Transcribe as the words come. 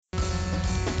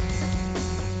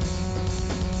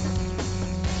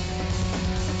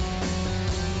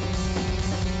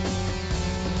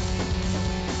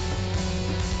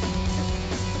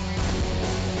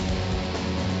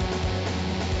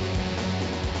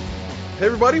Hey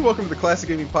everybody, welcome to the Classic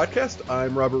Gaming Podcast.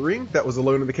 I'm Robert Ring. That was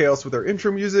Alone in the Chaos with our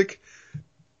intro music.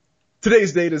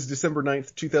 Today's date is December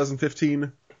 9th,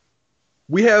 2015.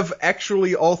 We have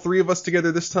actually all three of us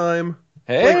together this time.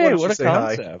 Hey, Blake, what a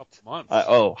concept.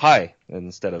 Hi,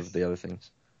 instead of the other things.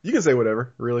 You can say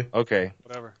whatever, really. Okay.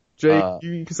 Whatever. Jay,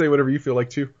 you can say whatever you feel like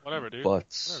too. Whatever, dude.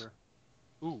 Butts.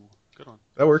 Whatever. Ooh, good one.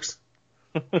 That works.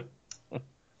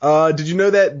 Did you know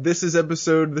that this is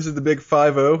the big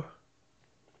 5-0?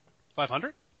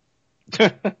 500?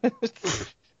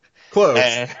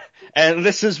 Close. And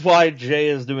this is why Jay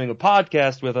is doing a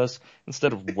podcast with us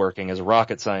instead of working as a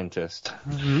rocket scientist.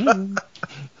 Dude.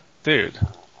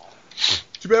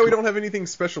 Too bad we don't have anything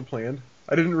special planned.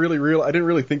 I didn't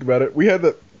really think about it. We had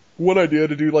that one idea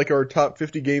to do like our top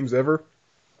 50 games ever.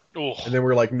 Oh. And then we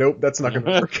were like, nope, that's not going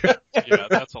to work. Yeah,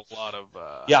 that's a lot of...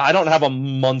 Yeah, I don't have a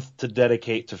month to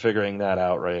dedicate to figuring that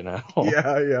out right now.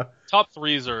 Yeah. Top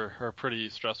threes are pretty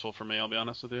stressful for me, I'll be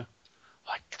honest with you.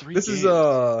 Like three This games.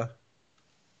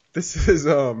 is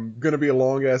going to be a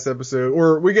long ass episode,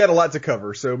 or we got a lot to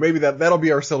cover, so maybe that'll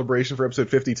be our celebration for episode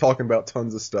 50, talking about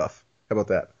tons of stuff. How about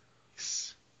that?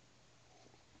 So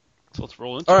let's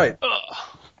roll into All right. it.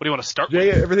 What do you want to start Jay,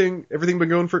 with? everything been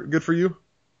going good for you?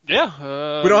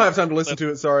 Yeah. We don't have time to listen to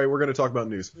it, sorry, we're going to talk about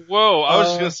news. Whoa, I was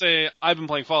just going to say, I've been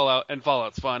playing Fallout, and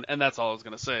Fallout's fun, and that's all I was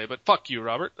going to say. But fuck you,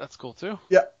 Robert. That's cool, too.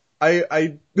 Yeah,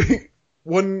 I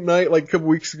one night, like a couple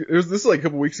weeks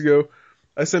ago,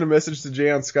 I sent a message to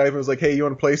Jay on Skype and was like, hey, you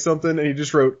want to play something? And he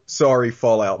just wrote, sorry,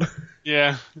 Fallout.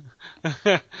 Yeah.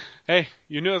 Hey,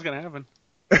 you knew it was going to happen.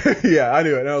 Yeah, I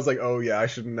knew it. And I was like, oh yeah, I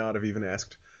should not have even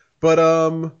asked. But,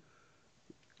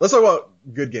 let's talk about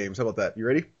good games. How about that? You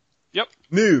ready? Yep.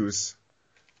 News.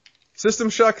 System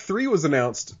Shock 3 was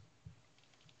announced,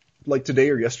 like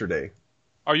today or yesterday.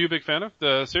 Are you a big fan of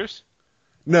the series?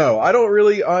 No, I don't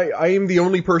really, I am the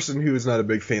only person who is not a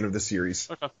big fan of the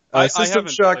series. Okay. I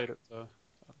haven't played it, so.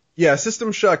 Yeah,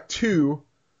 System Shock 2,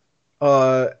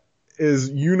 is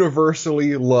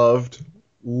universally loved,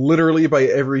 literally by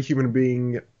every human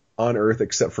being on Earth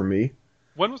except for me.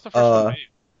 When was the first one made?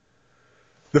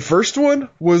 The first one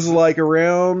was like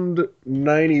around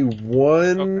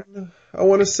 91, okay. I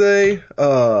want to say.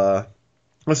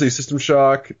 Let's see, System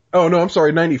Shock. Oh no, I'm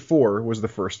sorry, 94 was the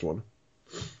first one.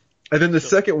 And then the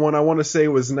second one, I want to say,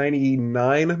 was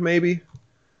 99, maybe.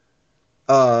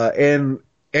 And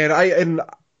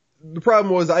the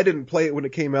problem was I didn't play it when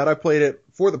it came out. I played it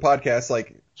for the podcast,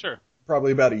 like, sure,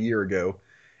 probably about a year ago.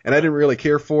 And I didn't really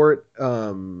care for it.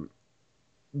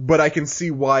 But I can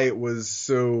see why it was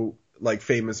so, like,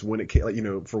 famous when it came, like, you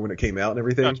know, for when it came out and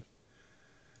everything.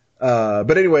 Gotcha.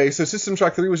 But anyway, so System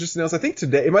Shock 3 was just announced, I think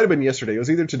today. It might have been yesterday. It was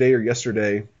either today or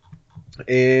yesterday.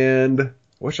 And I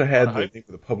wish I had the name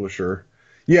of the publisher.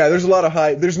 Yeah, there's a lot of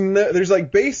hype. There's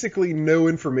like basically no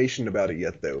information about it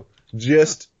yet, though.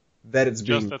 Just that it's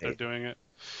being Just that they're doing it.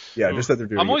 Yeah, just that they're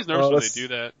doing it. I'm always nervous when they do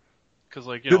that. Because,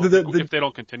 like, you know, if they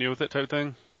don't continue with it type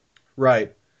thing.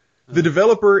 Right. The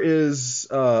developer is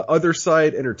Other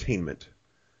Side Entertainment.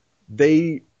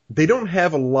 They don't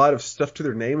have a lot of stuff to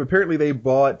their name. Apparently they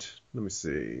bought, let me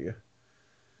see.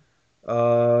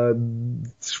 I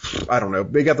don't know.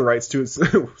 They got the rights to it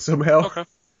somehow. Okay.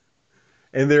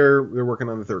 And they're working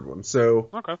on the third one. So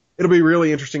okay. It'll be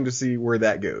really interesting to see where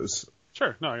that goes.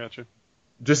 Sure. No, I got you.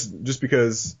 Just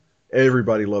because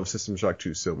everybody loves System Shock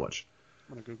 2 so much.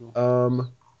 I'm gonna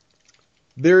Google.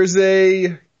 There's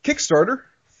a Kickstarter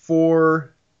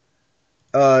for,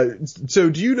 so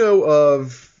do you know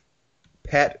of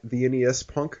Pat the NES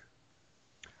Punk?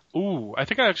 Ooh, I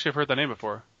think I actually have heard that name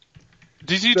before.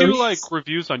 Did you do, like,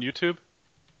 reviews on YouTube?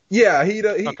 Yeah,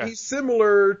 he's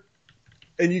similar,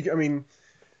 and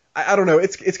I don't know,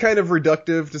 it's kind of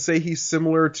reductive to say he's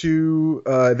similar to,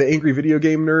 the Angry Video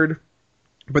Game Nerd,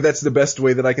 but that's the best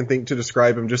way that I can think to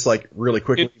describe him, just like really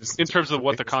quickly. In terms of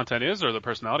what the content is, or the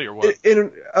personality, or what?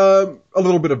 A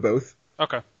little bit of both.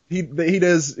 Okay. He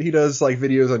does like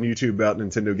videos on YouTube about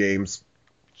Nintendo games,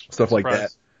 stuff like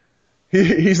that.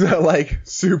 He's not like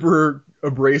super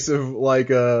abrasive like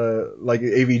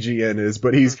AVGN is,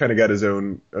 but he's kind of got his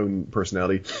own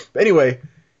personality. But anyway,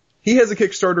 he has a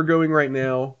Kickstarter going right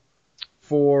now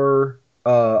for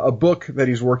a book that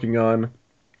he's working on,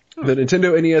 the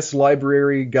Nintendo NES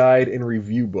Library Guide and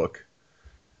Review Book.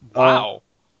 Wow,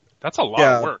 that's a lot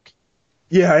of work.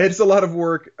 Yeah, it's a lot of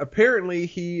work. Apparently,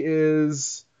 he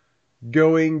is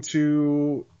going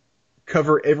to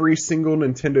cover every single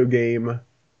Nintendo game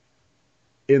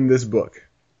in this book.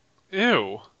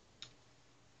 Ew.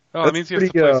 Oh, that means he has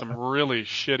to play some really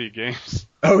shitty games.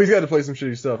 Oh, he's got to play some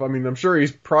shitty stuff. I mean, I'm sure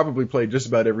he's probably played just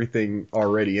about everything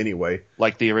already anyway.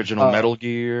 Like the original Metal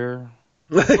Gear.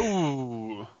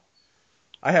 Ooh.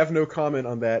 I have no comment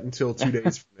on that until 2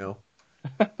 days from now.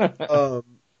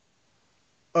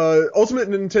 Ultimate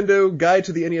Nintendo Guide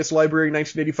to the NES Library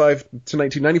 1985 to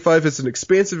 1995 is an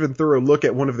expansive and thorough look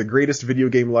at one of the greatest video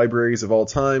game libraries of all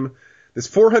time. This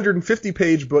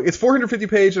 450-page book, it's 450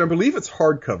 page, and I believe it's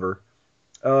hardcover,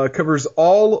 covers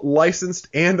all licensed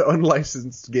and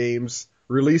unlicensed games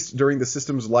released during the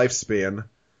system's lifespan,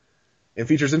 and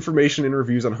features information and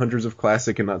reviews on hundreds of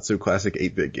classic and not so classic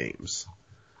 8-bit games.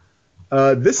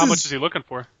 How much is he looking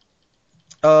for?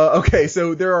 Okay,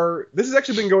 so this has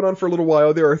actually been going on for a little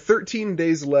while. There are 13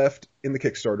 days left in the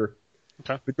Kickstarter.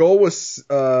 Okay. The goal was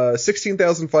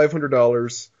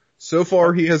 $16,500. So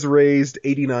far, he has raised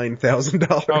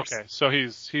 $89,000. Okay, so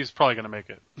he's probably gonna make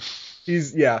it.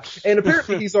 And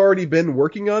apparently he's already been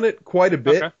working on it quite a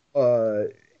bit.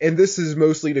 Okay. And this is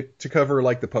mostly to cover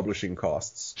like the publishing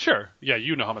costs. Sure. Yeah,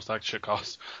 you know how much that shit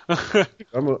costs.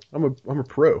 I'm a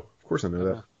pro. Of course I know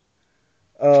that.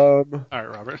 All right,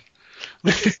 Robert.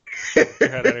 Get your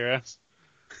head out of your ass.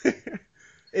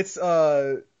 It's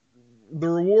the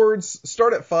rewards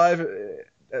start at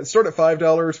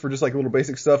 $5 for just like a little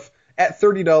basic stuff. At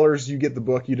 $30 you get the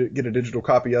book, you get a digital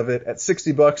copy of it. At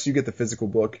 $60 you get the physical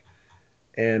book.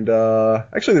 And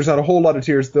actually there's not a whole lot of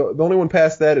tiers. The only one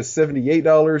past that is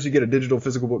 $78. You get a digital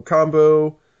physical book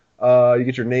combo. You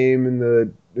get your name in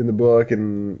the book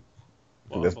and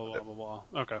blah, blah, blah, blah.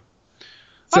 Okay.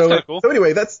 So, That's cool. So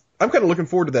anyway, I'm kind of looking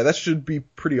forward to that. That should be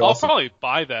pretty awesome. I'll probably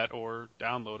buy that or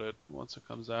download it once it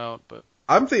comes out, but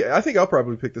I think I'll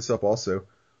probably pick this up also.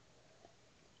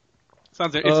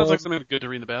 Sounds like something good to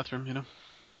read in the bathroom, you know?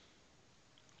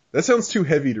 That sounds too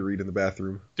heavy to read in the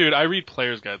bathroom. Dude, I read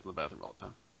player's guides in the bathroom all the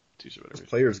time. T-shirt, whatever.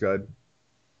 Player's guide.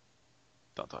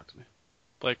 Don't talk to me.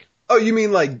 Blake. Oh, you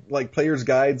mean like player's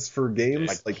guides for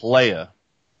games? Like Playa.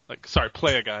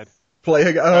 Play a guide. Play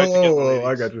a guide. Oh,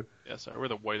 I got you. Yeah, sorry, we're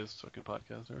the whitest fucking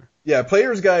podcast ever. Yeah,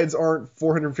 player's guides aren't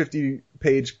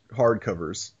 450-page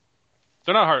hardcovers.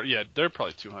 They're not hard. Yeah, they're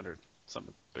probably 200. Some of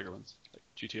the bigger ones, like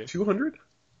GTA. 200?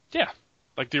 Yeah,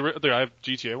 like I have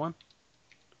GTA one.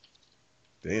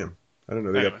 Damn, I don't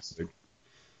know. They got Anyways. big.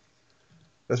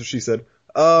 That's what she said.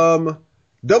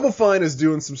 Double Fine is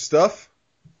doing some stuff.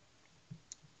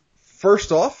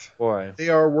 First off, Boy. they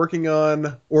are working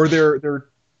on, or they're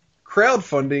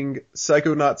crowdfunding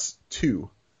Psychonauts 2.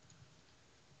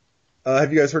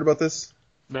 Have you guys heard about this?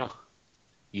 No.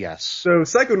 Yes. So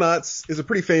Psychonauts is a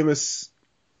pretty famous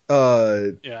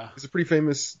It's a pretty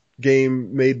famous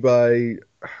game made by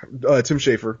Tim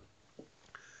Schafer.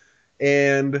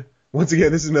 And once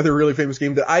again, this is another really famous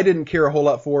game that I didn't care a whole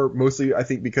lot for, mostly I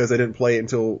think because I didn't play it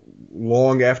until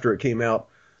long after it came out.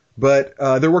 But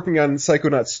they're working on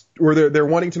Psychonauts, or they're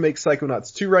wanting to make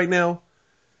Psychonauts 2 right now.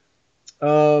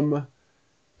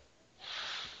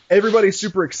 Everybody's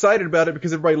super excited about it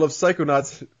because everybody loves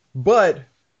Psychonauts, but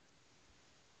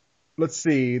let's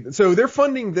see. So they're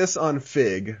funding this on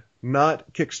Fig,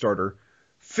 not Kickstarter.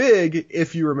 Fig,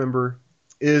 if you remember,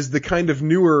 is the kind of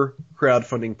newer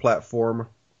crowdfunding platform,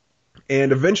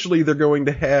 and eventually they're going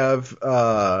to have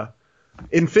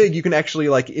in Fig you can actually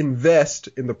like invest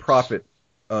in the profit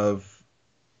of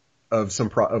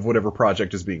whatever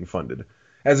project is being funded,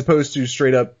 as opposed to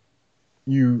straight up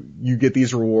you get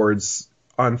these rewards.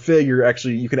 On Fig,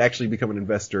 you can actually become an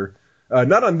investor.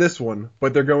 Not on this one,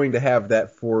 but they're going to have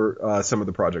that for some of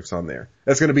the projects on there.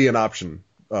 That's going to be an option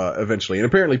eventually, and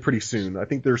apparently pretty soon. I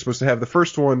think they're supposed to have the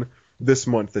first one this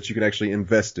month that you can actually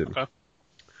invest in. Okay.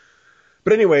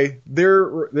 But anyway,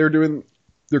 they're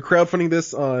crowdfunding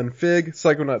this on Fig,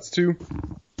 Psychonauts 2.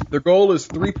 Their goal is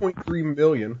 $3.3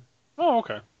 million. Oh,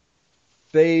 okay.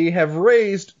 They have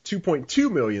raised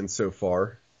 $2.2 million so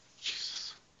far.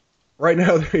 Right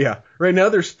now,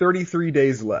 there's 33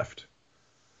 days left.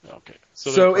 Okay.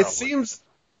 So it seems,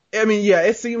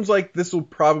 it seems like this will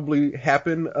probably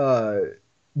happen.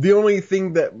 The only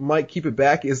thing that might keep it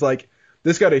back is like,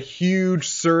 this got a huge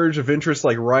surge of interest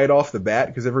like right off the bat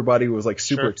because everybody was like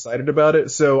super excited about it.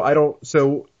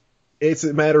 So it's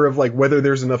a matter of like whether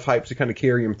there's enough hype to kind of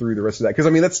carry them through the rest of that. Cause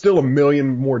that's still $1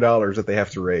 million more that they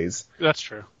have to raise. That's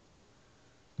true.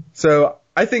 So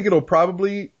I think it'll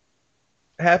probably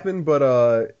happen, but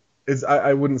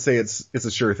I wouldn't say it's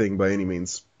a sure thing by any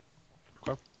means.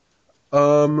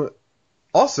 Okay.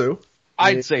 Also,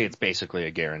 I'd say it's basically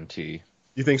a guarantee.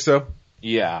 You think so?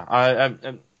 Yeah, I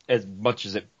as much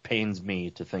as it pains me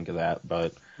to think of that,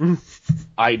 but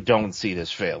I don't see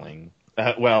this failing.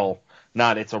 Well,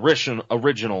 not its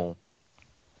original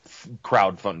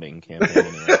crowdfunding campaign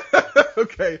anyway.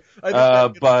 Okay.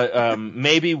 But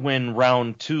maybe when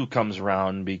round 2 comes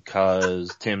around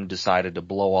because Tim decided to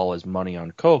blow all his money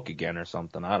on Coke again or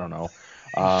something, I don't know.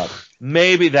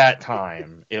 Maybe that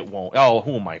time it won't. Oh,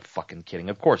 who am I fucking kidding?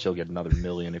 Of course he'll get another $1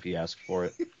 million if he asks for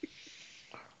it.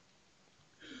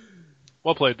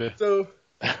 Well played, Dave. So,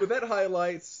 but that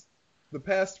highlights the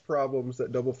past problems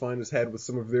that Double Fine has had with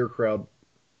some of their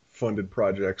crowd-funded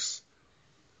projects,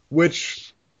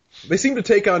 which they seem to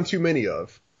take on too many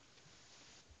of,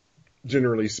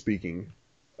 generally speaking.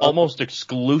 Almost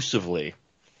exclusively.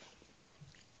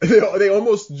 They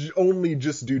almost only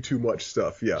just do too much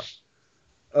stuff, yeah.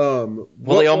 Well,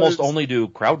 they almost only do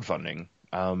crowdfunding.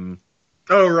 Oh,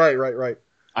 right.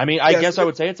 I mean, I guess I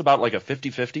would say it's about like a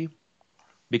 50-50,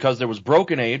 because there was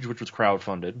Broken Age, which was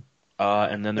crowdfunded,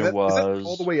 and then there was... Is that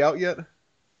all the way out yet?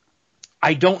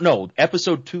 I don't know.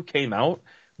 Episode 2 came out,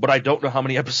 but I don't know how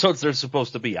many episodes there's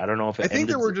supposed to be. I don't know if it I think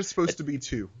there were just supposed to be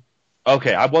 2.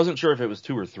 Okay, I wasn't sure if it was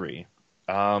 2 or 3.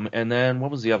 And then, what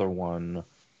was the other one?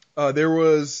 There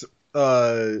was...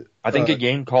 I think a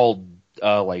game called,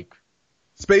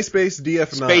 Space-Based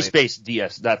DF9. Space-Based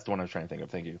DS, that's the one I was trying to think of,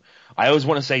 thank you. I always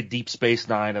want to say Deep Space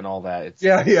Nine and all that.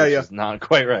 It's not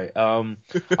quite right.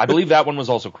 I believe that one was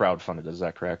also crowdfunded, is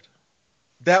that correct?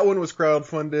 That one was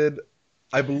crowdfunded,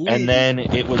 I believe. And then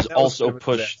it was also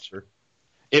pushed...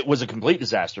 It was a complete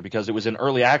disaster because it was in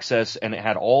early access and it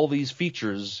had all these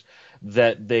features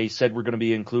that they said were going to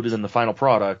be included in the final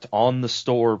product on the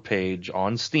store page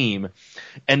on Steam.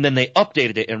 And then they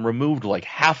updated it and removed like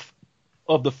half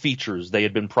of the features they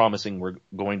had been promising were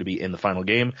going to be in the final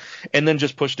game, and then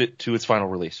just pushed it to its final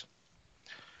release.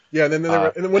 Yeah, and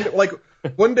then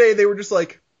one day they were just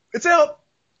like, it's out!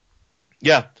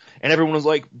 Yeah, and everyone was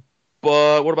like,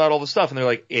 but what about all the stuff? And they're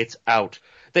like, it's out.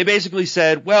 They basically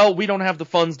said, well, we don't have the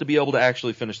funds to be able to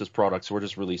actually finish this product, so we're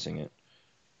just releasing it.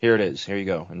 Here it is. Here you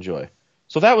go. Enjoy.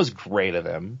 So that was great of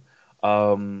them.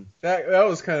 That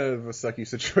was kind of a sucky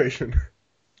situation.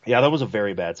 Yeah, that was a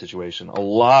very bad situation. A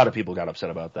lot of people got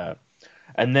upset about that.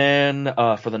 And then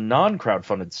for the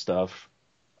non-crowdfunded stuff...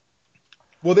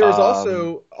 Well, there was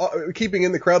also, keeping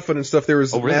in the crowdfunded stuff, there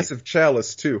was Massive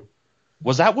Chalice, too.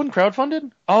 Was that one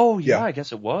crowdfunded? Oh, yeah, I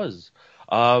guess it was.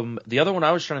 The other one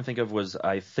I was trying to think of was,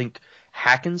 I think,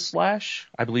 Hack and Slash.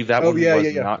 I believe that one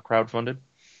was not crowdfunded.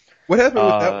 What happened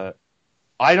with that one?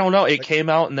 I don't know. It came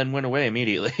out and then went away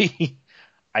immediately.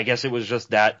 I guess it was just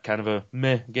that kind of a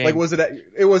meh game. Like,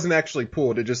 it wasn't actually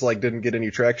pulled, it just, like, didn't get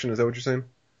any traction, is that what you're saying?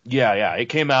 Yeah, it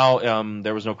came out,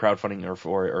 there was no crowdfunding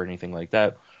or anything like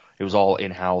that. It was all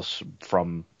in-house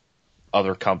from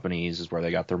other companies is where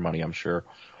they got their money, I'm sure.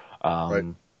 Right.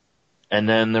 And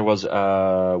then there was,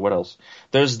 what else?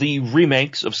 There's the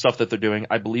remakes of stuff that they're doing.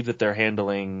 I believe that they're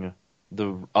handling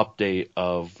the update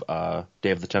of,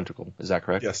 Day of the Tentacle. Is that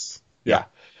correct? Yes. Yeah.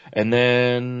 And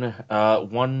then,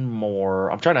 one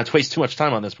more. I'm trying not to waste too much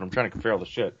time on this, but I'm trying to compare all the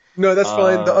shit. No, that's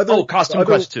fine. Costume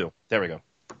Quest 2. There we go.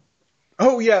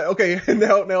 Oh, yeah, okay.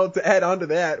 Now to add on to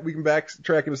that, we can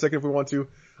backtrack in a second if we want to.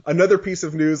 Another piece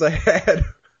of news I had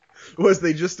was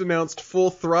they just announced Full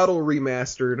Throttle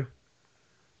Remastered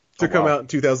to come out in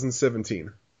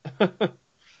 2017.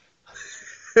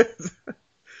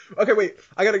 Okay, wait.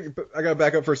 I gotta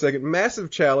back up for a second. Massive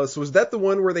Chalice, was that the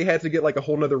one where they had to get like a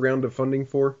whole nother round of funding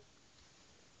for?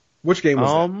 Which game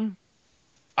was that?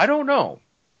 I don't know.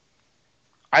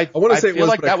 I want to say feel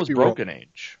like that was Broken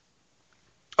Age.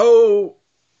 Oh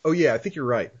yeah, I think you're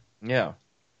right. Yeah.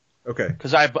 Okay.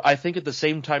 Because I think at the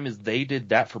same time as they did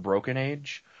that for Broken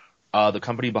Age, the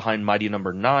company behind Mighty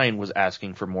Number 9 was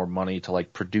asking for more money to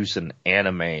like produce an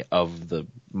anime of the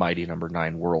Mighty Number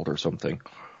 9 world or something.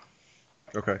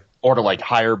 Okay. Or to like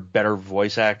hire better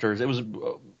voice actors. It was,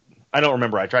 I don't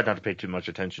remember. I tried not to pay too much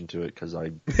attention to it because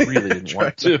I really didn't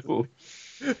want to.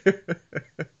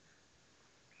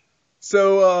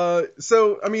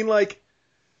 So I mean, like,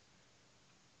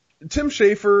 Tim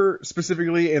Schafer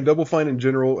specifically and Double Fine in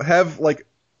general have like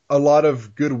a lot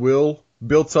of goodwill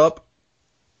built up,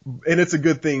 and it's a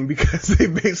good thing because they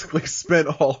basically spent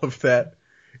all of that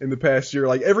in the past year.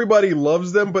 Like, everybody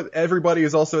loves them, but everybody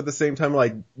is also at the same time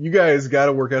like, you guys got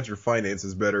to work out your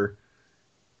finances better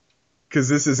because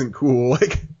this isn't cool.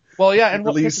 Like, well, yeah, and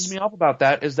what pisses me off about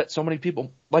that is that so many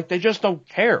people, like, they just don't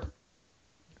care.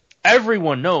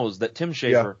 Everyone knows that Tim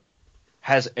Schafer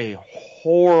has a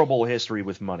horrible history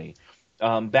with money.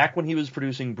 Back when he was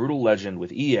producing Brutal Legend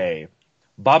with EA,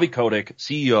 Bobby Kotick,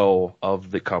 CEO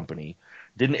of the company,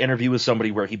 did an interview with somebody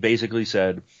where he basically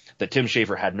said that Tim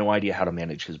Schafer had no idea how to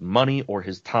manage his money or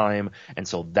his time, and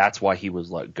so that's why he was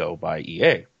let go by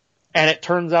EA. And it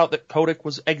turns out that Kotick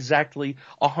was exactly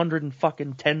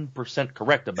 110%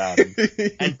 correct about him.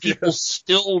 And people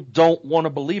still don't want to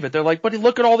believe it. They're like, but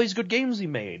look at all these good games he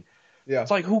made. Yeah.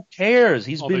 It's like, who cares?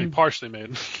 He's been partially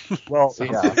made. Well,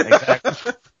 yeah,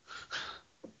 exactly.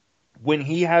 when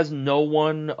he has no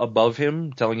one above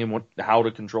him telling him how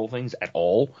to control things at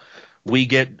all, we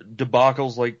get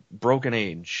debacles like Broken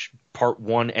Age Part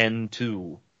 1 and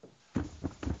 2.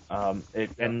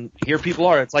 And here people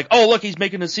are. It's like, oh, look, he's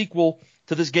making a sequel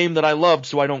to this game that I loved,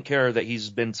 so I don't care that he's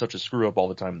been such a screw up all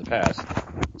the time in the past.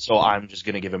 So I'm just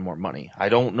going to give him more money. I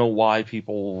don't know why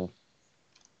people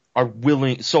are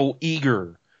so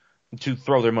eager to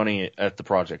throw their money at the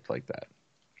project like that.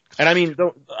 And I mean,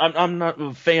 I'm not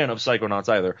a fan of Psychonauts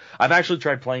either. I've actually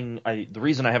tried playing. The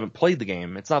reason I haven't played the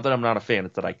game, it's not that I'm not a fan,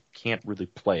 it's that I can't really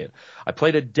play it. I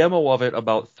played a demo of it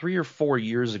about 3 or 4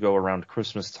 years ago around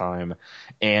Christmas time,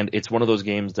 and it's one of those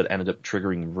games that ended up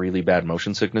triggering really bad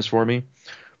motion sickness for me.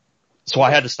 So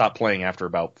I had to stop playing after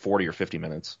about 40 or 50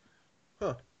 minutes.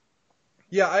 Huh.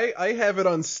 Yeah, I have it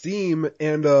on Steam,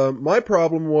 and my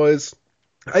problem was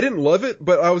I didn't love it,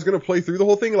 but I was going to play through the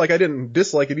whole thing. Like, I didn't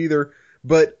dislike it either,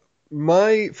 but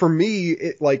for me,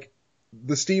 it, like,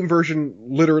 the Steam version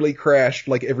literally crashed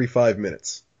like every 5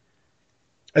 minutes.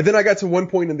 And then I got to one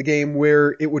point in the game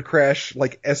where it would crash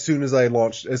like as soon as I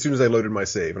loaded my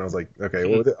save, and I was like, okay,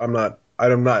 well,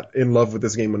 I'm not in love with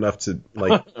this game enough to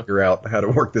like figure out how to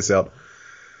work this out.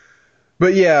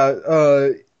 But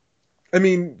yeah, I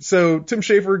mean, so Tim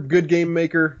Schafer, good game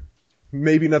maker,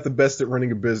 maybe not the best at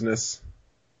running a business,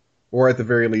 or at the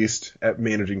very least at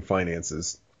managing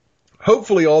finances.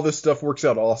 Hopefully all this stuff works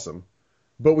out awesome,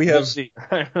 but we have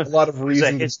a lot of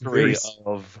reason to be very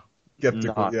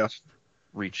skeptical. Yeah,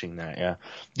 reaching that. Yeah.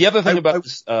 The other thing about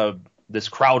this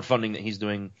crowdfunding that he's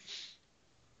doing,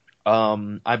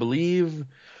 I believe,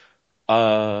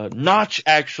 Notch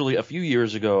actually a few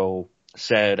years ago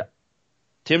said,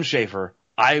 Tim Schafer,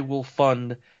 I will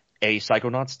fund a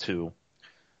Psychonauts 2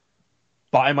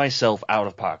 by myself out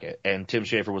of pocket. And Tim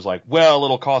Schafer was like, well,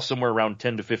 it'll cost somewhere around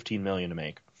 10 to 15 million to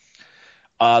make.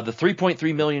 The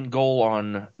 3.3 million goal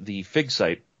on the Fig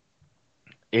site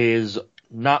is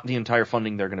not the entire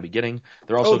funding they're going to be getting.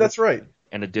 They're also that's right.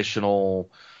 An additional,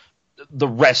 the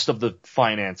rest of the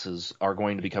finances are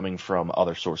going to be coming from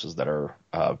other sources that are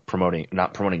not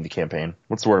promoting the campaign.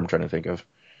 What's the word I'm trying to think of?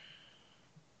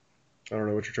 I don't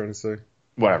know what you're trying to say.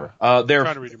 Whatever. They're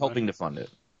helping to fund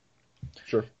it.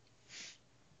 Sure.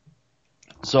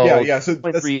 So, yeah. So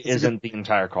 3 isn't the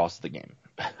entire cost of the game.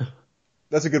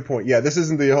 That's a good point. Yeah, this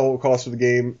isn't the whole cost of the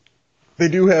game. They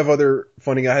do have other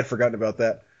funding. I had forgotten about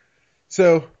that.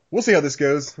 So we'll see how this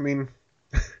goes. I mean,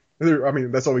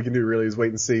 that's all we can do really is wait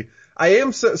and see. I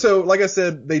am so like I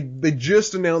said, they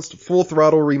just announced Full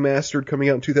Throttle Remastered coming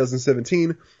out in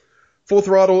 2017. Full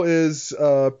Throttle is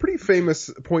a pretty famous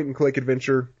point and click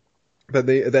adventure that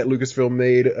Lucasfilm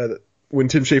made when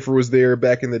Tim Schafer was there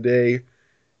back in the day,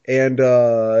 and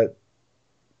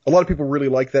a lot of people really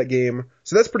like that game,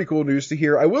 so that's pretty cool news to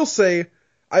hear. I will say,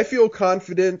 I feel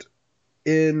confident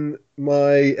in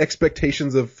my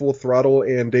expectations of Full Throttle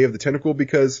and Day of the Tentacle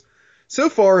because so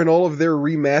far in all of their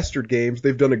remastered games,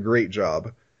 they've done a great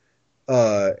job.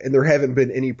 And there haven't been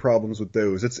any problems with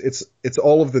those. It's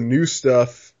all of the new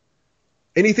stuff.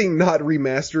 Anything not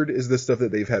remastered is the stuff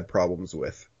that they've had problems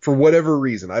with. For whatever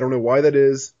reason. I don't know why that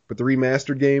is, but the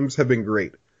remastered games have been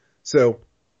great. So,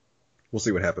 we'll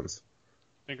see what happens.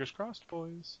 Fingers crossed,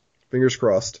 boys. Fingers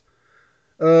crossed.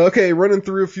 Okay, running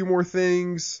through a few more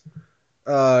things.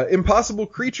 Impossible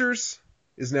Creatures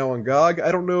is now on GOG.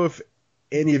 I don't know if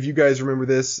any of you guys remember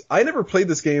this. I never played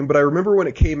this game, but I remember when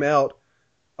it came out,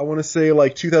 I want to say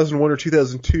like 2001 or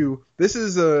 2002. This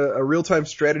is a real-time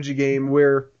strategy game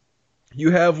where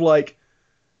you have like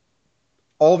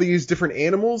all these different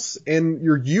animals, and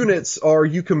your units are,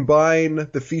 you combine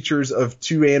the features of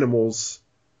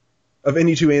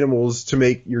any two animals to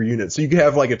make your unit. So you can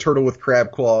have like a turtle with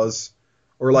crab claws,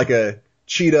 or like a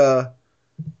cheetah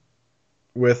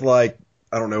with like,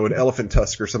 I don't know, an elephant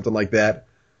tusk or something like that.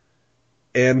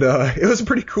 And it was a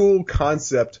pretty cool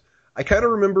concept. I kind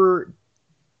of remember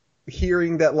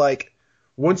hearing that like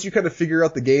once you kind of figure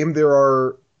out the game, there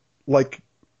are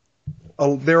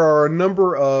a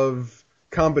number of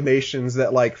combinations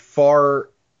that are far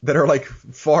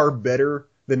better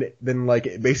than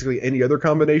like basically any other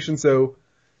combination. So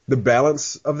the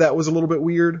balance of that was a little bit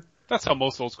weird. That's how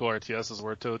most old school RTSs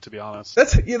were too, to be honest.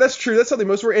 That's true. That's how they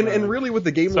most were. And really with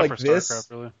the game like this,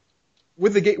 StarCraft, really.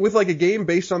 with like a game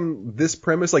based on this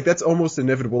premise, like that's almost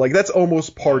inevitable. Like that's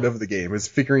almost part of the game is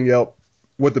figuring out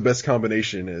what the best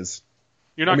combination is.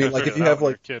 You're not going to if you have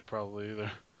like your kid probably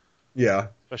either. Yeah.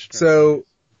 So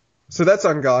that's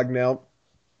on GOG now.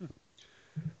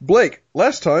 Blake,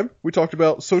 last time we talked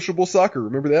about Sociable Soccer.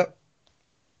 Remember that?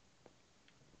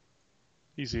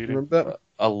 He's eating. Remember that?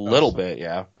 A little bit,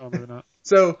 yeah. Oh, maybe not.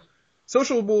 So,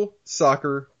 Sociable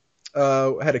Soccer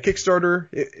had a Kickstarter.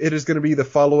 It is going to be the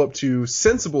follow-up to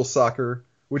Sensible Soccer,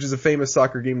 which is a famous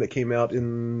soccer game that came out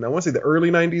in, I want to say, the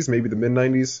early 90s, maybe the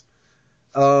mid-90s.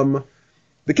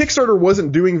 The Kickstarter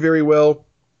wasn't doing very well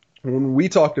when we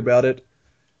talked about it.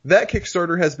 That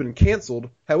Kickstarter has been canceled.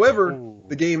 However,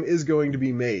 the game is going to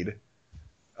be made.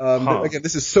 Again,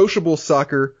 this is Sociable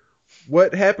Soccer.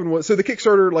 What happened was, so the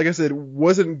Kickstarter, like I said,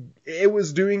 it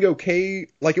was doing okay.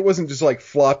 Like, it wasn't just like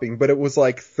flopping, but it was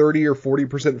like 30 or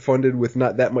 40% funded with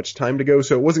not that much time to go,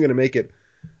 so it wasn't going to make it.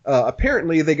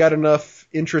 Apparently they got enough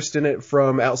interest in it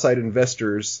from outside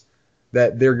investors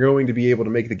that they're going to be able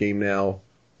to make the game now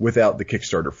without the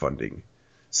Kickstarter funding.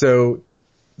 So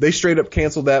they straight up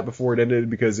canceled that before it ended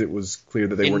because it was clear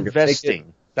that they weren't going to make it.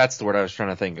 Investing. That's the word I was trying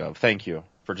to think of. Thank you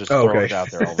for just throwing it out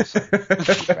there all of a sudden.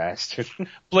 You bastard.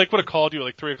 Blake would have called you at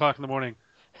like 3 o'clock in the morning.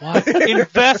 What?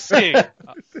 Investing!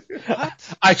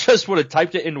 What? I just would have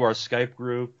typed it into our Skype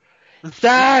group.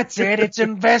 That's it. It's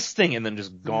investing, and then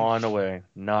just gone away.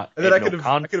 Not. And then I could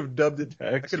have dubbed it.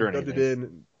 I text could or have dubbed it anything.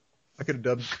 in. I could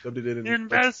have dubbed it in.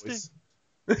 Investing.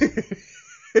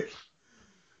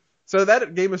 So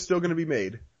that game is still going to be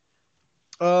made.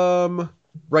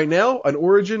 Right now, on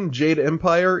Origin, Jade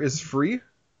Empire is free.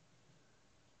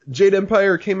 Jade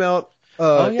Empire came out.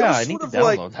 I need to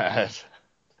download that.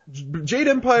 Jade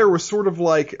Empire was sort of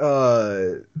like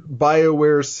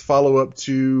BioWare's follow-up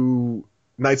to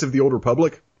Knights of the Old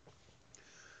Republic.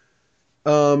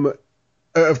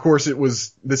 Of course,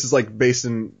 this is like based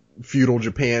in feudal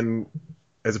Japan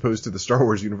as opposed to the Star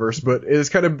Wars universe, but it is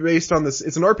kind of based on this.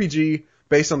 It's an RPG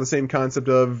based on the same concept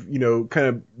of, kind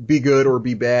of be good or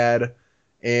be bad,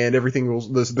 and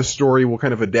the story will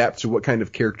kind of adapt to what kind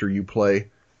of character you play.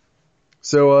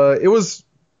 So, it was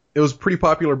pretty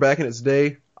popular back in its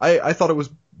day. I thought it was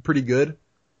pretty good,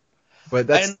 but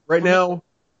now.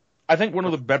 I think one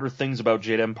of the better things about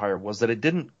Jade Empire was that it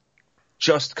didn't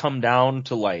just come down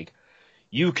to like,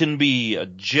 you can be a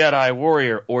Jedi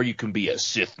warrior or you can be a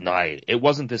Sith Knight. It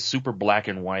wasn't this super black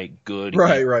and white good.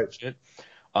 Right. Shit.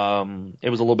 It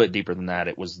was a little bit deeper than that.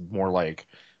 It was more like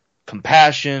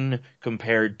compassion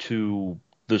compared to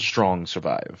the strong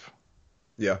survive.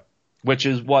 Yeah. Which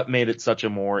is what made it such a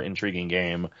more intriguing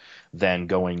game than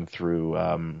going through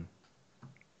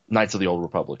Knights of the Old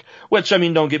Republic. Which, I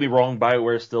mean, don't get me wrong,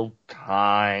 BioWare still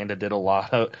kind of did a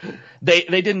lot of... They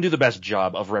didn't do the best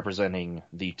job of representing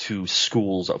the two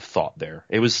schools of thought there.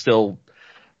 It was still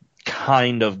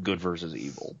kind of good versus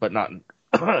evil, but not...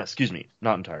 excuse me,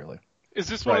 not entirely. Is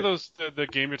this one of those, the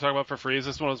game you're talking about for free, is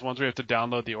this one of those ones where you have to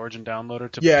download the Origin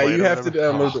downloader to play it? Yeah, you have to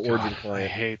download the Origin client. I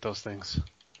hate those things.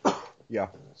 Yeah.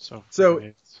 So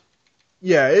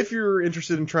yeah, if you're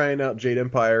interested in trying out Jade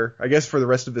Empire, I guess for the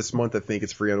rest of this month, I think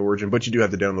it's free on Origin, but you do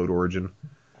have to download Origin.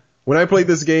 When I played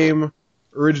this game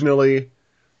originally,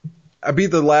 I beat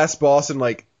the last boss in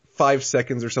like 5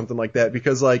 seconds or something like that,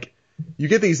 because like you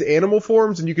get these animal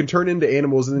forms and you can turn into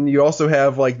animals, and then you also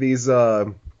have like these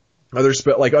other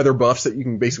buffs that you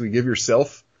can basically give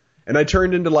yourself. And I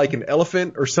turned into like an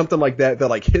elephant or something like that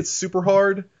like hits super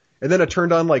hard. And then I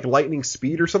turned on like lightning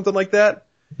speed or something like that.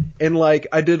 And like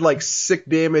I did like sick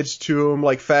damage to him,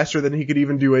 like faster than he could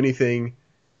even do anything,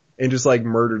 and just like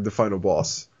murdered the final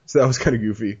boss. So that was kind of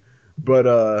goofy. But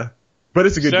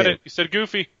it's a good game. You said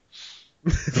goofy.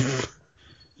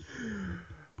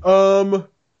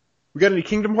 We got any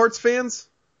Kingdom Hearts fans?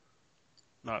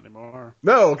 Not anymore.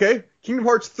 No, okay. Kingdom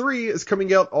Hearts 3 is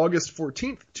coming out August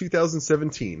 14th,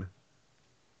 2017.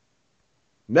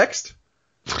 Next.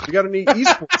 We got any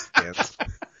esports fans?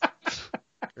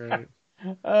 Great.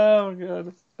 Oh,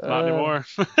 God. Not anymore.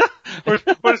 we're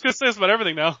just going to say this about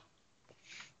everything now.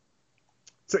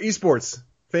 So, esports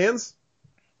fans?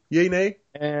 Yay, nay?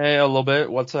 A little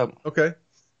bit. What's up? Okay.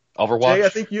 Overwatch? Jay,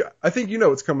 I think you know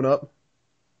what's coming up.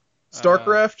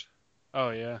 StarCraft?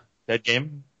 Oh, yeah. That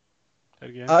game?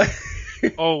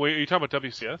 Oh, wait, are you talking about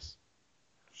WCS?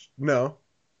 No.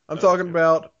 I'm talking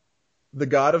about the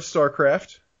god of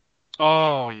StarCraft.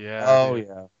 Oh, yeah. Oh, dude.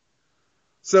 yeah.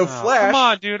 So Flash... Come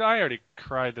on, dude. I already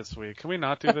cried this week. Can we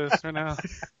not do this right now?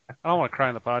 I don't want to cry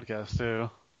in the podcast, too.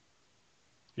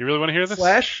 You really want to hear this?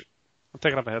 Flash... I'm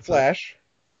taking off my headset.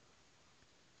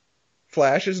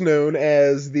 Flash is known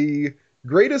as the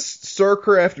greatest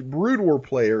StarCraft Brood War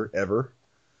player ever.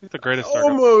 He's the greatest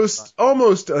StarCraft.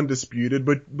 Almost undisputed,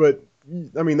 but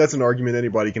I mean, that's an argument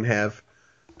anybody can have.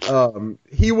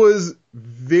 He was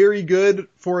very good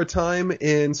for a time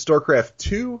in StarCraft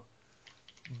 2,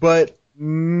 but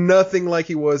nothing like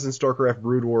he was in StarCraft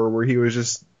Brood War, where he was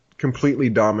just completely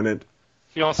dominant.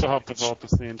 He also helped develop the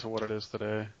scene to what it is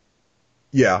today.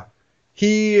 Yeah.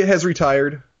 He has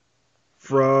retired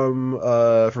from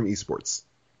esports.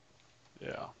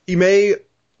 Yeah. He may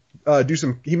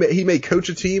he may coach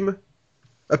a team,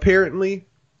 apparently.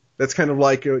 That's kind of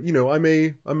like,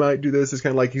 I might do this. It's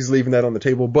kind of like he's leaving that on the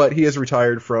table, but he has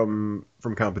retired from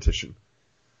competition.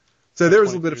 So there's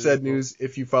a little bit of sad news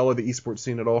if you follow the esports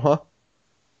scene at all, huh?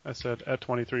 I said at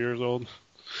 23 years old.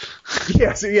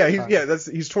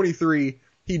 He's 23.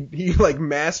 He like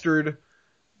mastered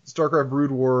StarCraft Brood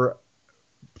War.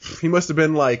 He must have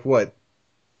been like, what,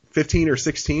 15 or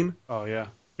 16? Oh, yeah.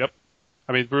 Yep.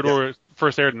 I mean, Brood War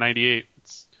first aired in 98.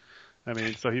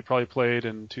 So he probably played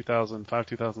in 2005,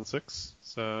 2006.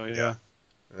 So, yeah.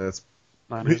 That's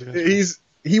 9 years ago.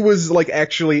 He was like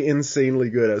actually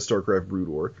insanely good at StarCraft Brood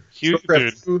War.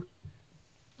 Dude,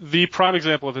 the prime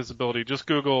example of his ability, just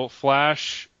Google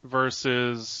Flash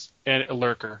versus a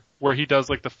Lurker, where he does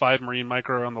like the 5 Marine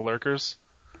micro on the Lurkers.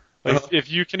 Like,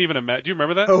 if you can even imagine, do you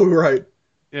remember that? Oh, right.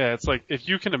 Yeah, it's like, if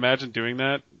you can imagine doing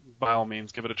that, by all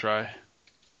means, give it a try.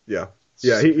 Yeah.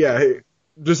 He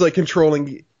just like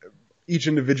controlling each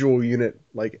individual unit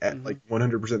like at like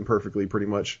 100% perfectly, pretty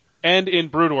much. And in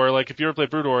Brood War, like if you ever play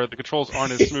Brood War, the controls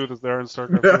aren't as smooth as they are in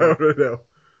StarCraft. No.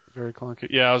 Very clunky.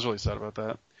 Yeah, I was really sad about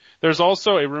that. There's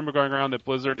also a rumor going around that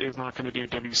Blizzard is not going to do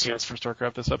WCS for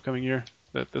StarCraft this upcoming year.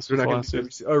 That this was last year.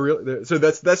 Oh, really? So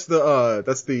that's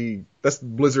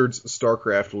Blizzard's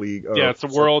StarCraft League. Yeah, it's a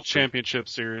World Championship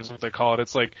Series, what they call it.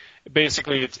 It's like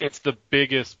basically it's the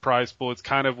biggest prize pool. It's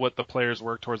kind of what the players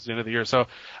work towards the end of the year. So,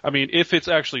 I mean, if it's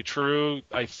actually true,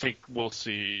 I think we'll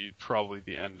see probably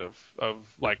the end of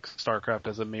like StarCraft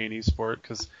as a main esport,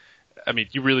 because I mean,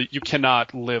 you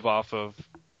cannot live off of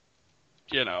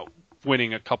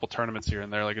winning a couple tournaments here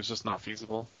and there. Like, it's just not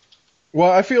feasible.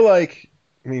 Well, I feel like,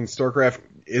 StarCraft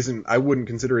I wouldn't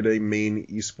consider it a main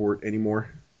esport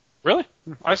anymore. Really?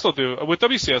 I still do. With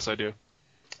WCS, I do.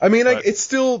 I mean, it's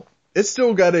still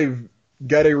got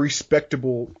a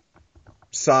respectable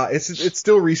size. It's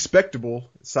still respectable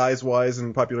size-wise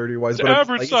and popularity-wise. It's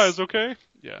average size, okay?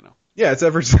 Yeah, no. Yeah, it's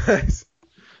average size.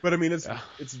 But I mean, it's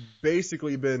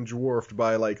basically been dwarfed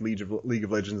by like League of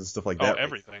Legends and stuff like that. Oh,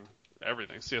 everything.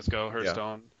 CS:GO,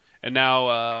 Hearthstone, and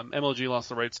now MLG lost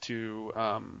the rights to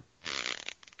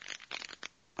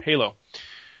Halo.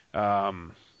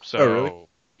 Oh, really?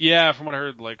 Yeah, from what I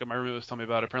heard, like my roommate was telling me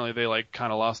about it, apparently they like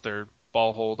kind of lost their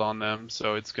ball hold on them,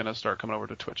 so it's gonna start coming over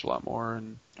to Twitch a lot more.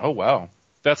 And oh wow,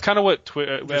 that's kind of what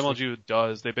MLG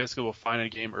does. They basically will find a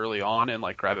game early on and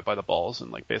like grab it by the balls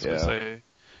and like basically say,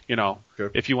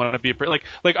 if you want to be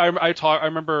I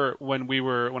remember when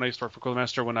I used to work for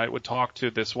Codemaster, when I would talk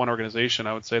to this one organization,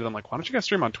 I would say to them like, why don't you guys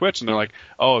stream on Twitch? And they're like,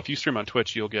 oh, if you stream on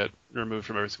Twitch, you'll get removed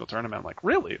from every single tournament. I'm like,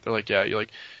 really? They're like, yeah,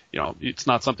 it's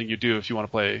not something you do if you want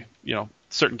to play,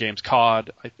 certain games,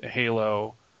 COD,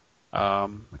 Halo, I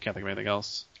can't think of anything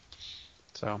else.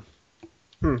 So.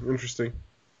 Interesting.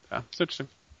 Yeah, it's interesting.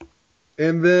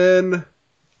 And then,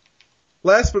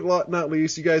 last but not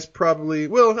least, you guys probably,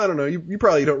 well, I don't know, you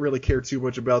probably don't really care too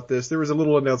much about this. There was a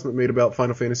little announcement made about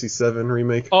Final Fantasy VII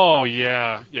Remake. Oh,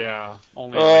 yeah.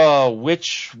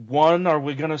 Which one are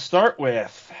we going to start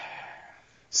with?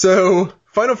 So,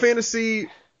 Final Fantasy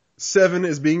VII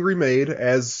is being remade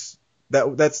as,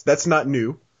 that's not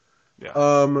new.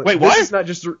 Yeah. Wait, what? This is not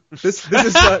just, this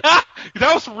is not.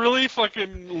 That was really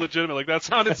fucking legitimate. Like, that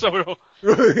sounded so real.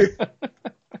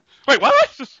 Wait,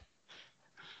 what?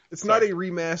 It's not a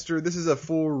remaster. This is a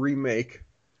full remake.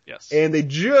 Yes. And they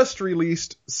just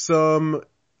released some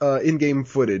in-game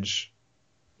footage.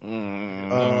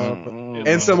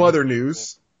 And some other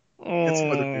news.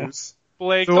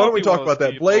 Blake, so why don't we talk about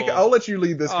that? Blake, I'll let you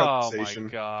lead this conversation. Oh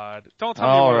my god. Don't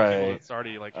tell me people it's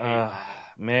already like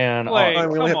man. Blake,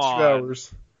 we only have 2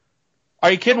 hours.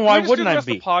 Are you kidding? Why wouldn't I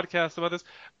be? A podcast about this?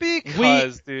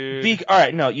 Because, dude. All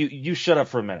right, no, you shut up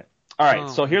for a minute. All right,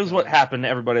 so here's what happened to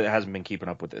everybody that hasn't been keeping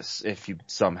up with this, if you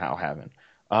somehow haven't.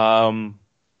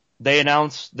 They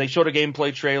showed a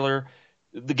gameplay trailer.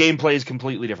 The gameplay is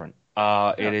completely different.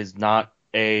 It is not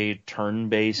a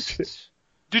turn-based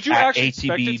Did you actually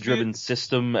ATB-driven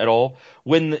system at all.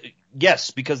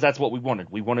 Yes, because that's what we wanted.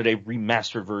 We wanted a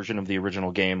remastered version of the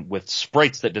original game with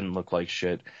sprites that didn't look like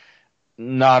shit.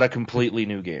 Not a completely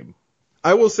new game.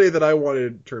 I will say that I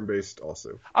wanted turn-based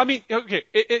also. I mean, okay,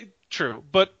 true,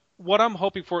 but what I'm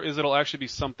hoping for is it'll actually be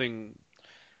something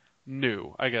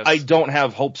new, I guess. I don't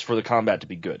have hopes for the combat to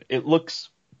be good. It looks,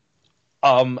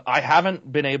 I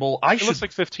haven't been able, It looks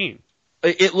like 15.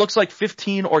 It looks like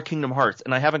 15 or Kingdom Hearts,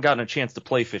 and I haven't gotten a chance to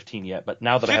play 15 yet, but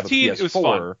now that I have a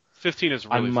PS4, 15 is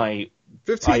really I might.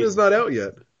 15 is not out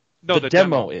yet. No, the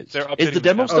demo is. Is the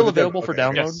demo still available for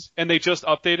download? Yes. And they just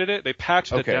updated it. They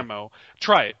patched the demo.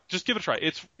 Try it. Just give it a try.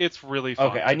 It's really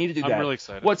fun. Okay, I need to do that. I'm really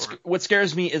excited. What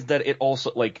scares me is that it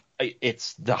also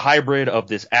it's the hybrid of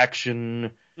this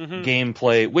action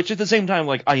gameplay, which at the same time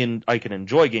I can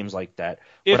enjoy games like that,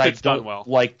 but I don't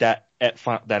like that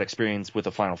that experience with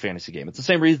a Final Fantasy game. It's the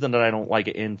same reason that I don't like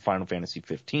it in Final Fantasy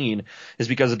 15 is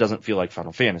because it doesn't feel like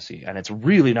Final Fantasy, and it's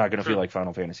really not going to feel like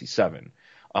Final Fantasy 7.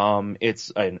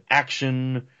 It's an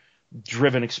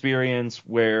action-driven experience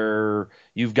where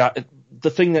you've got the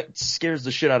thing that scares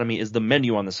the shit out of me is the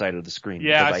menu on the side of the screen.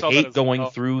 Yeah, because I hate going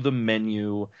through the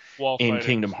menu in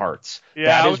Kingdom Hearts.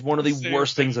 Yeah, that is one of the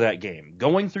worst things of that game.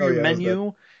 Going through your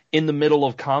menu in the middle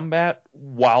of combat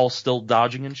while still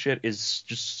dodging and shit is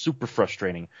just super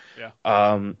frustrating. Yeah.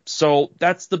 So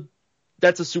that's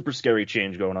a super scary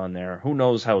change going on there. Who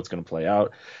knows how it's going to play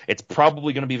out? It's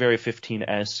probably going to be very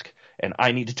 15-esque. And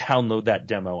I need to download that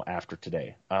demo after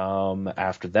today.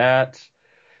 After that,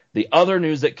 the other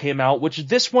news that came out, which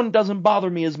this one doesn't bother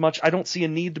me as much. I don't see a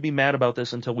need to be mad about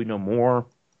this until we know more.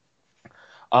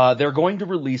 They're going to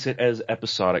release it as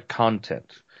episodic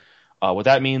content. What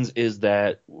that means is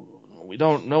that we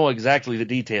don't know exactly the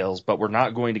details, but we're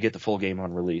not going to get the full game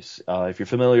on release. If you're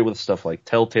familiar with stuff like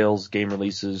Telltale's game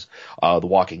releases, the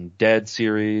Walking Dead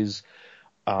series,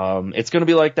 it's going to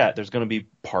be like that. There's going to be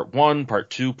part 1, part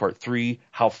 2, part 3.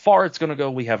 How far it's going to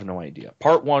go, we have no idea.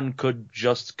 Part 1 could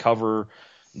just cover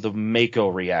the Mako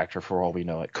reactor for all we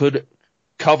know. It could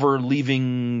cover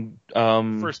leaving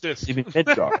first disc. Leaving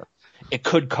Midgar. It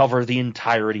could cover the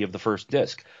entirety of the first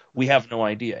disc. We have no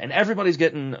idea. And everybody's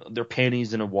getting their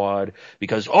panties in a wad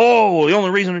because, the only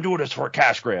reason to do it is for a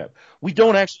cash grab. We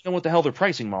don't actually know what the hell their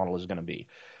pricing model is going to be.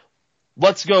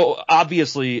 Let's go,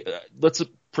 obviously, let's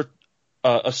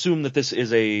assume that this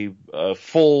is a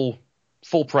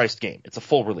full-priced game. It's a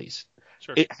full release.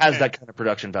 Sure. It has that kind of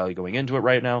production value going into it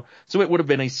right now. So it would have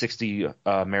been a $60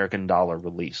 American dollar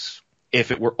release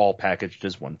if it were all packaged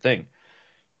as one thing.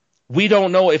 We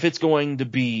don't know if it's going to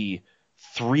be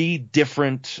 3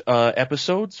 different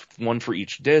episodes, one for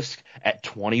each disc at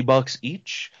 $20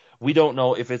 each. We don't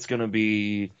know if it's going to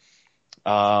be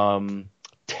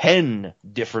 10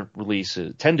 different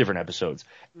releases, 10 different episodes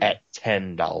at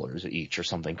 $10 each or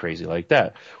something crazy like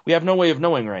that. We have no way of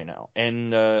knowing right now.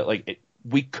 And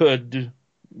we could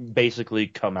basically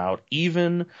come out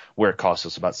even where it costs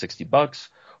us about $60.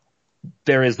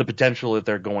 There is the potential that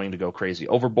they're going to go crazy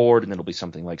overboard and it'll be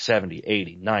something like 70,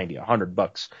 80, 90,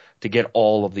 $100 to get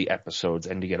all of the episodes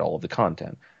and to get all of the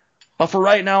content. But for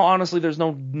right now, honestly, there's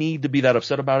no need to be that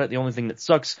upset about it. The only thing that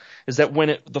sucks is that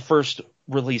when the first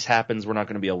release happens, we're not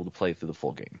going to be able to play through the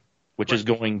full game, which is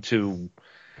going to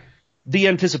 – the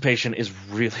anticipation is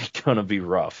really going to be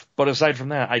rough. But aside from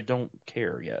that, I don't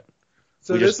care yet.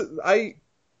 So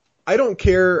I don't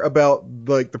care about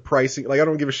the pricing. I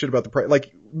don't give a shit about the price.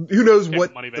 Who knows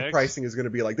what the pricing is going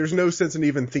to be like? There's no sense in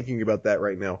even thinking about that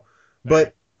right now.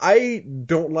 But I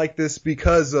don't like this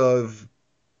because of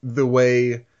the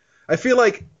way I feel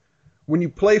like when you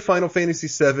play Final Fantasy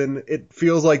VII, it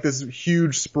feels like this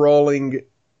huge sprawling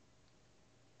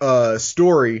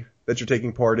story that you're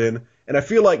taking part in, and I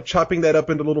feel like chopping that up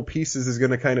into little pieces is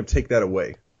going to kind of take that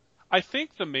away. I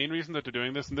think the main reason that they're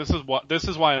doing this, and this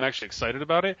is why I'm actually excited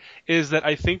about it, is that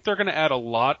I think they're going to add a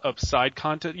lot of side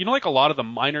content. You know, a lot of the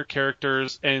minor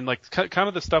characters and kind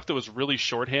of the stuff that was really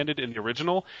shorthanded in the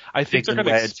original. I think they're going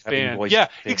to expand. Yeah,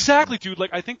 exactly, dude.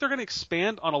 I think they're going to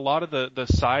expand on a lot of the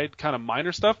side kind of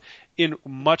minor stuff in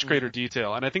much greater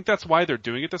detail, and I think that's why they're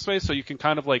doing it this way. So you can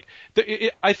kind of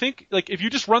I think if you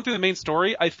just run through the main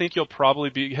story, I think you'll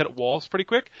probably hit walls pretty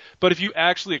quick. But if you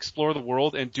actually explore the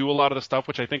world and do a lot of the stuff,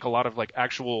 which I think a lot of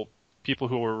actual people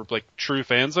who are true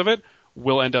fans of it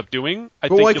will end up doing. I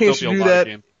think why can't you do that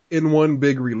in one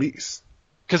big release?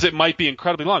 Because it might be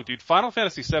incredibly long, dude. Final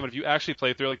Fantasy VII, if you actually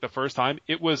play through the first time,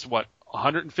 it was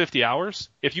 150 hours.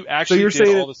 If you actually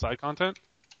did all the side content.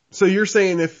 So you're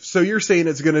saying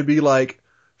it's going to be 4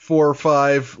 or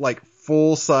 5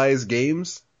 full size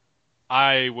games?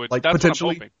 I would. That's potentially.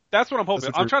 What I'm hoping. That's what I'm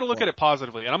hoping. I'm trying to look at it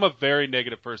positively, and I'm a very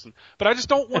negative person. But I just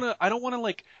don't want to. I don't want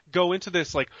to go into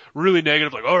this really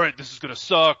negative. All right, this is gonna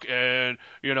suck, and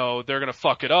they're gonna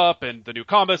fuck it up, and the new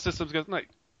combat system's gonna.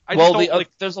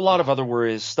 There's a lot of other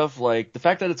worries. Stuff like the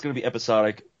fact that it's gonna be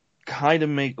episodic, kind of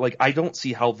make I don't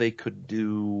see how they could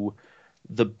do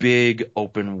the big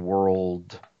open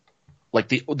world,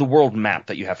 the world map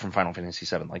that you have from Final Fantasy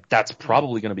VII. That's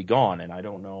probably gonna be gone, and I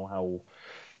don't know how.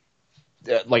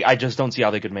 I just don't see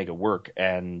how they could make it work,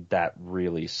 and that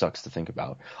really sucks to think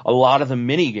about. A lot of the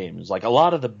mini games, a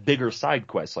lot of the bigger side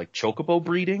quests, like Chocobo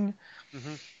breeding,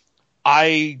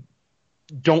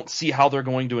 don't see how they're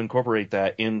going to incorporate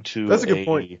that into That's a good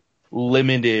point.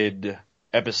 Limited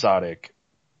episodic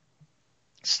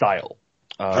style.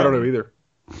 I don't know either.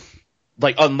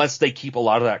 Like, unless they keep a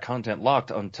lot of that content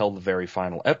locked until the very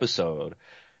final episode.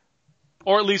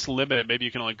 Or at least limit. Maybe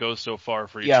you can only go so far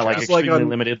for each. Yeah, like chapter. extremely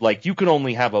limited. Like, you can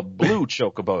only have a blue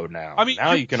chocobo now. I mean,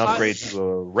 now you can upgrade to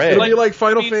a red. It'll be like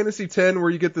Final Fantasy X,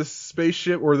 where you get the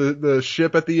spaceship or the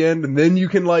ship at the end, and then you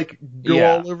can like go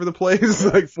all over the place,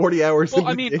 like 40 hours. Well,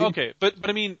 I mean, okay, but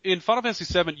I mean, in Final Fantasy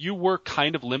VII, you were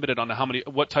kind of limited on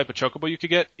what type of chocobo you could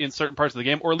get in certain parts of the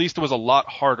game, or at least it was a lot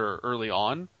harder early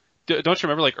on. Don't you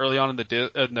remember, like early on in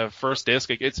the first disc,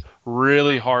 like, it's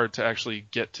really hard to actually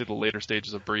get to the later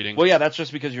stages of breeding. Well, yeah, that's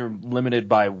just because you're limited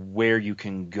by where you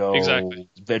can go. Exactly.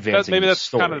 Advancing maybe that's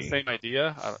story. kind of the same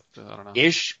idea. I don't know.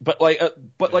 Ish, but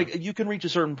like you can reach a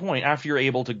certain point after you're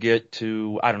able to get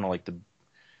to, I don't know, like the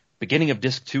beginning of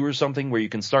disc 2 or something, where you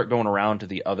can start going around to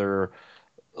the other,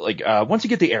 like once you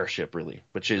get the airship, really,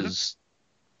 which is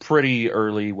pretty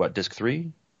early. What, disc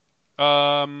 3?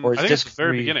 Or is I think disc it's the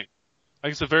very 3? beginning. I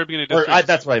think it's the very beginning of disc 3.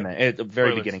 That's what I meant. At the very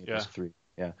Spoilers, beginning of disc 3.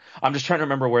 Yeah, I'm just trying to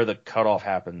remember where the cutoff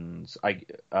happens.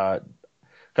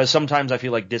 Because sometimes I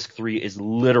feel like disc 3 is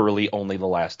literally only the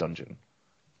last dungeon.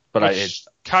 But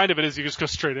kind of it is. You just go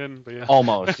straight in. But yeah.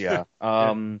 Almost, yeah.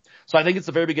 So I think it's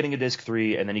the very beginning of disc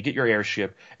 3, and then you get your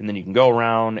airship, and then you can go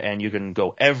around, and you can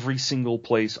go every single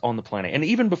place on the planet. And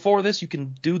even before this, you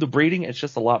can do the breeding. It's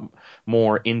just a lot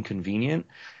more inconvenient.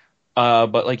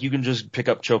 But like, you can just pick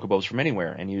up chocobos from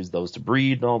anywhere and use those to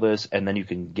breed and all this, and then you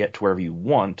can get to wherever you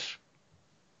want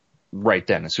right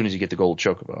then, as soon as you get the gold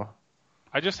chocobo.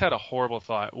 I just had a horrible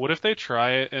thought. What if they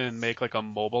try it and make like a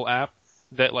mobile app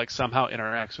that like somehow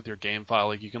interacts with your game file?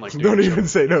 Like, you can like don't even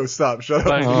say no. Stop. Shut up.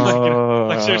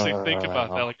 Like seriously, think about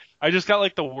that. Like, I just got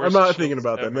like the worst. I'm not thinking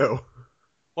about that. No.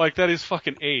 Like, that is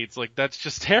fucking AIDS. Like, that's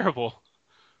just terrible.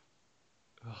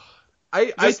 I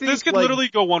think this could literally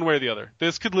go one way or the other.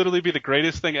 This could literally be the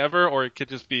greatest thing ever, or it could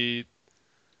just be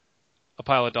a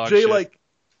pile of dog shit. Jay, like,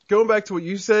 going back to what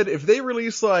you said, if they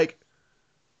release like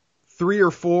 3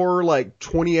 or 4 like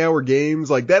 20-hour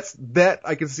games, like that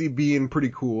I can see being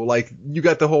pretty cool. Like, you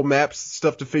got the whole maps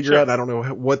stuff to figure out. And I don't know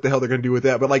what the hell they're gonna do with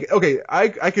that, but like, okay, I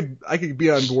could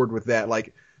be on board with that.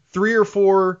 Like 3 or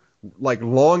 4 like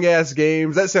long ass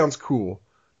games, that sounds cool.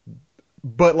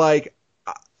 But like,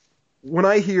 when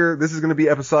I hear this is going to be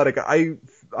episodic,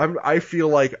 I feel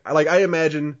like I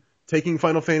imagine taking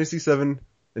Final Fantasy VII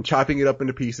and chopping it up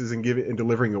into pieces and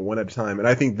delivering it one at a time, and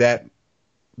I think that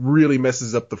really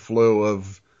messes up the flow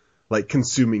of like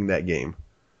consuming that game.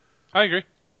 I agree.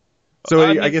 So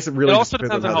I guess it really also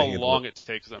depends on how long it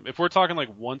takes them. If we're talking like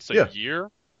once a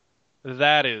year,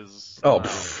 that is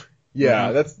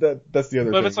yeah, that's the other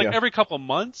thing. But if it's like every couple of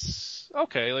months,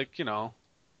 okay, like, you know,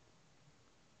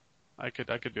 I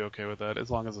could be okay with that as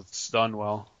long as it's done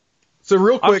well. So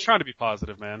real quick, I'm trying to be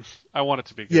positive, man. I want it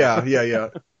to be good. Yeah.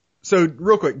 So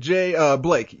real quick, Jay,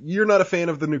 Blake, you're not a fan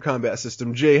of the new combat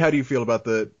system. Jay, how do you feel about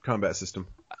the combat system?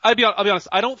 I'll be honest.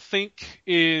 I don't think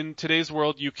in today's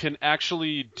world you can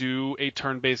actually do a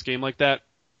turn-based game like that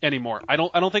anymore. I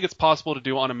don't think it's possible to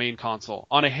do on a main console.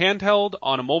 On a handheld,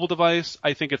 on a mobile device,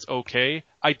 I think it's okay.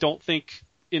 I don't think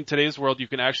in today's world you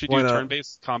can actually do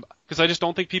turn-based combat, because I just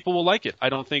don't think people will like it. I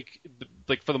don't think,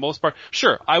 like, for the most part,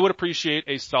 sure, I would appreciate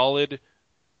a solid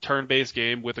turn-based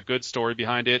game with a good story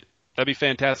behind it. That'd be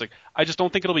fantastic. I just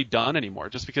don't think it'll be done anymore,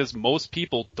 just because most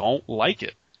people don't like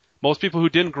it. Most people who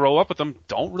didn't grow up with them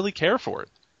don't really care for it.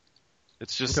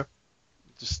 It's just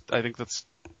I think that's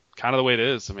kind of the way it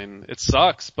is. I mean, it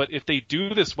sucks, but if they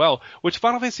do this well, which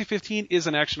Final Fantasy 15 is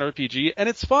an action RPG, and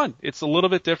it's fun. It's a little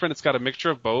bit different. It's got a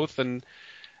mixture of both, and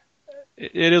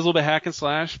it is a little bit hack and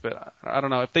slash, but I don't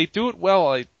know. If they do it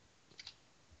well,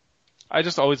 I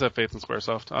just always have faith in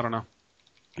Squaresoft. I don't know.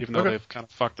 Even though they've kind of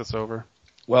fucked us over.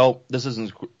 Well, this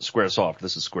isn't Squaresoft.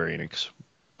 This is Square Enix.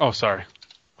 Oh, sorry.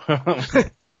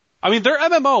 I mean, their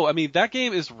MMO, I mean, that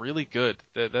game is really good.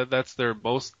 That's their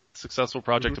most successful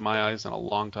project in my eyes in a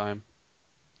long time.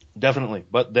 Definitely.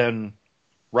 But then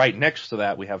right next to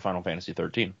that, we have Final Fantasy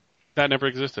 13. That never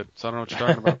existed, so I don't know what you're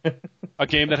talking about. A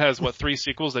game that has, 3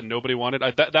 sequels that nobody wanted?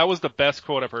 That was the best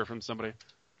quote I've heard from somebody.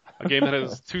 A game that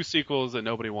has 2 sequels that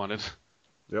nobody wanted.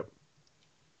 Yep.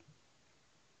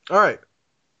 All right.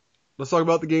 Let's talk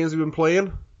about the games we've been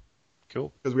playing.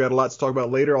 Cool. Because we got a lot to talk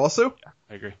about later also. Yeah,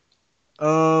 I agree.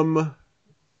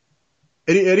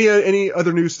 Any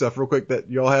other news stuff real quick that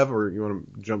y'all have, or you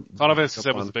want to jump? Final Fantasy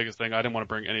VII was the biggest thing. I didn't want to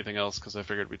bring anything else because I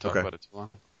figured we'd talk about it too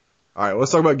long. All right,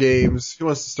 let's talk about games. Who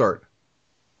wants to start?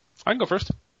 I can go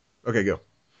first. Okay, go.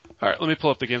 All right, let me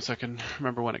pull up the game so I can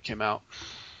remember when it came out.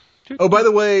 Oh, by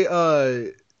the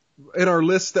way, in our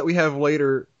list that we have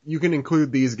later, you can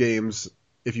include these games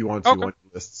if you want to on your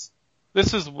lists.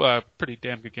 This is a pretty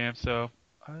damn good game, so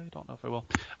I don't know if I will.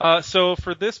 So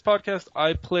for this podcast,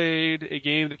 I played a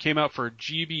game that came out for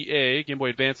GBA, Game Boy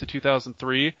Advance in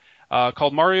 2003,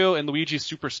 called Mario and Luigi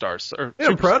Superstars.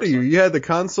 I'm proud of you. You had the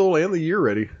console and the year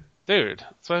ready. Dude,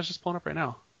 that's what I was just pulling up right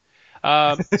now.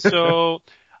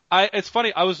 It's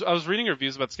funny. I was reading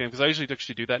reviews about this game because I usually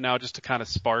do that now just to kind of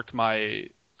spark my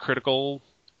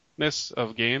criticalness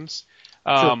of games.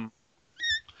 Sure.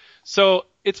 So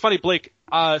it's funny, Blake.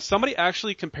 Somebody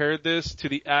actually compared this to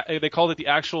they called it the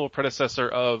actual predecessor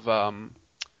of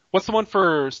what's the one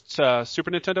for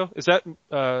Super Nintendo? Is that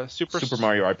Super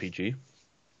Mario RPG?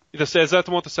 Is that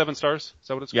the one with the 7 stars? Is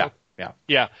that what it's called?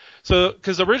 Yeah. So,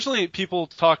 because originally people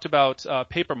talked about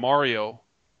Paper Mario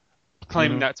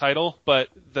claiming that title, but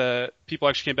the people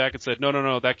actually came back and said,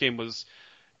 no, that game was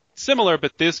similar,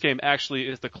 but this game actually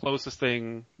is the closest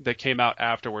thing that came out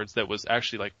afterwards that was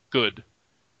actually like good.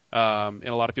 In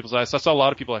a lot of people's eyes. So I saw a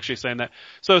lot of people actually saying that.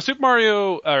 So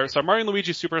Mario and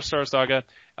Luigi Superstar Saga,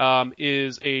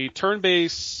 is a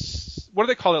turn-based, what do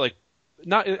they call it?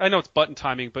 I know it's button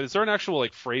timing, but is there an actual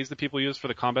like phrase that people use for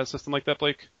the combat system like that,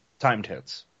 Blake? Timed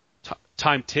hits.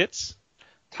 Timed tits?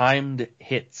 Timed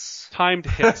hits. Timed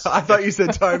hits. I thought you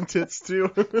said timed tits too.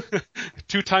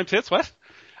 2 timed hits? What?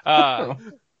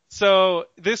 So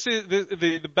this is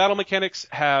the battle mechanics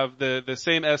have the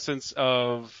same essence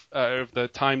of the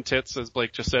time tits as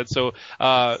Blake just said. So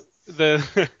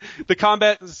the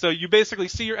combat, so you basically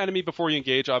see your enemy before you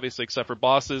engage, obviously except for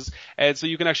bosses, and so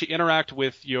you can actually interact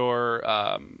with your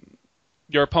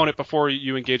opponent before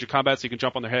you engage in combat. So you can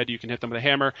jump on their head, you can hit them with a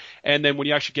hammer, and then when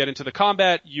you actually get into the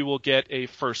combat, you will get a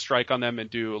first strike on them and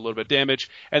do a little bit of damage.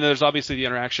 And then there's obviously the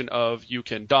interaction of you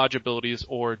can dodge abilities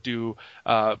or do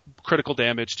critical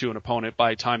damage to an opponent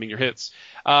by timing your hits.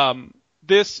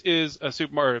 This is a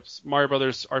Super Mario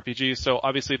Brothers RPG, so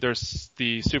obviously there's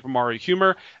the Super Mario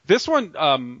humor. This one,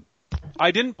 I'm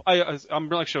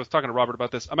really actually, I was talking to Robert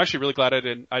about this. I'm actually really glad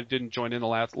I didn't join in the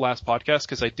last podcast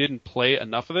because I didn't play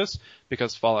enough of this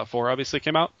because Fallout 4 obviously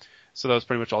came out. So that was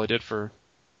pretty much all I did for,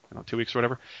 2 weeks or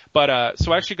whatever. But,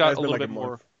 so I actually got a little bit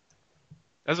more.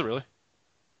 Is it really?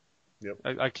 Yep.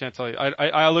 I can't tell you.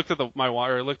 I looked at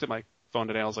my phone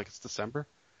today and I was like, it's December?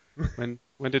 When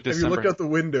did December? Have you looked out the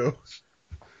window?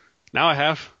 Now I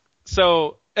have.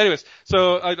 So, anyways,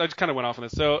 I just kind of went off on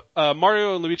this. So,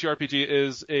 Mario and Luigi RPG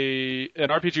is an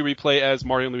RPG replay as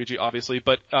Mario and Luigi, obviously,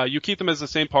 but you keep them as the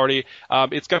same party.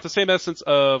 It's got the same essence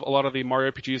of a lot of the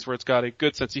Mario RPGs where it's got a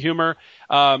good sense of humor.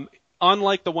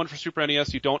 Unlike the one for Super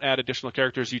NES, you don't add additional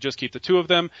characters, you just keep the 2 of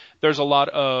them. There's a lot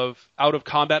of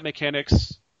out-of-combat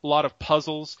mechanics, a lot of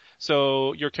puzzles,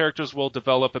 so your characters will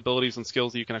develop abilities and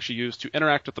skills that you can actually use to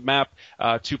interact with the map,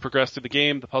 to progress through the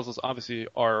game. The puzzles obviously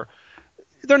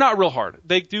they're not real hard.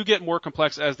 They do get more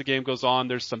complex as the game goes on.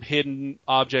 There's some hidden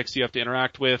objects you have to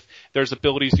interact with. There's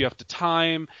abilities you have to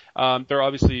time. There are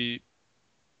obviously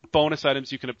bonus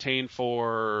items you can obtain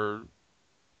for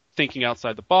thinking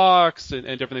outside the box and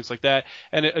different things like that.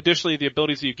 And additionally, the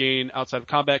abilities that you gain outside of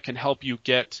combat can help you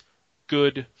get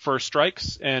good first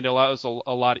strikes and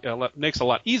makes a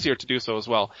lot easier to do so as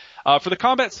well. For the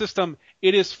combat system,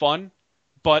 it is fun,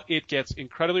 but it gets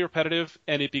incredibly repetitive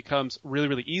and it becomes really,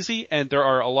 really easy. And there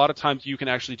are a lot of times you can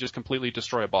actually just completely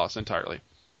destroy a boss entirely.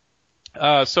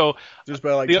 So just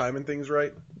by timing things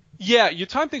right? Yeah, you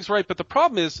time things right, but the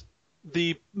problem is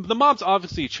the mobs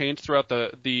obviously change throughout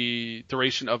the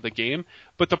duration of the game,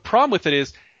 but the problem with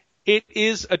it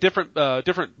is a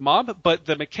different mob, but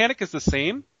the mechanic is the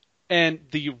same and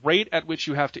the rate at which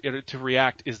you have to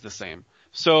react is the same.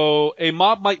 So a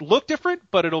mob might look different,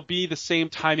 but it'll be the same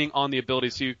timing on the ability.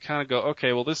 So you kind of go,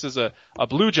 okay, well this is a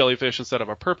blue jellyfish instead of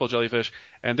a purple jellyfish,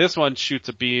 and this one shoots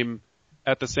a beam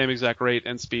at the same exact rate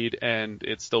and speed, and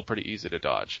it's still pretty easy to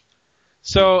dodge.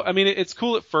 So, I mean, it's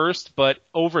cool at first, but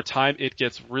over time it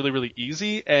gets really, really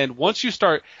easy. And once you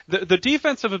start, the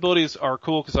defensive abilities are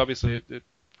cool because obviously it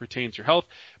retains your health,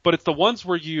 but it's the ones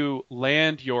where you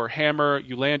land your hammer,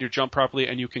 you land your jump properly,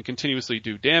 and you can continuously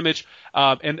do damage.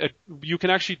 You can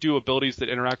actually do abilities that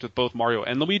interact with both Mario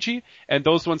and Luigi, and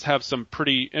those ones have some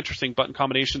pretty interesting button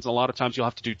combinations. A lot of times you'll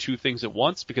have to do 2 things at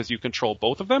once because you control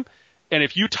both of them. And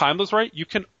if you time those right, you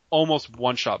can almost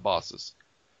one-shot bosses.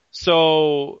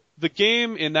 So the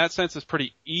game in that sense is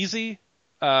pretty easy,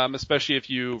 especially if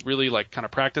you really kind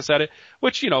of practice at it,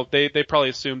 which, they probably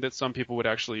assumed that some people would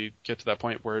actually get to that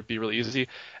point where it'd be really easy.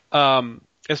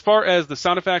 As far as the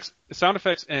sound effects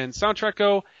and soundtrack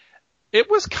go, it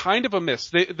was kind of a miss.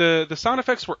 The sound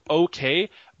effects were okay,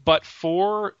 but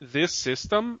for this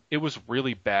system, it was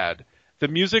really bad. The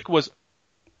music was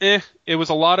It was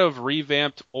a lot of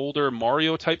revamped older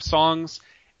Mario type songs,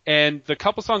 and the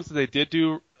couple songs that they did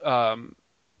do,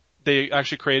 they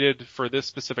actually created for this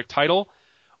specific title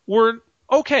were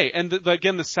okay. And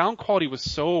again, the sound quality was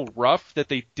so rough that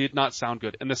they did not sound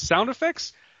good. And the sound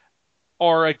effects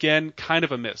are, again, kind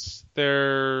of a miss.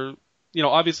 They're,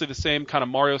 obviously the same kind of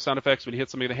Mario sound effects. When you hit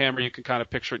something with a hammer, you can kind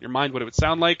of picture it in your mind what it would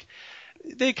sound like.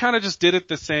 They kind of just did it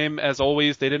the same as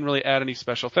always. They didn't really add any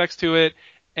special effects to it.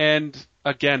 And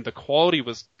again, the quality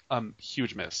was a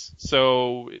huge miss.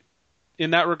 So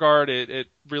in that regard, it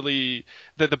really,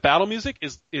 the battle music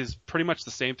is pretty much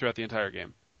the same throughout the entire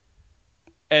game.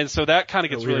 And so that kind of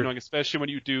gets really annoying, especially when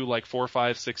you do like 4,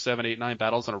 5, 6, 7, 8, 9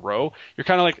 battles in a row. You're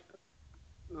kind of like,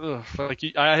 ugh,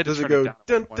 I had to turn it down.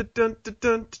 Dun, dun, dun, dun,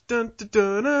 dun, dun,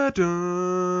 dun, dun,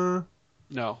 dun.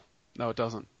 No, it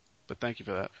doesn't. But thank you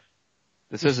for that.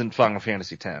 This isn't Final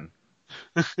Fantasy X.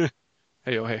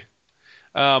 Hey, oh hey.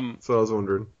 So I was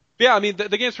wondering. Yeah, I mean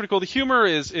the game's pretty cool. The humor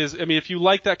is I mean, if you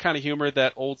like that kind of humor,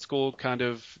 that old school kind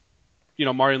of,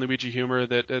 Mario and Luigi humor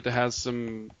that has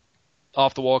some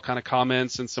off the wall kind of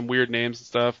comments and some weird names and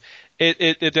stuff,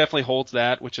 it definitely holds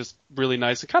that, which is really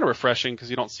nice and kind of refreshing because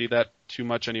you don't see that too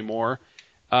much anymore.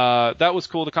 That was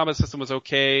cool. The combat system was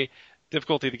okay.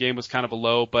 Difficulty of the game was kind of a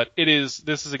low, but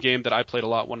this is a game that I played a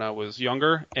lot when I was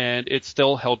younger, and it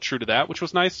still held true to that, which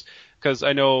was nice, because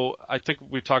I think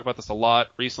we've talked about this a lot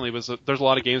recently, there's a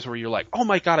lot of games where you're like, oh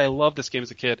my god, I love this game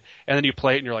as a kid, and then you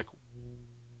play it and you're like,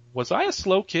 was I a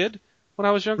slow kid when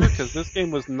I was younger? Because this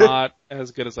game was not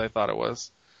as good as I thought it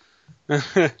was.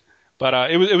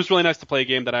 But it was really nice to play a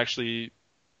game that actually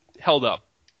held up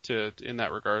in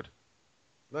that regard.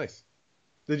 Nice.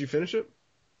 Did you finish it?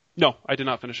 No, I did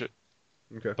not finish it.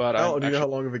 Okay. But do you know how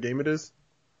long of a game it is?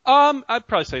 I'd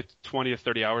probably say 20 to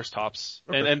 30 hours tops,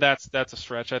 okay. and that's a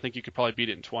stretch. I think you could probably beat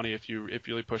it in 20 if you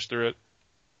really push through it.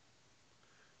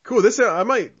 Cool. I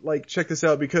might check this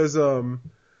out because I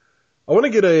want to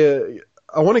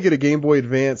get a Game Boy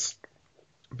Advance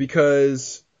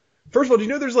because first of all, do you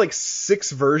know there's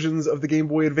 6 versions of the Game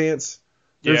Boy Advance?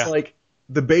 There's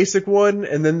the basic one,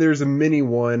 and then there's a mini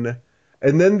one,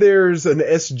 and then there's an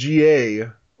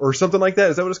SGA or something like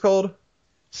that. Is that what it's called?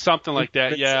 Something like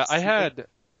that, yeah. I had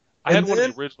one of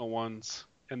the original ones,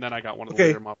 and then I got one of the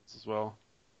later models as well.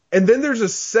 And then there's a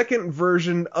second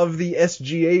version of the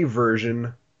SGA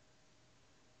version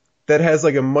that has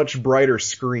a much brighter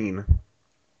screen.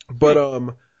 But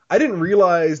I didn't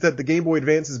realize that the Game Boy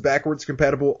Advance is backwards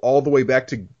compatible all the way back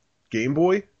to Game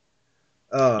Boy.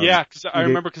 Yeah, because I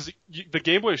remember the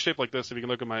Game Boy is shaped like this. If you can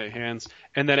look at my hands,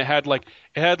 and then it had the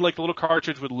little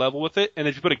cartridge would level with it, and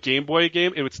if you put a Game Boy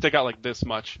game, it would stick out like this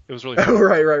much. It was really cool.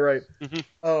 Right.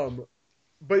 Mm-hmm.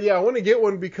 But yeah, I want to get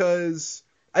one because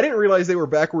I didn't realize they were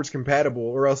backwards compatible,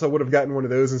 or else I would have gotten one of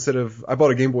those instead of. I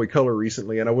bought a Game Boy Color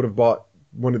recently, and I would have bought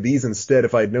one of these instead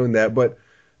if I had known that. But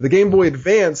the Game Boy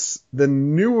Advance, the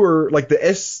newer, not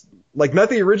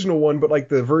the original one, but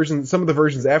some of the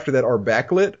versions after that are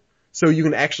backlit. So you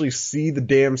can actually see the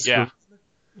damn screen.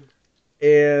 Yeah.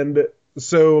 And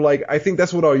so, I think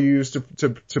that's what I'll use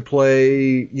to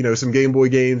play, some Game Boy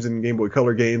games and Game Boy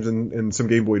Color games and some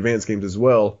Game Boy Advance games as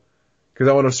well. Because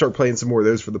I want to start playing some more of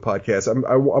those for the podcast.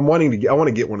 I want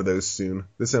to get one of those soon.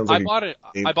 This sounds like I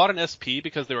bought an SP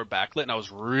because they were backlit, and I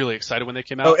was really excited when they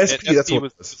came out. Oh, SP, that's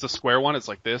what it's a square one. It's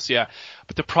like this, yeah.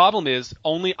 But the problem is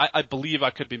I believe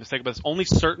I could be mistaken, but only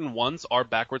certain ones are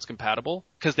backwards compatible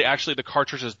because the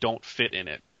cartridges don't fit in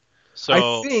it. So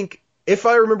I think if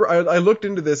I remember, I looked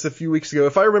into this a few weeks ago.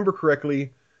 If I remember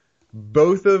correctly,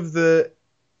 both of the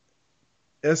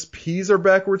SPs are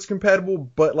backwards compatible,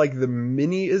 but the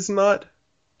mini is not.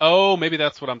 Oh, maybe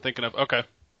that's what I'm thinking of. Okay.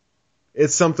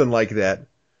 It's something like that.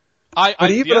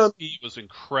 The SP was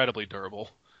incredibly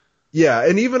durable. Yeah,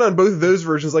 and even on both of those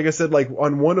versions, like I said,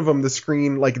 on one of them the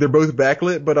screen, they're both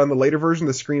backlit, but on the later version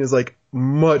the screen is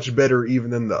much better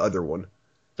even than the other one.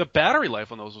 The battery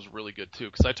life on those was really good too,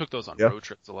 because I took those on road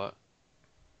trips a lot.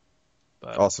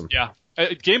 But, awesome. Yeah.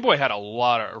 Game Boy had a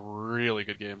lot of really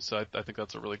good games, so I think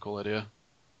that's a really cool idea.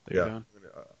 Yeah. I'm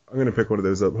going to pick one of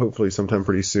those up hopefully sometime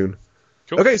pretty soon.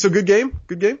 Cool. Okay, so good game?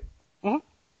 Good game? Mm-hmm.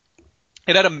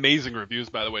 It had amazing reviews,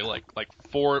 by the way,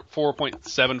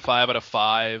 4.75 out of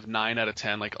 5, 9 out of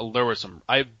 10. There were some.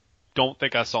 I don't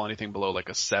think I saw anything below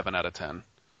a 7 out of 10.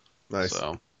 Nice.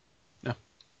 So, yeah.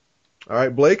 All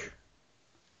right, Blake.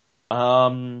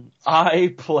 I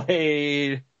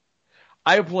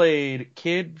played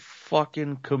Kid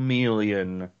fucking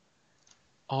Chameleon.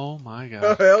 Oh my god.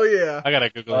 Oh, hell yeah. I gotta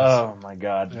Google this. Oh my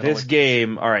god. This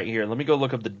game. Alright, here, let me go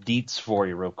look up the deets for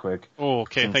you real quick. Oh,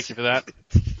 okay. Thank you for that.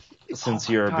 Since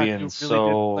you're being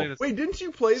so. Wait, didn't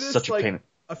you play this such a pain.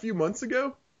 a few months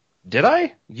ago? Did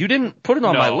I? You didn't put it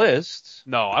on my list.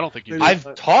 No, I don't think you did.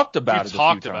 I've talked about it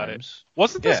a few times.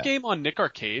 Wasn't this game on Nick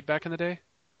Arcade back in the day?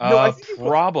 No, I think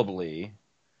probably.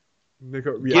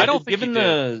 I don't think given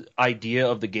the idea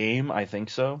of the game, I think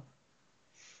so.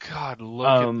 God, look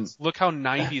at this. Look how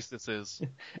 90s this is.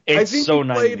 It's so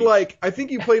 90s. I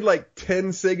think you played like 10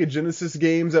 Sega Genesis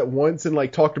games at once and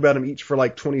like talked about them each for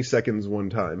like 20 seconds one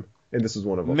time. And this is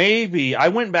one of them. Maybe. I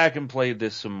went back and played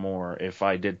this some more if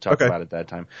I did talk about it that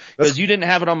time. Because you didn't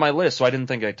have it on my list, so I didn't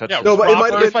think I touched it. No, but it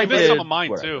might have been some of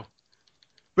mine too.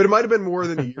 But it might have been more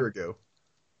than a year ago.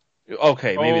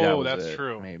 Okay, maybe that was that's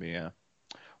true. Maybe, yeah.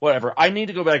 Whatever. I need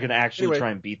to go back and actually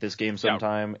try and beat this game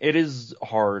sometime. Yeah. It is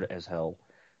hard as hell.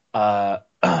 All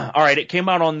right, it came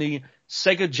out on the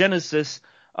Sega Genesis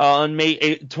on May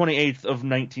 28th of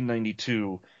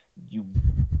 1992. You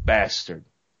bastard.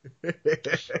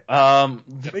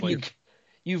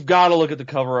 You've got to look at the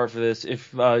cover art for this.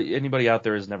 If anybody out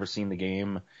there has never seen the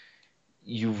game,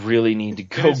 you really need to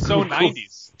go. It's so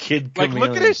 90s. Kid Chameleon. Like,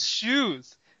 look at his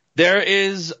shoes. There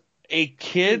is a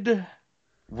kid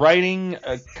riding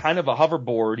a kind of a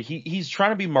hoverboard. He's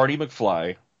trying to be Marty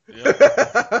McFly.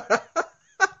 Yeah.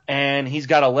 And he's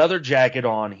got a leather jacket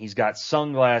on. He's got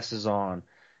sunglasses on.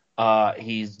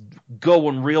 He's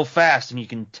going real fast, and you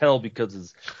can tell because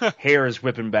his hair is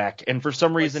whipping back. And for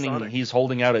some reason, he's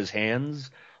holding out his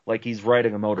hands like he's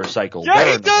riding a motorcycle.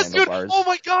 Yeah, he does, dude. Oh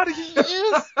my God, he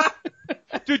is.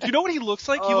 Dude, you know what he looks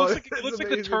like? He looks like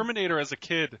the Terminator as a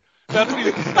kid. That's what he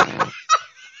looks like.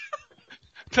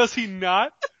 Does he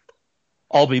not?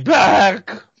 I'll be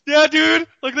back. Yeah, dude.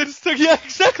 Like they just took,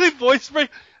 exactly, voice break.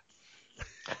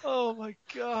 Oh my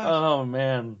God. Oh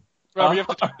man. Robert, you have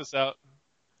to check this out.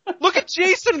 Look at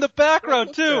Jason in the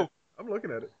background too. I'm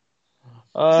looking at it.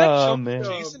 Oh man.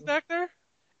 Jason back there?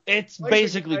 It's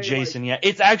basically Jason, yeah.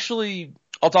 It's actually,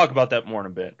 I'll talk about that more in a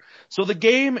bit. So the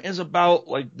game is about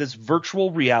like this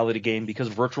virtual reality game because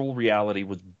virtual reality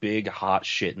was big hot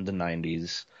shit in the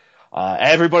 90s.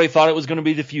 Everybody thought it was going to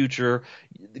be the future.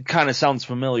 It kind of sounds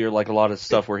familiar like a lot of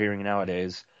stuff we're hearing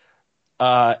nowadays.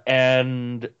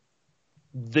 And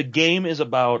the game is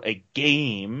about a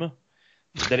game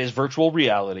that is virtual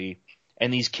reality,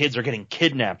 and these kids are getting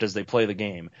kidnapped as they play the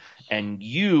game. And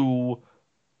you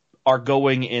are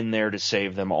going in there to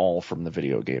save them all from the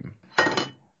video game.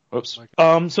 Oops.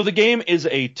 So the game is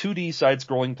a 2D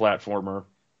side-scrolling platformer.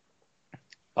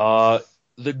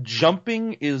 The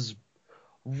jumping is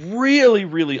really,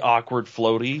 really awkward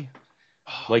floaty.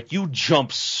 Like, you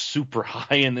jump super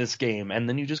high in this game, and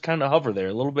then you just kind of hover there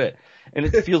a little bit. And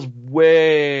it feels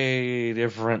way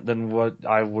different than what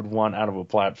I would want out of a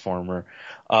platformer.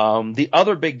 The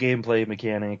other big gameplay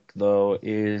mechanic, though,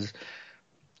 is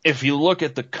if you look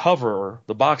at the cover,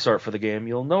 the box art for the game,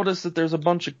 you'll notice that there's a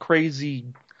bunch of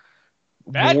crazy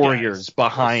bad warriors guys,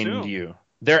 behind you.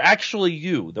 They're actually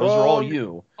you. Those are all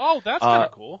you. Oh, that's kind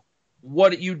of cool.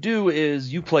 What you do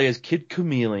is you play as Kid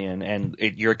Chameleon, and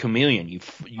you're a chameleon. You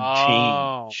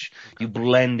change, you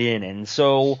blend in, and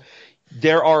so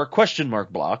there are question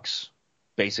mark blocks.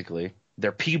 Basically,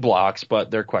 they're P blocks,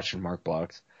 but they're question mark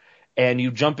blocks. And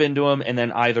you jump into them, and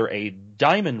then either a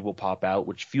diamond will pop out,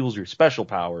 which fuels your special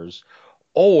powers,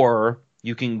 or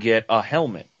you can get a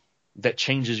helmet that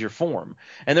changes your form.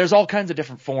 And there's all kinds of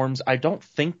different forms. I don't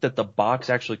think that the box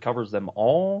actually covers them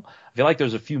all. I feel like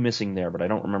there's a few missing there, but I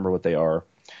don't remember what they are.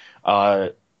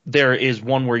 There is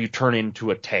one where you turn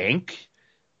into a tank.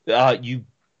 You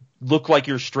look like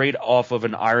you're straight off of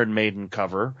an Iron Maiden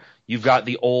cover. You've got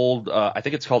the old, I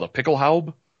think it's called a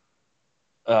Pickelhaube.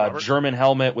 German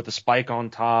helmet with a spike on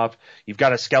top. You've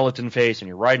got a skeleton face, and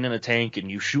you're riding in a tank, and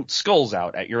you shoot skulls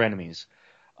out at your enemies.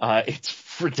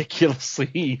 It's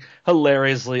ridiculously,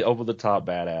 hilariously over-the-top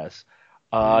badass.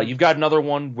 You've got another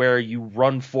one where you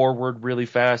run forward really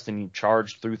fast and you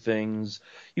charge through things.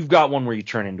 You've got one where you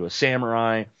turn into a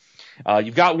samurai.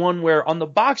 You've got one where on the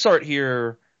box art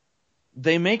here,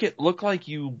 they make it look like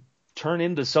you turn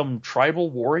into some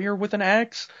tribal warrior with an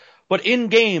axe. But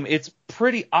in-game, it's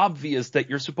pretty obvious that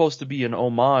you're supposed to be an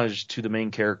homage to the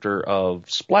main character of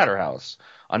Splatterhouse,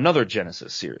 another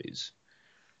Genesis series.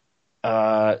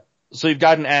 So you've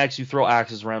got an axe, you throw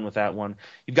axes around with that one.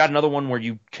 You've got another one where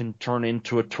you can turn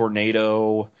into a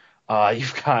tornado.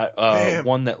 You've got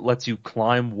one that lets you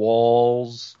climb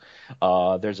walls.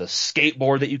 There's a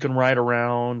skateboard that you can ride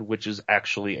around, which is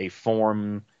actually a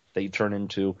form that you turn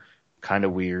into. Kind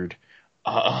of weird.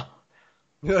 Instead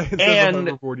of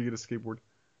a hoverboard, you get a skateboard.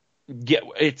 Yeah,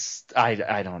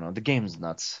 I don't know. The game's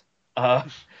nuts.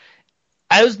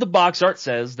 As the box art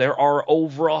says, there are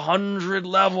over 100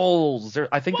 levels.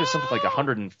 I think there's something like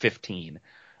 115.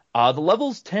 The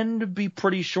levels tend to be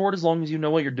pretty short as long as you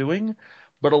know what you're doing,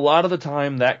 But a lot of the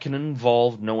time that can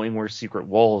involve knowing where secret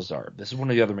walls are. This is one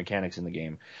of the other mechanics in the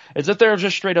game. Is that there are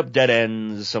just straight up dead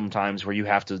ends sometimes where you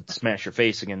have to smash your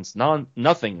face against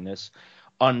nothingness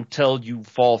until you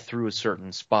fall through a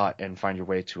certain spot and find your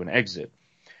way to an exit.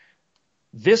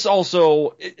 This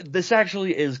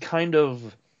actually is kind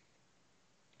of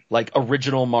like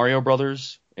original Mario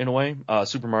Brothers in a way.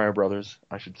 Super Mario Brothers,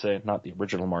 I should say, not the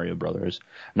original Mario Brothers,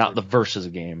 not the Versus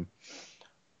game.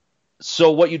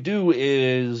 So what you do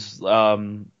is, there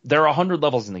are 100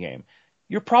 levels in the game.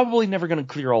 You're probably never going to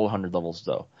clear all 100 levels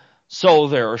though. So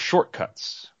there are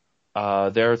shortcuts.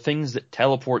 There are things that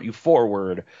teleport you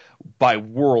forward by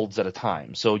worlds at a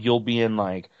time. So you'll be in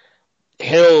like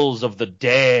Hills of the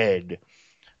Dead,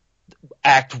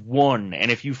 Act 1, and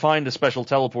if you find a special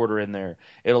teleporter in there,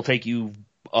 it'll take you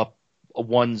up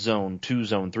 1 zone, 2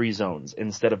 zone, 3 zones,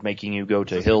 instead of making you go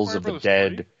to Hills of the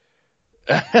Dead.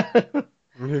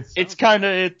 It's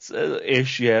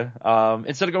ish, yeah.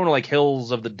 Instead of going to like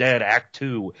Hills of the Dead Act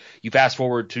 2, you fast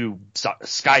forward to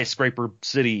Skyscraper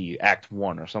City Act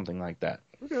 1 or something like that.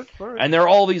 Okay, all right. And there are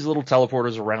all these little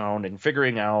teleporters around, and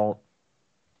figuring out,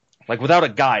 like without a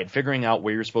guide, figuring out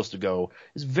where you're supposed to go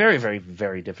is very, very,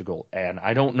 very difficult. And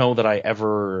I don't know that I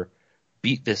ever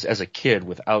beat this as a kid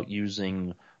without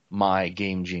using my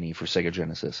Game Genie for Sega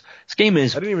Genesis. This game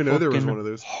is I didn't even know there was one of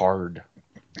those. Hard.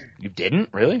 You didn't?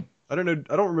 Really? I don't know.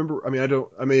 I don't remember. I mean,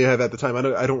 I may have at the time.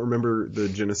 I don't remember the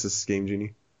Genesis Game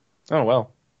Genie. Oh,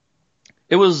 well.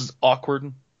 It was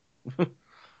awkward.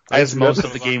 As most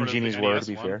of the Game Genies were, to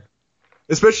be fair.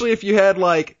 Especially if you had,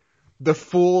 like, the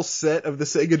full set of the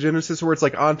Sega Genesis where it's,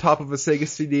 like, on top of a Sega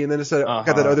CD, and then it's got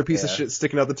that other piece of shit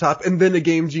sticking out the top, and then a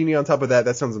Game Genie on top of that.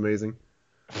 That sounds amazing.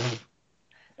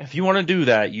 If you want to do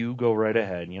that, you go right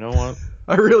ahead. You know what?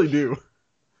 I really do.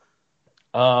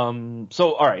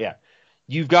 So, alright, yeah.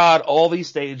 You've got all these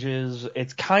stages.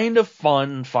 It's kind of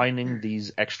fun finding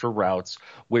these extra routes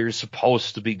where you're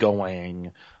supposed to be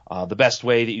going. The best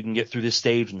way that you can get through this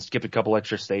stage and skip a couple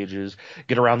extra stages,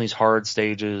 get around these hard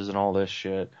stages and all this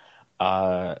shit.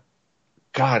 God,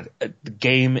 the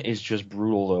game is just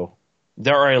brutal though.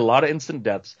 There are a lot of instant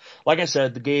deaths. Like I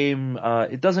said, the game,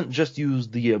 it doesn't just use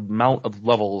the amount of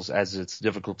levels as its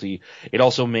difficulty. It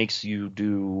also makes you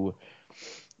do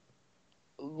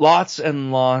lots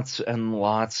and lots and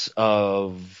lots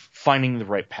of finding the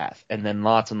right path, and then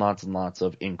lots and lots and lots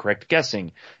of incorrect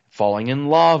guessing, falling in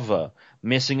lava,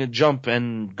 missing a jump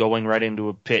and going right into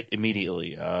a pit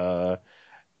immediately,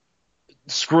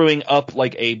 screwing up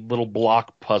like a little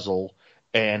block puzzle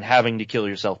and having to kill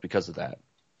yourself because of that.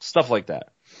 Stuff like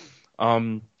that.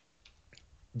 The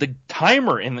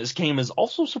timer in this game is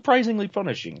also surprisingly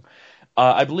punishing.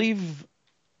 I believe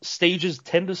stages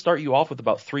tend to start you off with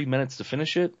about 3 minutes to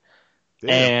finish it. Damn.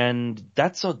 And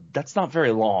that's not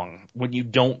very long when you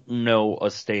don't know a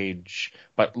stage,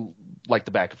 but like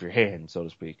the back of your hand, so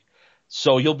to speak.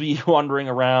 So you'll be wandering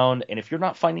around, and if you're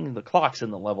not finding the clocks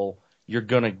in the level, you're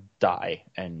gonna die,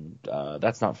 and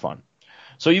that's not fun.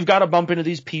 So you've got to bump into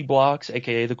these P blocks,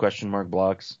 aka the question mark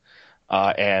blocks,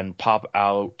 and pop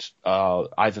out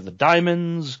either the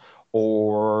diamonds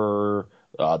or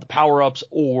the power-ups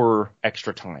or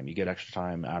extra time. You get extra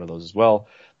time out of those as well.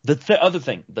 The other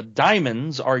thing, the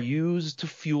diamonds are used to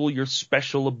fuel your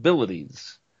special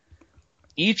abilities.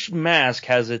 Each mask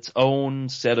has its own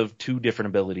set of 2 different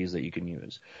abilities that you can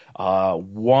use.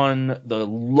 One, the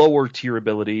lower tier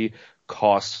ability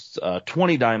costs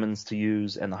 20 diamonds to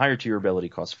use, and the higher tier ability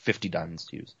costs 50 diamonds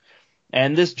to use.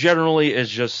 And this generally is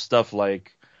just stuff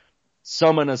like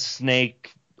summon a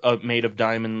snake made of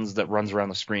diamonds that runs around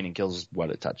the screen and kills what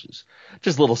it touches.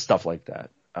 Just little stuff like that.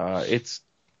 It's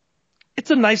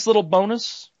a nice little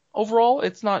bonus overall.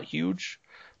 It's not huge,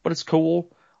 but it's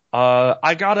cool.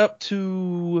 I got up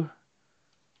to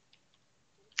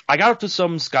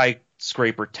some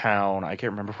skyscraper town. I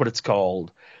can't remember what it's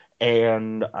called.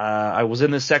 And I was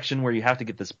in this section where you have to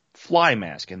get this fly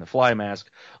mask, and the fly mask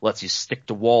lets you stick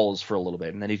to walls for a little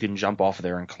bit, and then you can jump off of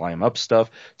there and climb up stuff.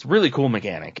 It's a really cool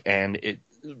mechanic, and it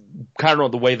kind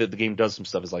of the way that the game does some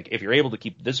stuff is like, if you're able to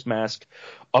keep this mask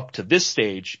up to this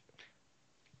stage,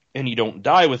 and you don't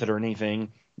die with it or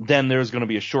anything, then there's going to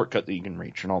be a shortcut that you can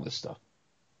reach and all this stuff.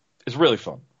 It's really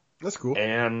fun. That's cool.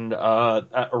 And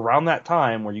around that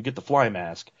time where you get the fly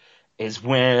mask is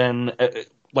when,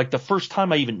 like the first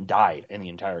time I even died in the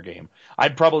entire game.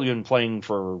 I'd probably been playing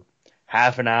for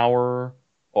half an hour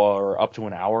or up to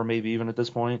an hour maybe even at this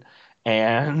point,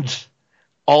 and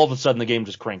all of a sudden the game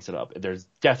just cranks it up. There's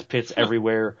death pits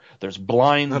everywhere. There's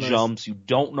blind jumps. You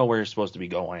don't know where you're supposed to be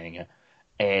going.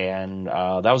 And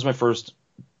that was my first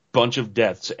bunch of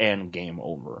deaths and game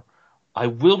over. I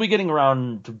will be getting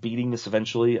around to beating this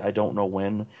eventually. I don't know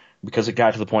when, because it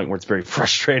got to the point where it's very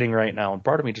frustrating right now, and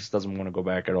part of me just doesn't want to go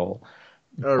back at all.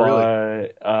 Oh,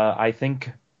 really? I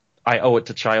think I owe it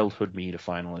to childhood me to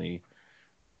finally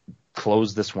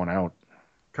close this one out.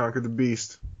 Conquer the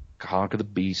Beast. Conquer the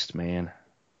Beast, man.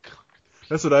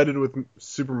 That's what I did with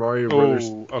Super Mario Brothers.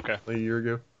 Okay. Like a year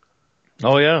ago.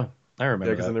 Oh yeah, I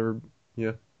remember. Yeah, because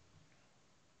yeah.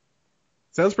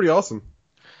 Sounds pretty awesome.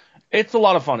 It's a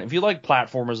lot of fun. If you like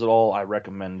platformers at all, I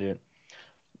recommend it.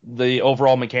 The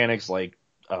overall mechanics, like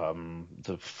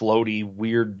the floaty,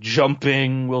 weird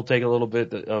jumping, will take a little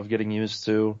bit of getting used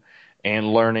to,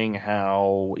 and learning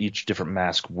how each different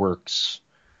mask works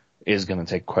is going to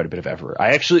take quite a bit of effort.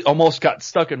 I actually almost got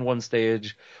stuck in one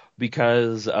stage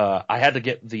because I had to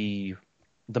get the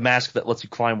mask that lets you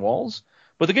climb walls,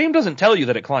 but the game doesn't tell you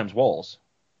that it climbs walls.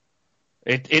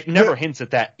 It never hints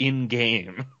at that in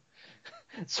game.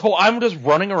 So I'm just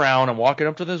running around and walking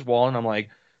up to this wall, and I'm like,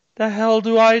 the hell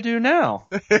do I do now?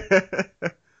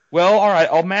 Well, all right,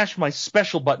 I'll mash my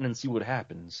special button and see what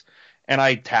happens. And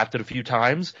I tapped it a few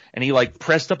times, and he like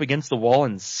pressed up against the wall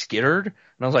and skittered, and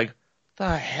I was like,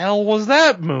 the hell was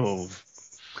that move?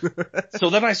 So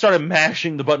then I started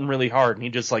mashing the button really hard, and he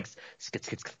just like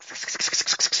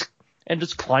and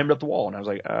just climbed up the wall, and I was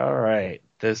like, all right,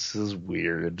 this is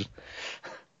weird.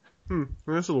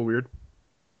 That's a little weird.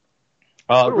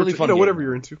 Really fun. Whatever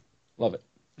you're into. Love it.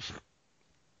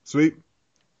 Sweet.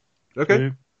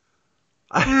 Okay.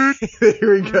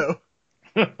 Here we go.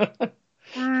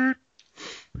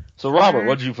 So Robert,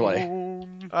 what did you play?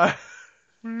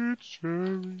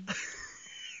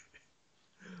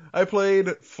 I played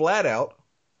Flat Out.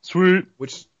 Sweet.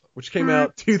 Which came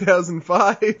out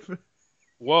 2005.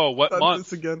 Whoa, what month?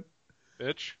 This again.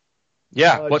 Bitch.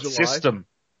 Yeah, what July. system?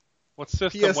 What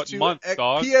system? PS2, what month,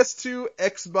 dog? PS2,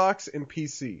 Xbox, and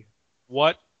PC.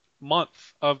 What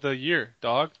month of the year,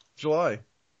 dog? July.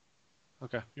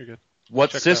 Okay, you're good.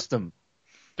 What Check system?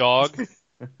 Dog.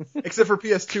 Except for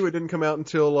PS2, it didn't come out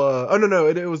until.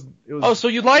 It was. Oh, so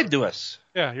you lied to us.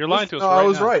 Yeah, you're lying to us. No, right I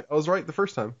was now. right. I was right the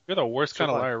first time. You're the worst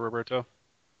kind of July. liar, Roberto.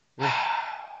 Yeah.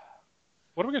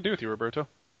 What are we gonna do with you, Roberto?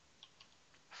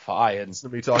 Fine. Listen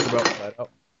to me talk about Flat Out.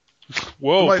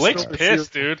 Whoa, Somebody Blake's spilled the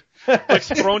pissed, dude. Blake's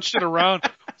throwing shit around.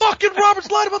 Fucking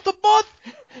Robert's lied about the month!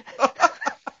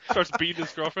 Starts beating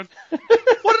his girlfriend. What did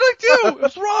I do? It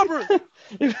was Robert!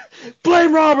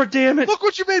 Blame Robert, damn it! Look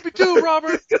what you made me do,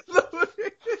 Robert!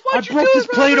 I broke this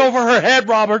plate over her head,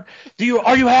 Robert.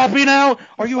 Are you happy now?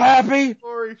 Are you happy?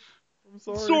 Sorry. I'm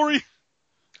sorry. Sorry.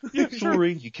 Yeah,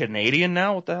 sorry. You Canadian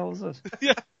now? What the hell is this?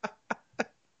 Yeah.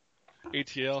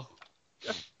 ATL.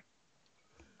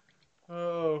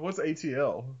 What's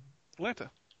ATL? Atlanta.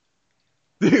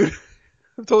 Dude,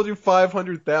 I've told you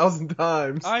 500,000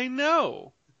 times. I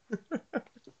know.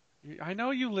 I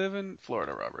know you live in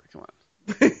Florida, Robert. Come on.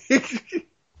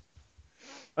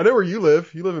 I know where you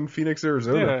live. You live in Phoenix,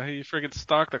 Arizona. Yeah, you friggin'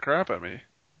 stalked the crap out of me.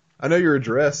 I know your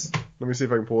address. Let me see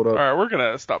if I can pull it up. Alright, we're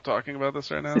gonna stop talking about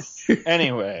this right now.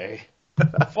 Anyway,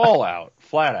 Fallout.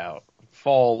 Flat Out.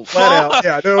 Flat Out.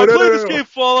 Yeah, I played this game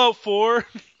Fallout 4.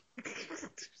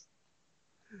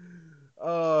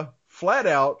 Flat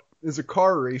Out is a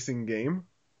car racing game.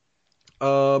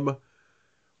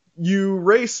 You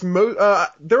race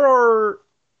there are,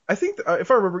 I think,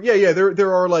 if I remember,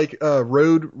 there are like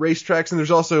road racetracks, and there's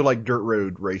also like dirt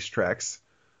road racetracks.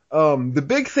 The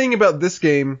big thing about this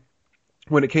game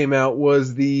when it came out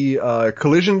was the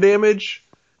collision damage,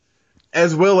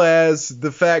 as well as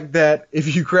the fact that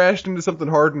if you crashed into something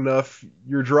hard enough,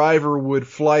 your driver would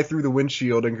fly through the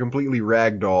windshield and completely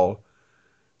ragdoll.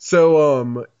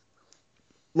 So,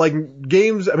 like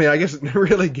games, I mean, I guess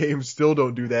really games still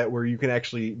don't do that, where you can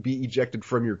actually be ejected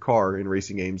from your car in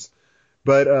racing games.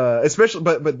 But, especially,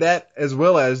 but that, as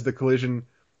well as the collision,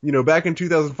 back in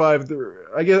 2005,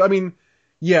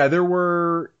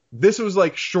 this was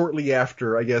like shortly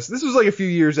after, I guess. This was like a few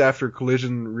years after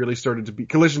collision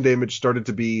damage started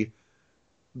to be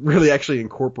really actually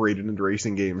incorporated into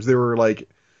racing games. There were like,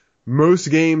 most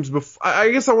games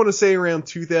I guess I want to say around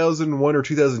 2001 or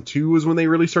 2002 was when they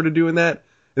really started doing that.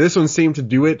 And this one seemed to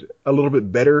do it a little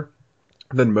bit better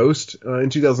than most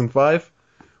in 2005,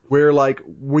 where like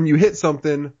when you hit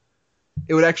something,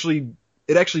 it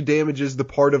actually damages the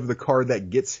part of the car that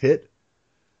gets hit.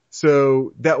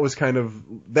 So that was kind of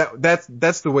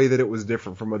that's the way that it was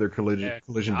different from other collision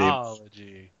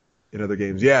damage in other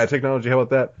games. Yeah, technology. How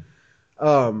about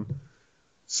that?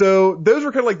 So those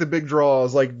were kind of like the big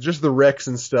draws, like just the wrecks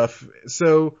and stuff.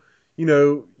 So,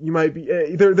 you might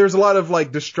be, there's a lot of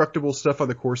like destructible stuff on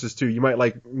the courses too. You might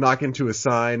like knock into a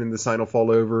sign and the sign will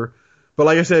fall over. But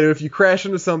like I said, if you crash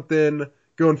into something,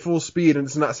 going full speed and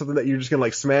it's not something that you're just gonna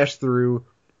like smash through,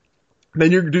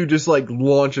 then your dude just like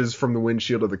launches from the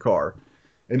windshield of the car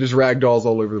and just ragdolls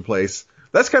all over the place.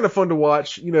 That's kind of fun to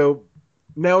watch. You know,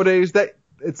 nowadays that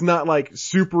it's not like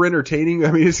super entertaining.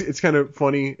 I mean, it's kind of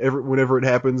funny whenever it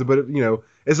happens, but you know,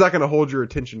 it's not going to hold your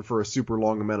attention for a super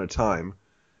long amount of time.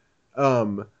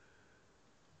 So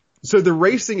the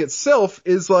racing itself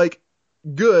is like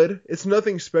good. It's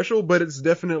nothing special, but it's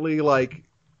definitely like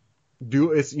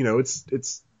it's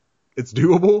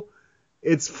doable.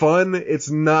 It's fun. It's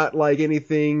not like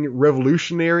anything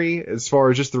revolutionary as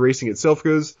far as just the racing itself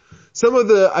goes.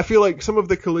 I feel like some of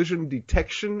the collision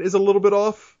detection is a little bit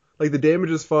off. Like the damage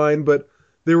is fine, but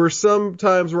there were some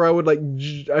times where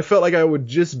I felt like I would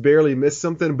just barely miss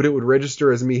something, but it would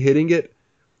register as me hitting it.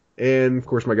 And of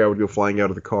course my guy would go flying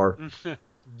out of the car.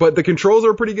 But the controls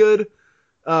are pretty good.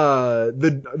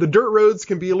 The dirt roads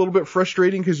can be a little bit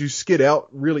frustrating because you skid out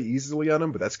really easily on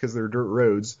them, but that's because they're dirt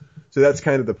roads. So that's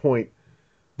kind of the point.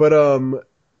 But,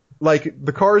 like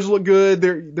the cars look good.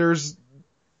 There's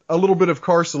a little bit of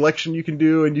car selection you can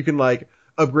do, and you can like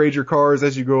upgrade your cars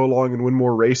as you go along and win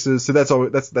more races. So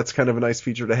that's kind of a nice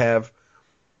feature to have.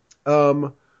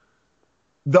 The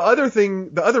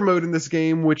other mode in this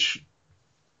game, which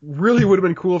really would have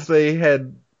been cool if they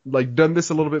had like done this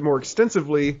a little bit more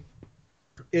extensively,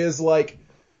 is like,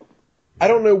 I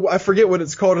don't know, I forget what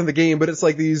it's called in the game, but it's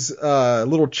like these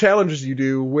little challenges you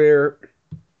do where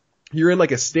you're in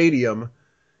like a stadium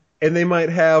and they might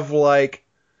have like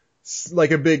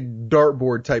a big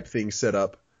dartboard type thing set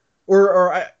up.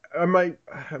 Or I might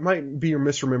be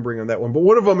misremembering on that one, but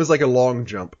one of them is like a long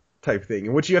jump type thing.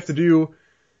 And what you have to do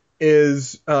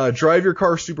is drive your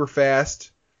car super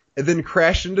fast and then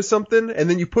crash into something, and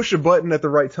then you push a button at the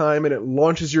right time and it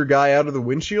launches your guy out of the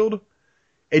windshield.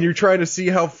 And you're trying to see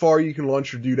how far you can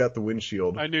launch your dude out the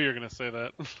windshield. I knew you were going to say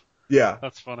that. Yeah.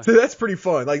 That's funny. So that's pretty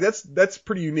fun. Like that's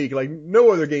pretty unique. Like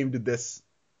no other game did this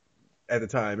at the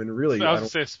time, and really. I was going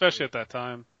to say, especially at that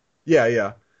time.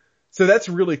 Yeah. So that's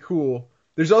really cool.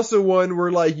 There's also one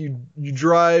where like you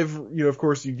drive, you know, of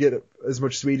course you get as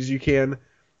much speed as you can,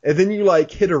 and then you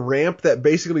like hit a ramp that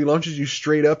basically launches you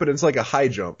straight up, and it's like a high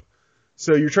jump.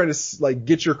 So you're trying to like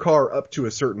get your car up to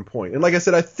a certain point. And like I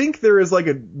said, I think there is like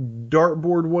a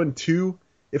dartboard one too,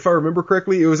 if I remember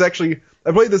correctly. It was actually,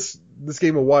 I played this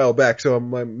game a while back, so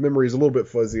my memory is a little bit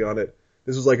fuzzy on it.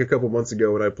 This was like a couple months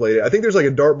ago when I played it. I think there's like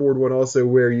a dartboard one also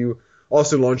where you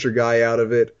also launch your guy out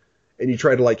of it and you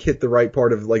try to like hit the right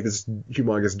part of like this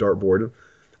humongous dartboard.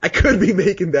 I could be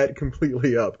making that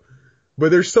completely up, but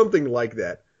there's something like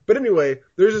that. But anyway,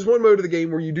 there's this one mode of the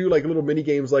game where you do like little mini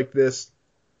games like this.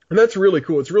 And that's really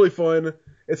cool. It's really fun.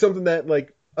 It's something that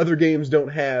like other games don't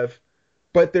have,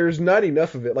 but there's not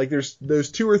enough of it. Like there's those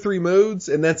 2 or 3 modes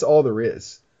and that's all there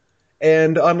is.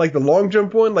 And on like the long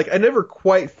jump one, like I never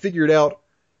quite figured out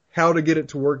how to get it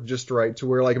to work just right to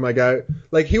where like my guy,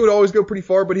 like he would always go pretty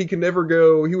far, but he would never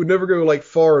go like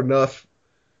far enough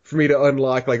for me to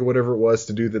unlock like whatever it was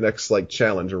to do the next like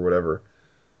challenge or whatever,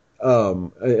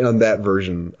 on that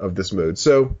version of this mode.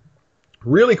 So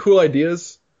really cool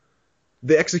ideas.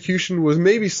 The execution was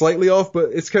maybe slightly off, but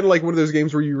it's kind of like one of those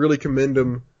games where you really commend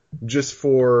them just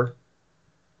for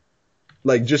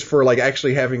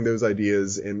actually having those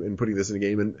ideas and putting this in a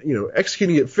game and, you know,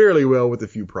 executing it fairly well with a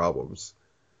few problems.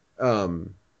 I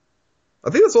think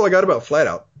that's all I got about Flat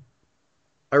Out.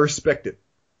 I respect it.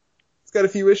 It's got a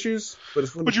few issues, but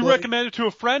it's fun. Would you recommend it to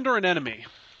a friend or an enemy?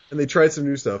 And they tried some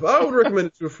new stuff. I would recommend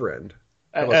it to a friend.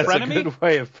 That's a good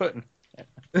way of putting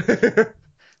it.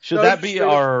 Should that be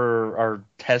our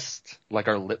test, like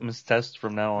our litmus test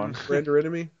from now on? Friend or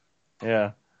enemy?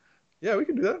 Yeah. Yeah, we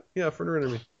can do that. Yeah, friend or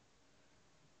enemy.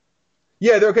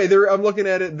 Yeah, I'm looking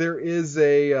at it. There is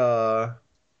a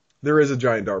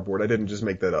giant dartboard. I didn't just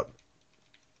make that up.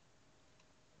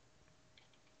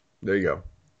 There you go.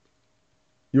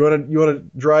 You want to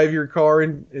drive your car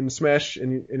and smash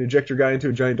and eject your guy into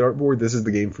a giant dartboard? This is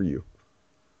the game for you.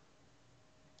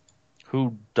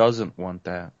 Who doesn't want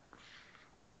that?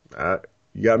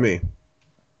 You got me.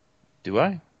 Do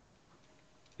I?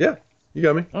 Yeah, you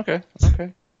got me. Okay.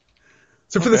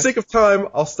 So for the sake of time,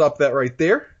 I'll stop that right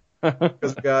there.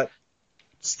 Because we got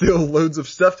still loads of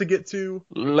stuff to get to.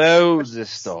 Loads of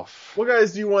stuff. What do you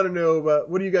guys want to know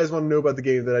about the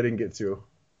game that I didn't get to?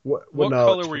 What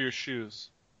color were your shoes?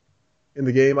 In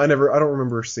the game? I don't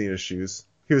remember seeing his shoes.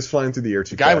 He was flying through the air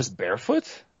too fast. The guy was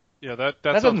barefoot? Yeah, that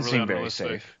doesn't really seem very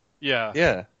safe. Yeah.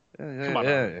 Yeah. Come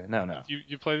on. No.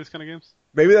 You play these kind of games?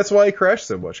 Maybe that's why he crashed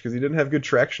so much, because he didn't have good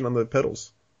traction on the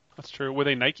pedals. That's true. Were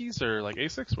they Nikes or like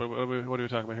Asics? What are we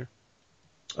talking about here?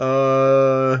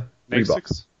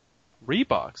 Reeboks.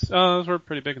 Reeboks. Oh, those were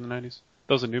pretty big in the 90s.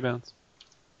 Those are New Balance.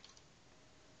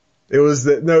 It was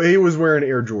he was wearing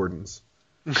Air Jordans.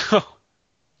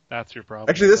 That's your problem.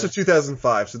 Actually, this was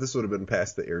 2005, so this would have been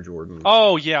past the Air Jordan.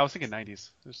 Oh yeah, I was thinking 90s.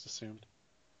 I just assumed.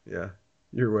 Yeah,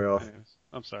 you're way off. Anyways,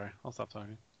 I'm sorry. I'll stop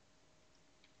talking.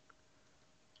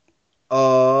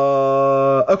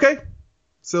 Okay.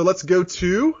 So let's go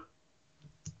to.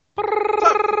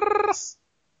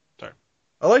 Sorry.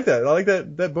 I like that. I like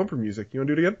that bumper music. You want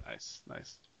to do it again?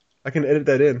 Nice. I can edit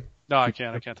that in. No, I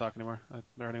can't. I can't talk anymore. I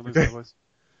already lose my voice.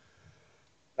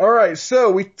 All right.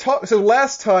 So So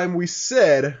last time we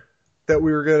said that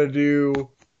we were gonna do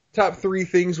top 3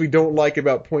 things we don't like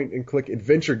about point-and-click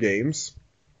adventure games.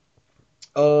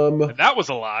 And that was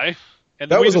a lie. And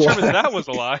then we determined that was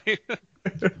a lie.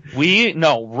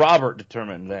 Robert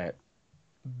determined that.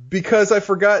 Because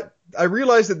I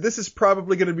realized that this is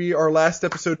probably going to be our last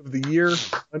episode of the year,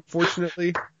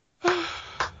 unfortunately.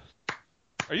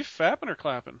 Are you fapping or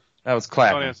clapping? That was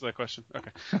clapping. Don't answer that question. Okay.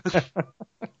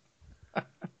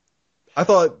 I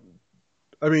thought,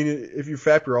 I mean, if you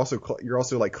fap, you're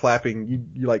also like clapping.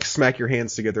 You like smack your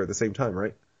hands together at the same time,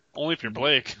 right? Only if you're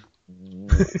Blake.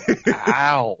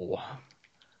 Ow.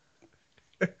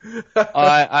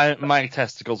 My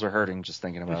testicles are hurting just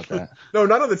thinking about that. No,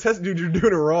 not on the test, dude. You're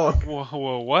doing it wrong.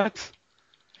 Whoa, what?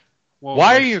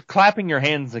 Why are you clapping your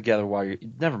hands together while you're?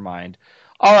 Never mind.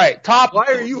 All right, top Why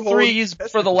are you 3s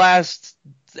for the last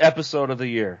episode of the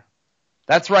year.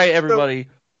 That's right, everybody.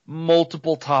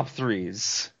 Multiple top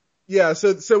 3s. Yeah,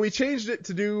 so we changed it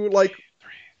to do like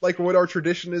what our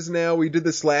tradition is now. We did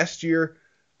this last year.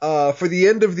 For the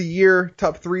end of the year,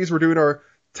 top 3s, we're doing our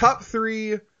top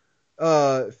 3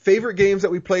 favorite games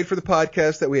that we played for the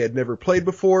podcast that we had never played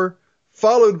before,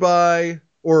 followed by,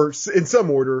 or in some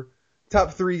order,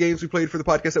 top 3 games we played for the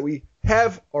podcast that we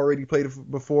have already played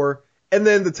before, and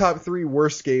then the top 3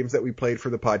 worst games that we played for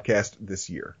the podcast this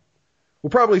year. We'll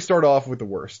probably start off with the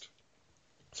worst,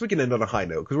 so we can end on a high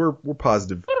note because we're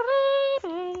positive.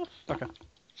 Okay.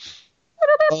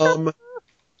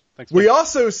 Thanks, we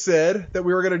also said that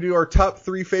we were going to do our top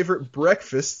 3 favorite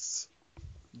breakfasts.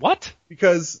 What?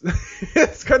 Because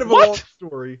it's kind of a long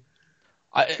story.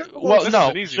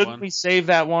 Shouldn't we save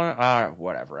that one?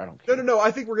 Whatever, I don't care. No,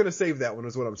 I think we're going to save that one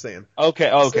is what I'm saying. Okay.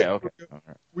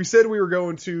 We said we were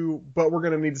going to, but we're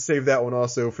going to need to save that one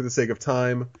also for the sake of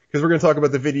time, because we're going to talk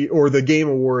about the video, or the Game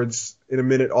Awards in a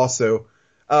minute also.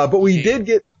 But we did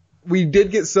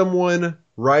get someone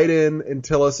write in and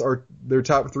tell us their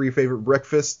top 3 favorite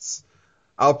breakfasts.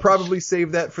 I'll probably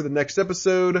save that for the next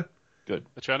episode. Good.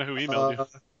 But you know who emailed you?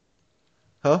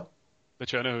 Huh?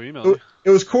 But you know who emailed you?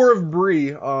 It was Core of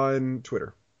Brie on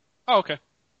Twitter. Oh, okay.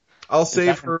 I'll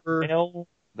save her. Email?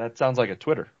 That sounds like a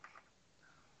Twitter.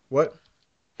 What?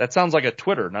 That sounds like a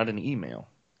Twitter, not an email.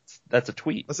 That's a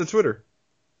tweet. That's a Twitter.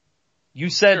 You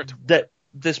said that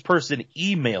this person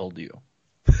emailed you.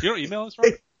 You don't email us,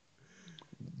 Robert?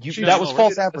 That was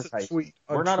false advertising.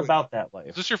 We're not about that life.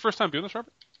 Is this your first time doing this,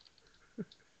 Robert?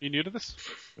 You new to this?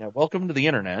 Yeah, welcome to the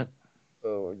internet.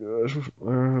 Oh my gosh, I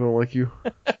don't like you.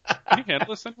 Can you handle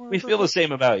this anymore? We feel the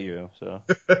same about you, so.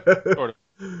 Sort of.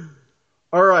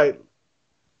 All right.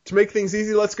 To make things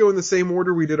easy, let's go in the same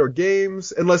order we did our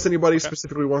games, unless anybody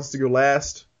specifically wants to go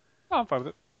last. Oh, I'm fine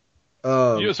with it.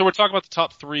 So we're talking about the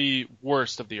top 3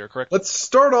 worst of the year, correct? Let's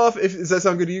start off. Does that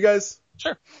sound good to you guys?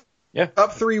 Sure. Yeah.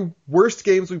 Top 3 worst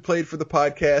games we played for the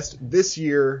podcast this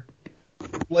year.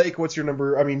 Blake, what's your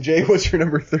number? I mean, Jay, what's your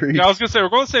number 3? Yeah, I was gonna say we're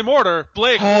going the same order.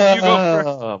 Blake, you go first.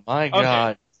 Oh my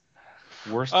god.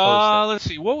 Okay. Worst. Let's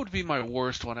see. What would be my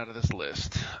worst one out of this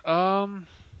list? I'm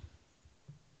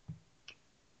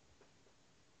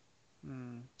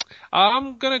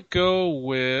gonna go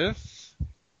with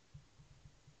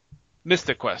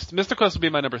Mystic Quest. Mystic Quest would be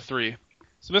my number 3.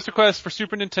 So Mystic Quest for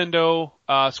Super Nintendo,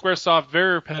 Squaresoft,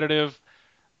 very repetitive.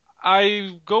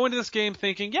 I go into this game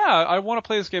thinking, yeah, I want to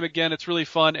play this game again. It's really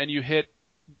fun, and you hit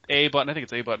A button. I think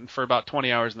it's A button for about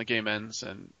 20 hours, and the game ends,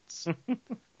 and it's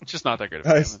just not that great of a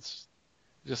game. It's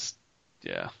just,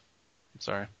 yeah. I'm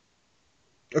sorry.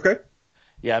 Okay.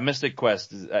 Yeah, Mystic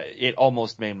Quest it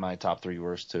almost made my top 3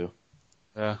 worst too.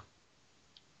 Yeah.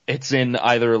 It's in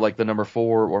either like the number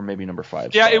 4 or maybe number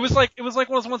 5. Yeah, spot. it was like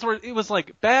one of those ones where it was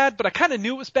like bad, but I kind of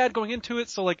knew it was bad going into it,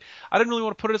 so like I didn't really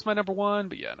want to put it as my number 1.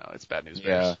 But yeah, no, it's bad news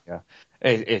bears. Yeah.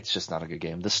 It's just not a good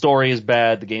game. The story is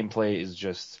bad. The gameplay is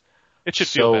just it should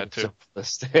feel bad too.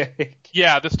 Simplistic.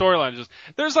 Yeah, the storyline just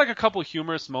there's like a couple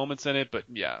humorous moments in it, but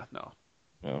yeah,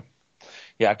 no.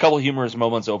 Yeah, a couple humorous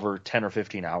moments over 10 or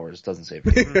 15 hours doesn't save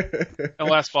me. And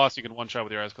last boss you can one shot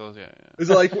with your eyes closed. Yeah.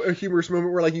 Is it like a humorous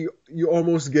moment where like you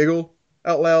almost giggle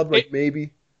out loud, like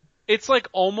maybe? It's like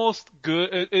almost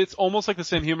good. It's almost like the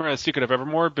same humor as Secret of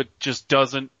Evermore, but just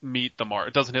doesn't meet the mark.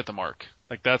 It doesn't hit the mark.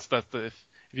 Like that's the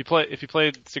if you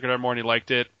played Secret of Evermore and you liked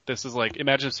it, this is like,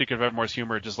 imagine if Secret of Evermore's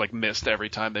humor just like missed every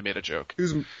time they made a joke.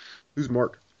 Who's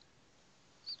Mark?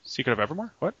 Secret of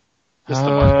Evermore? What? Missed the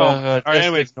mark. Oh, all right.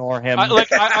 Anyways, ignore him. I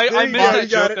missed that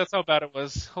joke. That's how bad it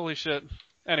was. Holy shit.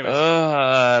 Anyways.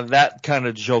 That kind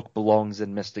of joke belongs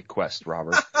in Mystic Quest,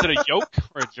 Robert. Is it a yoke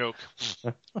or a joke?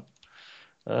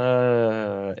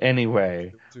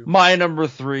 Anyway, my number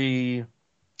 3.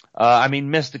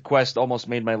 Mystic Quest almost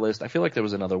made my list. I feel like there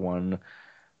was another one.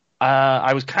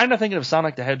 I was kind of thinking of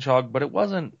Sonic the Hedgehog, but it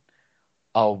wasn't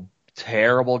a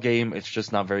terrible game. It's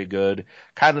just not very good.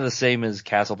 Kind of the same as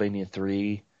Castlevania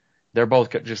 3. They're both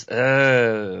just, they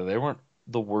weren't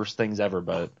the worst things ever,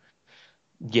 but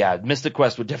yeah, Mystic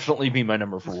Quest would definitely be my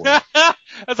number 4.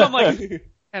 That's I'm like,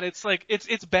 and it's like,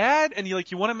 it's bad, and you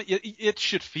want to, it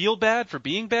should feel bad for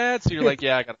being bad, so you're like,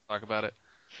 yeah, I gotta talk about it.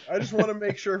 I just want to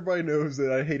make sure everybody knows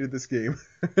that I hated this game.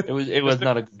 It was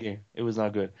not a good game. It was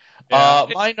not good. Yeah,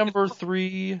 my number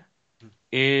 3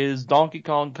 is Donkey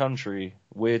Kong Country,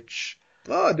 which,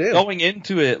 going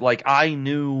into it, like, I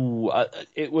knew,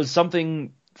 it was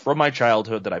something from my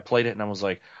childhood that I played it and I was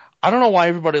like, I don't know why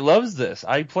everybody loves this.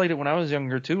 I played it when I was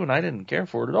younger too and I didn't care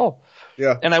for it at all.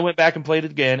 Yeah. And I went back and played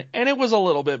it again and it was a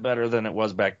little bit better than it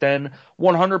was back then.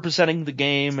 100%ing the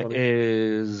game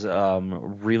is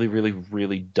really, really,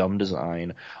 really dumb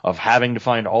design of having to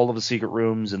find all of the secret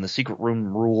rooms, and the secret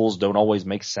room rules don't always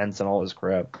make sense and all this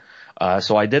crap.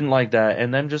 So I didn't like that.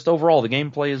 And then just overall, the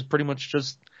gameplay is pretty much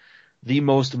just the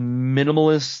most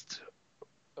minimalist,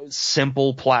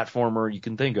 simple platformer you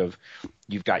can think of.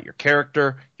 You've got your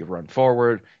character, you run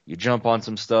forward, you jump on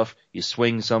some stuff, you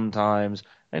swing sometimes,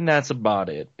 and that's about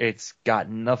it. It's got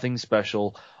nothing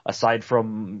special aside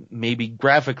from maybe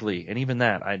graphically, and even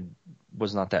that I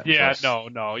was not that impressed. No.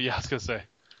 Yeah, I was gonna say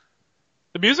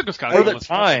the music was kind of for the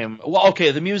time. Well,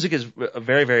 okay, the music is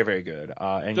very, very, very good.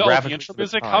 And graphically, the intro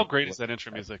music. How great is that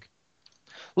intro music?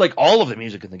 Like, all of the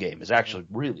music in the game is actually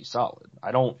really solid.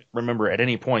 I don't remember at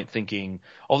any point thinking,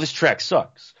 oh, this track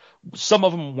sucks. Some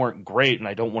of them weren't great, and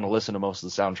I don't want to listen to most of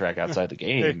the soundtrack outside the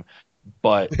game.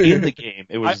 But in the game,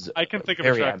 it was I can think of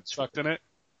a track that sucked in it.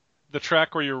 The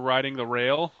track where you're riding the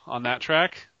rail on that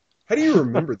track. How do you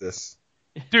remember this?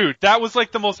 Dude, that was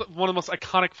like one of the most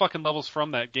iconic fucking levels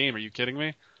from that game. Are you kidding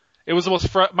me? It was the most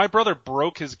my brother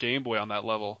broke his Game Boy on that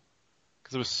level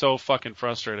because it was so fucking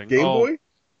frustrating. Game Boy?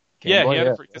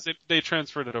 Because they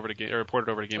transferred it over to Game, or ported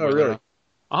it over to Game Boy. Oh, really?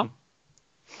 Uh-huh.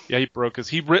 Yeah, he broke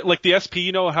like the SP,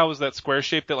 you know how was that square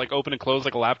shape that like opened and closed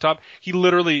like a laptop? He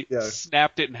literally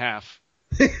snapped it in half.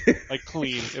 Like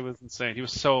clean. It was insane. He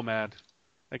was so mad.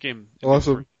 That game.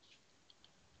 Awesome.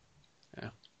 Yeah.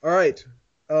 All right.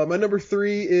 My number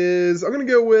 3 is, I'm going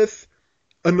to go with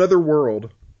Another World.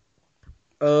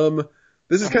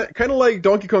 This is kind of like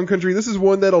Donkey Kong Country. This is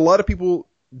one that a lot of people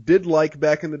did like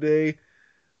back in the day.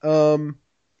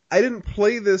 I didn't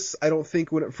play this, I don't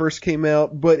think, when it first came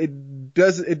out, but it's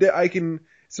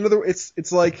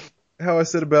like how I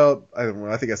said about, I don't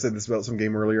know, I think I said this about some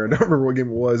game earlier, I don't remember what game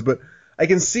it was, but I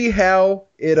can see how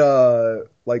it,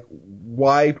 like,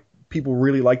 why people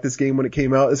really like this game when it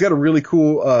came out. It's got a really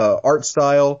cool, art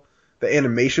style. The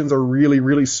animations are really,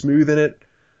 really smooth in it.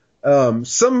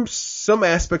 Some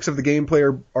aspects of the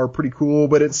gameplay are pretty cool,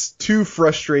 but it's too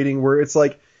frustrating where it's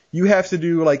like, you have to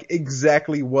do like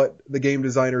exactly what the game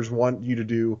designers want you to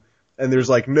do, and there's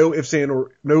like no ifs,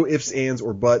 ands,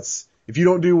 or buts. If you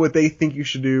don't do what they think you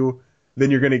should do,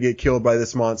 then you're gonna get killed by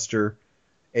this monster,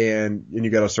 and you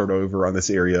gotta start over on this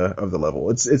area of the level.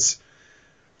 It's.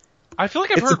 I feel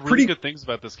like I've heard really good things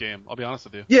about this game. I'll be honest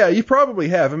with you. Yeah, you probably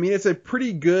have. I mean, it's a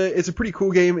pretty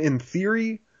cool game in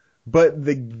theory, but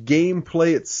the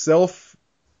gameplay itself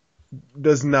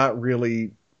does not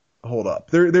really hold up.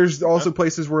 There's also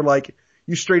places where like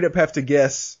you straight up have to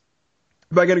guess,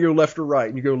 am I gonna go left or right?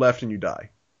 And you go left and you die.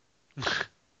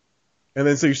 And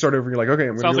then so you start over and you're like, okay,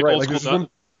 I'm gonna go right. Like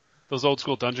those old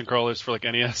school dungeon crawlers for like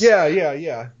NES. Yeah.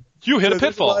 You hit a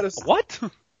pitfall. What?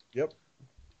 Yep.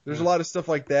 There's a lot of stuff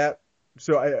like that.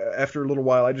 So after a little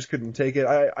while, I just couldn't take it.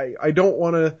 I don't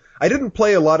want to. I didn't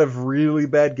play a lot of really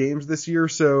bad games this year,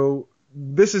 so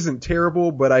this isn't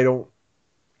terrible. But I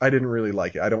didn't really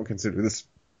like it. I don't consider this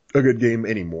a good game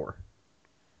anymore.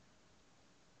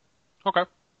 Okay.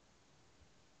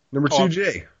 Number 2,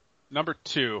 Jay. Number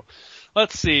 2.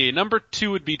 Let's see. Number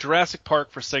 2 would be Jurassic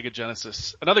Park for Sega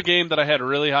Genesis. Another game that I had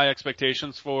really high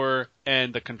expectations for,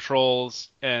 and the controls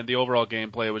and the overall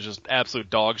gameplay was just absolute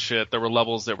dog shit. There were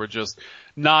levels that were just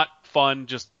not fun,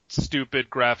 just stupid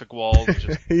graphic walls.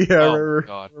 Just, yeah, I remember.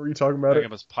 God. Were you talking about it?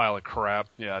 It was a pile of crap.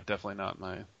 Yeah, definitely not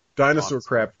my dinosaur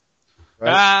crap.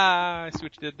 Right? I see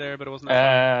what you did there, but it wasn't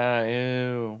that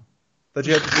ew. that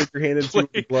you had to dip your hand into with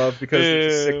your glove because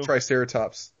it's a sick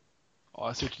Triceratops. Oh,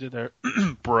 I see what you did there,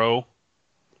 bro.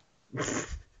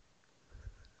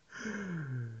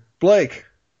 Blake.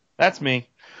 That's me.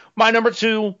 My number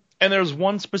 2, and there's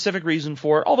one specific reason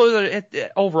for it, although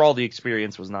overall the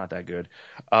experience was not that good.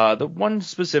 The one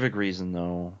specific reason,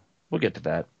 though, we'll get to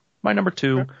that. My number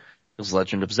 2 is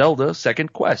Legend of Zelda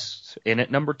Second Quest, in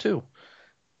at number 2.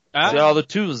 See all the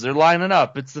 2s, they're lining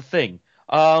up. It's the thing.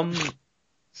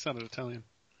 Sounded Italian.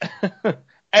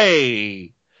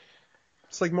 Hey!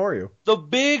 It's like Mario. The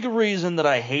big reason that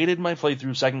I hated my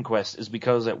playthrough Second Quest is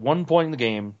because at one point in the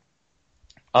game,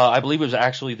 I believe it was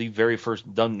actually the very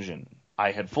first dungeon.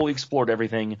 I had fully explored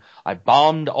everything. I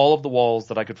bombed all of the walls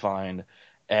that I could find,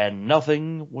 and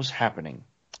nothing was happening.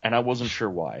 And I wasn't sure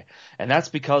why. And that's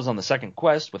because on the second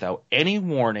quest, without any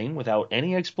warning, without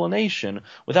any explanation,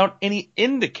 without any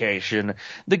indication,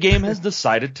 the game has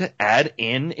decided to add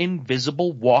in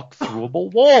invisible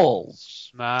walk-throughable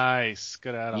walls. Nice.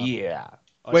 Good add-on. Yeah.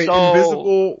 Wait,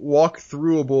 invisible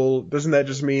walk-throughable, doesn't that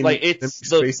just mean like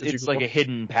it's like a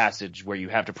hidden passage where you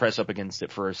have to press up against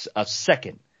it for a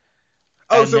second.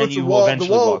 Oh, and so then it's you a wall. eventually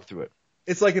The wall, walk through it.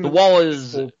 It's like the wall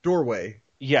is doorway.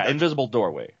 Yeah, invisible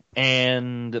doorway.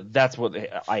 And that's what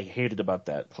I hated about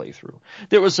that playthrough.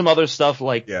 There was some other stuff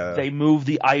like they move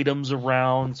the items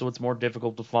around, so it's more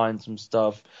difficult to find some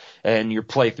stuff. And your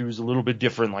playthrough's a little bit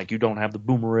different, like you don't have the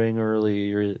boomerang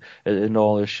early and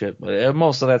all this shit. But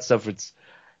most of that stuff, it's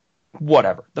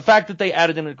whatever. The fact that they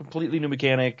added in a completely new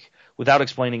mechanic without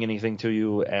explaining anything to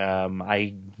you,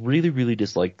 I really, really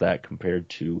disliked that compared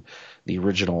to the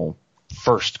original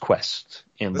first quest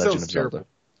in Legend of Zelda.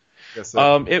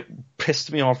 So. It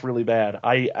pissed me off really bad.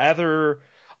 I either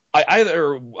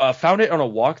found it on a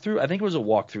walkthrough. I think it was a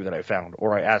walkthrough that I found,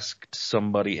 or I asked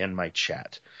somebody in my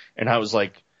chat, and I was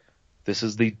like, "This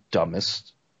is the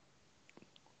dumbest,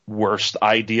 worst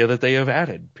idea that they have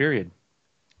added." Period.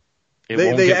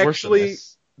 They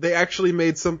actually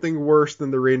made something worse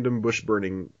than the random bush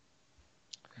burning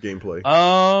gameplay.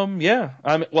 Yeah.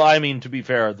 I mean, to be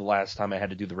fair, the last time I had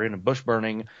to do the random bush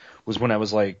burning was when I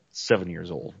was like 7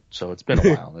 years old. So it's been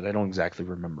a while, and I don't exactly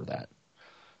remember that.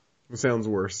 It sounds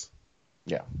worse.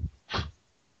 Yeah.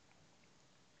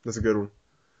 That's a good one.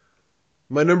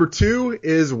 My number 2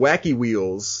 is Wacky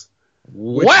Wheels.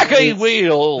 Wacky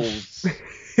Wheels!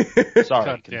 Sorry.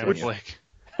 God damn it, Blake.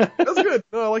 That's good.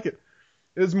 No, I like it.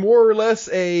 It's more or less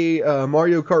a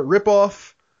Mario Kart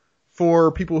ripoff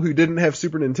for people who didn't have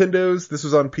Super Nintendos. This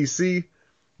was on PC.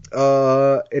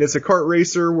 And it's a kart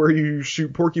racer where you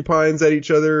shoot porcupines at each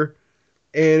other,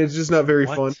 and it's just not very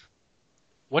fun.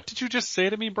 What did you just say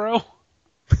to me, bro?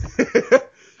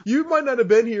 You might not have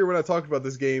been here when I talked about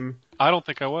this game. I don't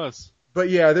think I was. But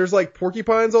yeah, there's like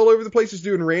porcupines all over the place just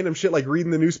doing random shit like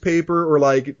reading the newspaper or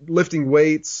like lifting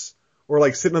weights or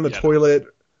like sitting on the toilet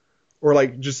or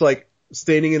like just like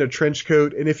standing in a trench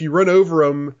coat. And if you run over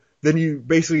them, then you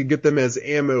basically get them as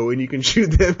ammo and you can shoot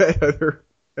them at other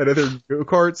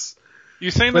go-karts.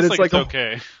 You're saying this like it's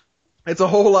okay. It's a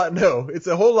whole lot, no. It's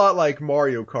a whole lot like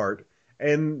Mario Kart.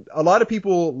 And a lot of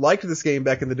people liked this game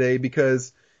back in the day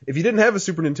because if you didn't have a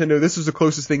Super Nintendo, this was the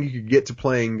closest thing you could get to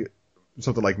playing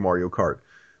something like Mario Kart.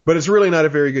 But it's really not a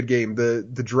very good game. The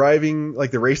driving,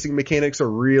 like the racing mechanics are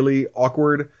really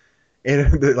awkward.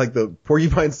 And the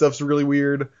porcupine stuff's really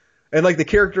weird. And like the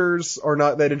characters are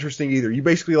not that interesting either. You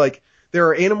basically like, there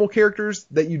are animal characters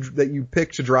that you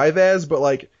pick to drive as, but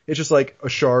like, it's just like a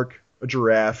shark, a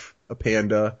giraffe, a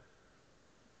panda,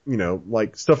 you know,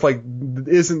 like stuff like,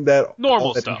 isn't that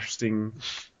normal that stuff interesting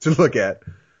to look at.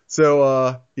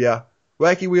 So, yeah,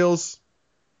 Wacky Wheels,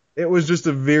 it was just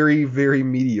a very, very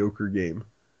mediocre game.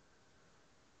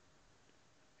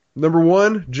 Number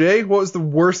 1, Jay, what was the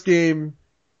worst game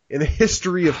in the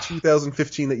history of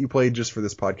 2015 that you played just for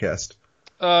this podcast?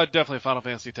 Definitely Final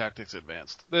Fantasy Tactics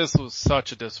Advanced. This was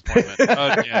such a disappointment.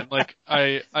 Again, like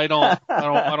I don't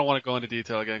want to go into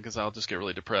detail again because I'll just get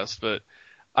really depressed. But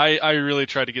I really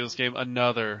tried to give this game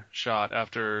another shot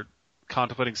after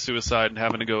contemplating suicide and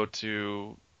having to go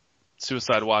to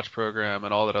suicide watch program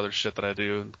and all that other shit that I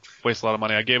do and waste a lot of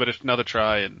money. I gave it another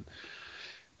try and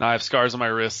now I have scars on my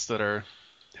wrists that are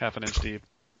half an inch deep.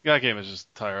 That game is just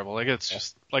terrible. Like it's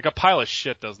just like a pile of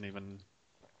shit doesn't even.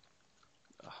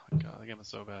 Oh my god, that game is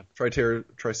so bad.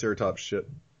 Triceratops shit.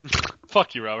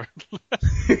 Fuck you, Robert.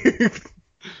 Fucking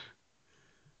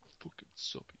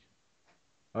soapy.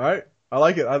 All right, I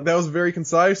like it. That was very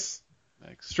concise.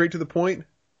 Thanks. Straight to the point.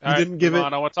 You didn't give it. I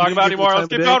don't want to talk about it anymore. Let's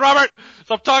keep going, Robert.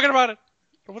 Stop talking about it.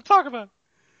 I want to talk about it.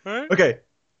 All right. Okay,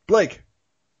 Blake.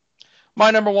 My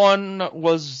number 1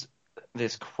 was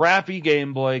this crappy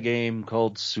Game Boy game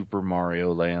called Super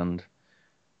Mario Land.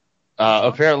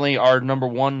 Apparently our number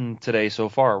one today so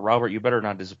far. Robert, you better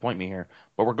not disappoint me here.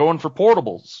 But we're going for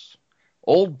portables.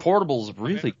 Old portables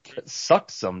really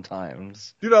suck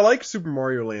sometimes. Dude, I like Super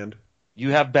Mario Land.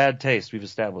 You have bad taste. We've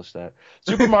established that.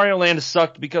 Super Mario Land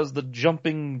sucked because the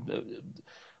jumping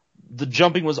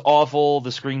was awful.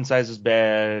 The screen size is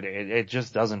bad. It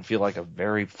just doesn't feel like a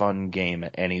very fun game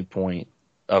at any point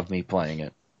of me playing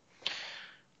it.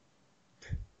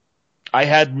 I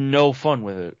had no fun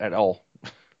with it at all.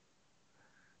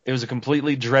 It was a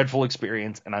completely dreadful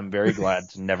experience, and I'm very glad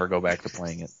to never go back to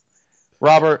playing it.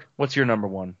 Robert, what's your number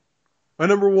one? My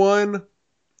number one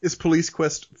is Police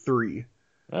Quest 3.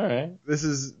 All right. This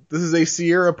is a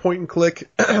Sierra point and click,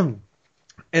 and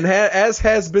as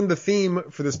has been the theme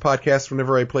for this podcast,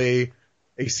 whenever I play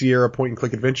a Sierra point and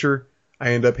click adventure,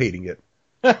 I end up hating it.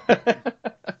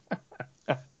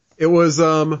 It was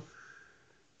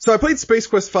so I played Space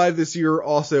Quest 5 this year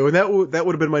also, and that would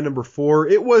have been my number 4.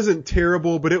 It wasn't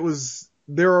terrible, but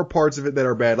there are parts of it that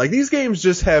are bad. Like, these games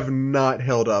just have not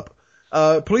held up.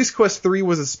 Police Quest 3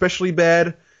 was especially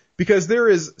bad because there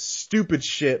is stupid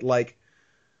shit like,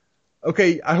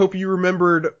 okay, I hope you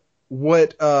remembered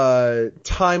what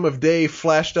time of day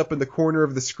flashed up in the corner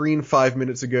of the screen 5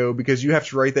 minutes ago, because you have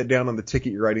to write that down on the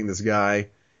ticket you're writing this guy.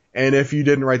 And if you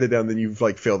didn't write that down, then you've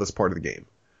failed this part of the game.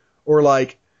 Or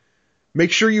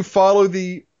make sure you follow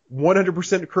the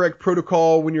 100% correct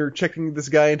protocol when you're checking this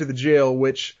guy into the jail,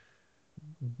 which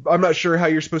I'm not sure how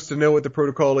you're supposed to know what the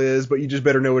protocol is, but you just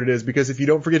better know what it is, because if you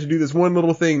don't forget to do this one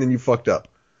little thing, then you fucked up.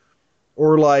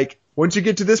 Or once you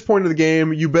get to this point of the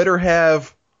game, you better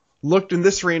have looked in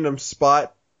this random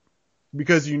spot,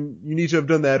 because you need to have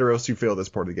done that, or else you fail this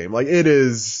part of the game. It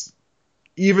is,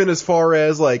 even as far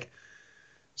as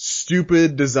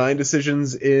stupid design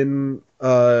decisions in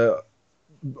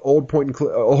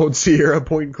old Sierra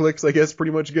point and clicks, I guess,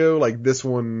 pretty much go. This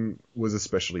one was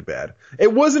especially bad.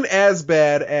 It wasn't as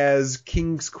bad as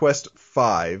King's Quest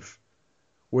 5,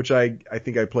 which I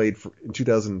think I played in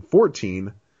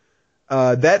 2014.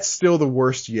 That's still the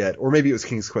worst yet, or maybe it was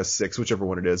King's Quest 6, whichever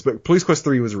one it is. But Police Quest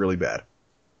 3 was really bad.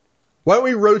 Why don't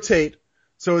we rotate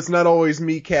so it's not always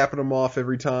me capping them off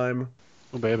every time?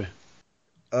 Oh, baby.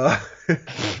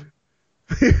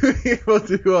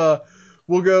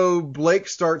 We'll go Blake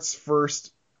starts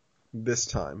first this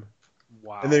time.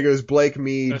 Wow. And then it goes Blake,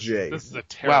 me, Jay. This is a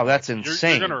terrible. Wow, that's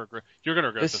insane. You're gonna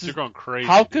regret this. You're going crazy.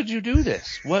 How could you do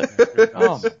this? What?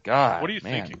 Oh my God. What are you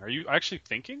thinking? Are you actually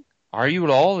thinking? Are you at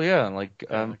all? Yeah, I'm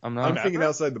not. I'm thinking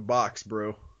outside the box,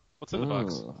 bro. What's in the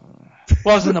box?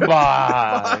 What's in the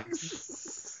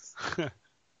box?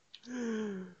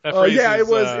 Yeah, it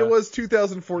was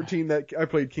 2014 that I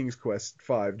played King's Quest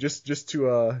 5. Just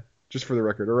for the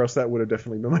record, or else that would have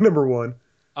definitely been my number one.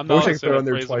 I'm not allowed to say that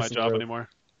phrase at my job anymore.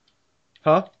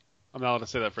 Huh? I'm not allowed to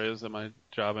say that phrase at my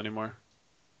job anymore.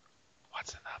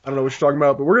 What's in that box? I don't know what you're talking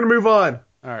about, but we're gonna move on.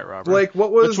 All right, Robert. Blake,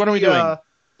 what was Which one are we doing?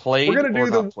 Played. We're gonna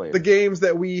do the games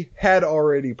that we had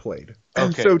already played.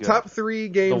 Okay, so good. top 3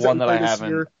 games that we played this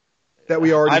year that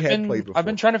we already had played before. I've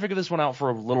been trying to figure this one out for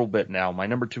a little bit now. My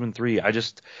number 2 and 3.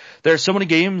 There's so many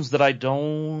games that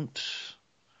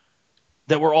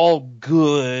that were all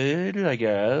good, I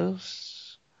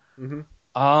guess.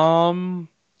 Mm-hmm.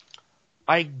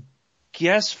 I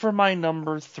guess for my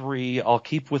number 3, I'll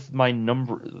keep with my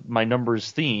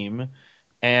numbers theme,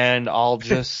 and I'll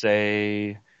just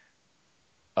say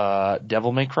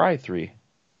Devil May Cry 3.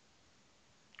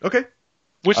 Okay.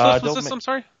 Which list was this? I'm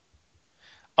sorry.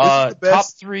 Top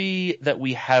 3 that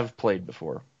we have played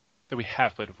before. That we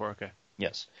have played before. Okay.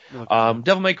 Yes.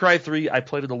 Devil May Cry 3, I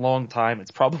played it a long time.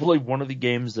 It's probably one of the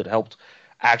games that helped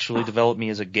actually develop me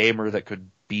as a gamer that could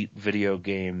beat video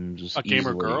games easily.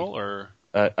 Gamer girl or?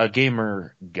 A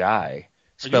gamer guy.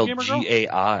 Spelled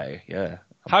Gai. Yeah.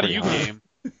 How do you game?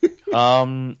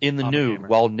 In the nude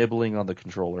while nibbling on the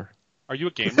controller. Are you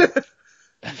a gamer?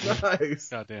 Nice.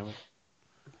 God damn it.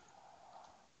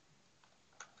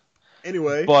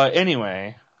 Anyway.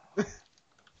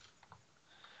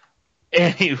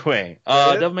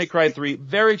 Devil May Cry 3,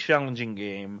 very challenging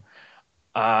game.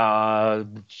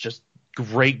 Just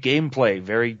great gameplay,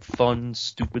 very fun,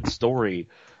 stupid story.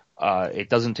 It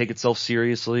doesn't take itself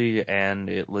seriously, and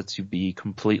it lets you be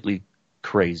completely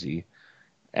crazy.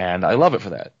 And I love it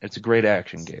for that. It's a great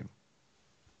action game.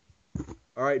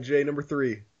 All right, Jay, number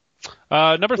 3.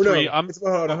 Number 3.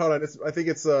 Hold on. I think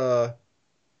it's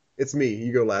me.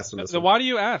 You go last on this one. Why do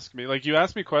you ask me? You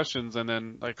ask me questions and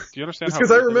then, do you understand it's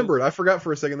because I remembered. I forgot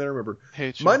for a second that I remembered.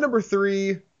 My number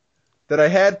 3 that I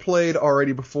had played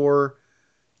already before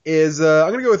is, I'm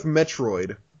going to go with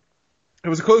Metroid. It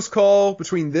was a close call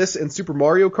between this and Super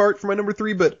Mario Kart for my number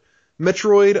 3, but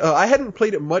Metroid, I hadn't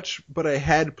played it much, but I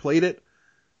had played it.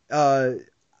 I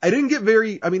didn't get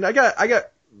I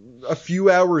got a few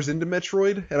hours into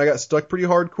Metroid, and I got stuck pretty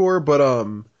hardcore, but,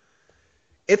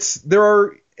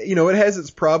 it has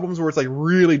its problems where it's like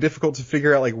really difficult to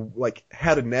figure out like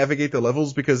how to navigate the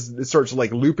levels because it starts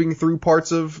like looping through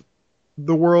parts of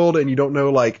the world and you don't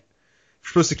know like if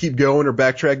you're supposed to keep going or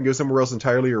backtrack and go somewhere else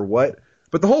entirely or what.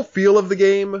 But the whole feel of the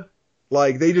game,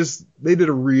 like they did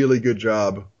a really good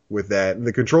job with that. And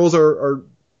the controls are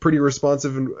pretty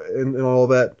responsive and all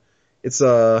that. It's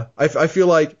I feel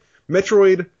like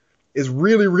Metroid is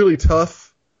really, really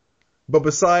tough, but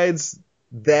besides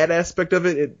that aspect of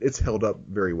it's held up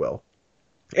very well.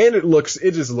 And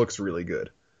it just looks really good.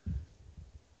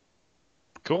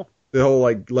 Cool. The whole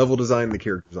like level design and the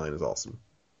character design is awesome.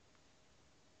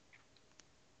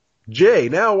 Jay,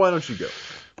 now why don't you go?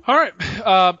 All right.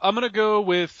 I'm going to go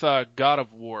with God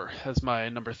of War as my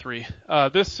number 3.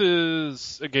 This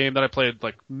is a game that I played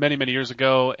like many, many years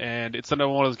ago, and it's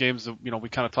another one of those games that, we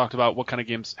kind of talked about what kind of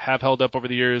games have held up over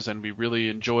the years, and we really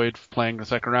enjoyed playing the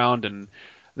second round, and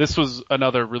this was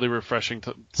another really refreshing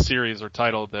series or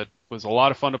title that was a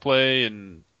lot of fun to play,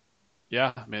 and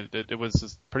yeah, I mean, it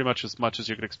was pretty much as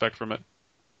you could expect from it.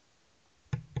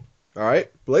 All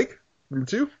right, Blake, number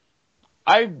 2?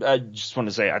 I just want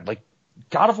to say, I'd like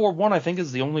God of War 1, I think,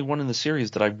 is the only one in the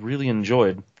series that I really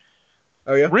enjoyed.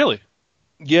 Oh, yeah? Really?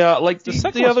 Yeah, like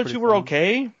the other two were fun.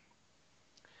 Okay,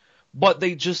 but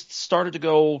they just started to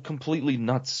go completely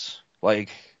nuts. Like,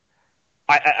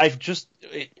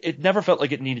 it never felt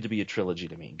like it needed to be a trilogy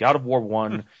to me. God of War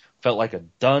 1 felt like a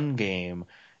done game.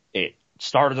 It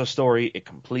started a story, it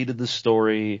completed the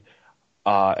story,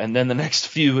 and then the next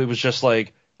few, it was just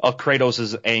like, oh, Kratos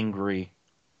is angry.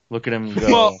 Look at him go.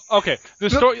 Well, okay. The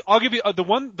story, I'll give you the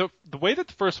way that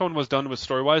the first one was done was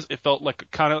story-wise, it felt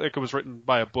like kind of like it was written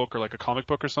by a book or like a comic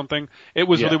book or something. It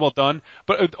was really well done,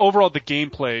 but overall the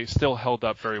gameplay still held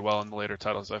up very well in the later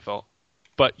titles, I felt.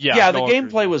 But yeah, the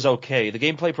gameplay was okay. The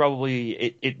gameplay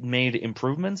probably it made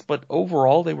improvements, but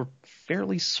overall they were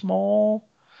fairly small.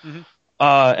 Mm-hmm.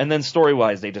 And then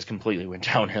story-wise, they just completely went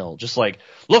downhill. Just like,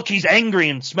 look, he's angry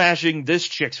and smashing this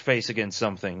chick's face against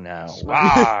something now.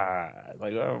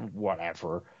 Like,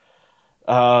 whatever.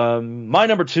 My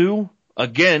number 2,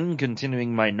 again,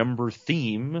 continuing my number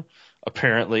theme,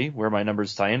 apparently, where my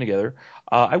numbers tie in together,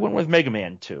 I went with Mega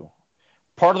Man 2.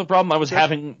 Part of the problem I was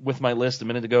having with my list a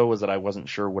minute ago was that I wasn't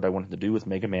sure what I wanted to do with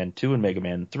Mega Man 2 and Mega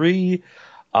Man 3.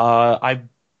 I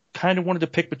kind of wanted to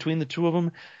pick between the two of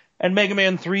them. And Mega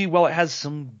Man 3, well, it has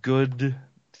some good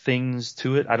things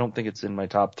to it. I don't think it's in my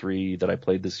top 3 that I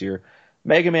played this year.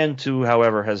 Mega Man 2,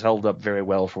 however, has held up very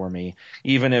well for me.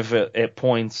 Even if at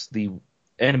points the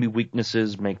enemy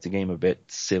weaknesses make the game a bit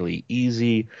silly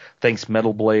easy. Thanks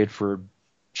Metal Blade for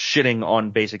shitting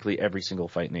on basically every single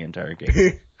fight in the entire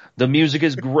game. The music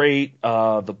is great.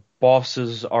 The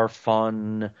bosses are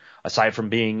fun, aside from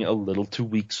being a little too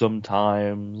weak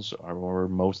sometimes, or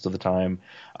most of the time,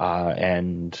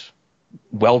 and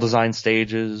well-designed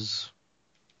stages.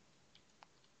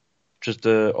 Just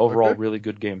a overall really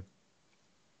good game.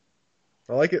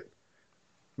 I like it.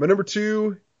 My number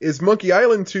 2 is Monkey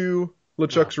Island 2,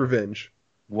 LeChuck's Revenge.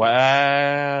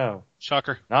 Wow.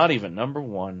 Shocker. Not even number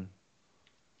 1.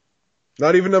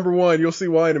 Not even number 1. You'll see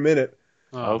why in a minute.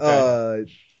 Oh,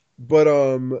 okay.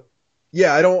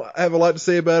 Yeah, I don't have a lot to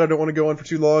say about it. I don't want to go on for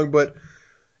too long, but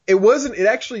it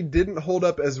actually didn't hold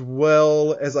up as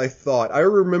well as I thought. I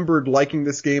remembered liking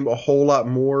this game a whole lot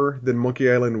more than Monkey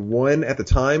Island 1 at the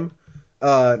time.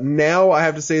 Now I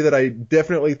have to say that I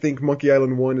definitely think Monkey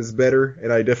Island 1 is better,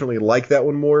 and I definitely like that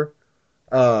one more.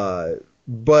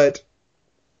 But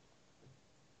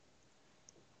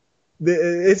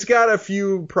it's got a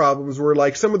few problems where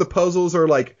like some of the puzzles are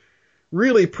like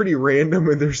really pretty random,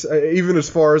 and there's even as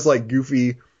far as like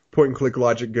goofy point and click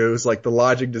logic goes, like the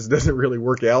logic just doesn't really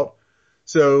work out.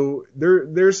 So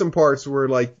there's some parts where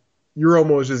like you're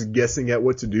almost just guessing at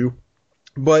what to do.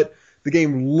 But the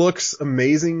game looks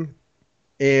amazing,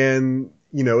 and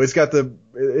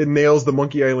it nails the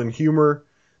Monkey Island humor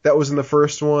that was in the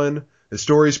first one. The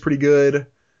story's pretty good.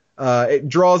 It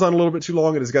draws on a little bit too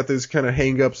long, and it's got those kind of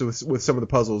hang-ups with some of the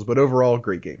puzzles, but overall,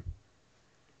 great game.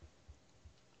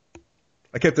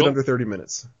 I kept it under 30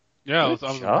 minutes. Yeah, I was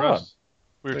impressed.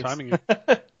 We were timing you.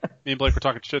 Me and Blake were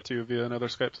talking shit to you via another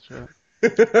Skype.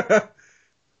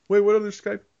 Wait, what other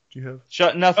Skype do you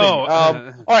have? Nothing.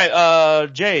 All right,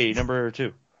 Jay, number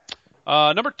 2.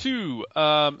 Number 2.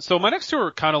 So my next 2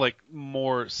 are kind of like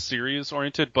more series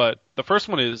oriented, but the first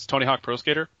one is Tony Hawk Pro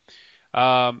Skater.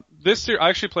 This year, I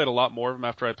actually played a lot more of them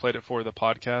after I played it for the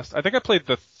podcast. I think I played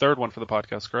the third one for the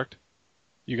podcast, correct?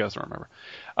 You guys don't remember.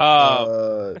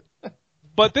 Uh,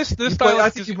 But this style, I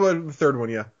think you played the third one,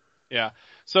 yeah. Yeah.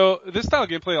 So this style of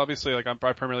gameplay, obviously, like I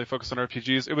primarily focus on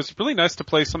RPGs. It was really nice to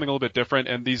play something a little bit different,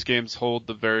 and these games hold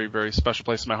a very, very special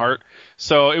place in my heart.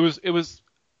 So it was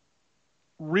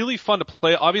really fun to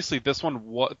play. Obviously, this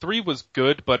one 3 was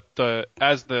good, but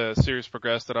as the series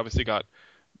progressed, it obviously got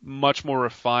much more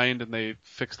refined, and they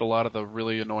fixed a lot of the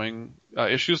really annoying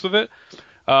issues with it.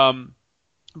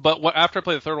 But after I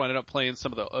played the third one, I ended up playing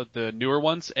some of the newer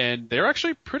ones, and they're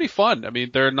actually pretty fun. I mean,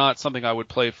 they're not something I would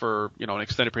play for, an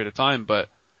extended period of time, but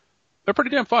they're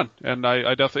pretty damn fun. And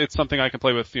I definitely, it's something I can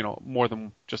play with, more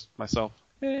than just myself.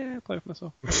 Yeah, play with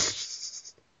myself.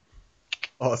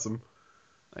 Awesome.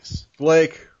 Nice.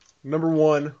 Blake, number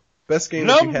 1, best game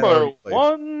that you had already played.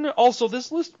 Number 1. Also,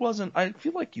 this list wasn't, I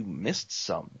feel like you missed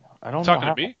some. I don't know.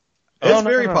 Talking to me? It's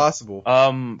very possible.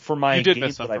 For my you did games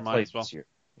miss some that I for mine played as well. this year.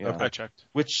 Yeah. Okay. I checked.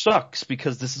 Which sucks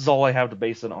because this is all I have to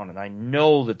base it on, and I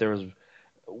know that there's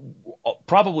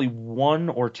probably 1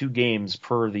 or 2 games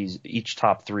per each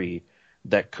top 3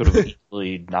 that could have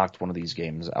easily knocked one of these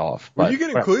games off. Well, you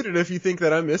can include it if you think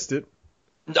that I missed it.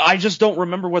 I just don't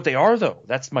remember what they are, though.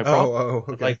 That's my problem.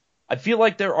 Oh, okay. Like, I feel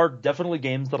like there are definitely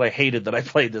games that I hated that I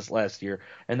played this last year,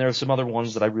 and there are some other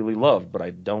ones that I really loved, but I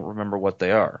don't remember what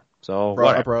they are. So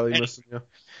I probably missed them,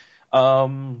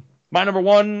 yeah. My number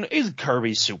 1 is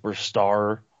Kirby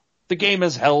Superstar. The game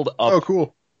has held up. Oh,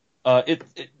 cool.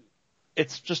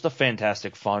 It's just a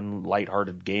fantastic, fun,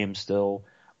 lighthearted game still.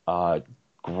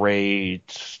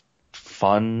 Great,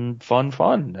 fun.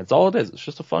 That's all it is. It's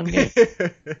just a fun game.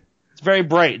 It's very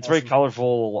bright. It's very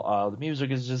colorful. The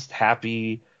music is just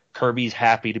happy. Kirby's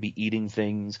happy to be eating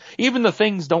things. Even the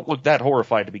things don't look that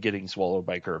horrified to be getting swallowed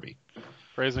by Kirby.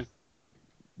 Phrasing.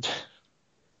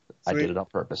 I did it on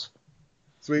purpose.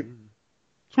 Sweet.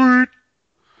 Sweet.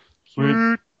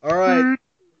 All right.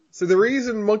 So the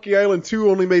reason Monkey Island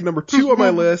 2 only made number 2 on my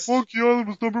list. Monkey Island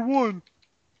was number 1.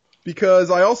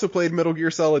 Because I also played Metal Gear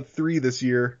Solid 3 this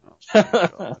year. Do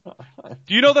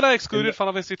you know that I excluded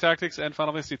Final Fantasy Tactics and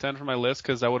Final Fantasy X from my list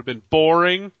because that would have been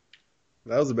boring?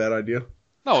 That was a bad idea.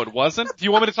 No, it wasn't. Do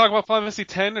you want me to talk about Final Fantasy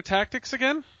X or Tactics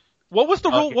again? What was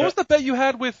the rule? What was the bet you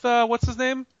had with what's his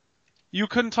name? You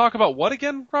couldn't talk about what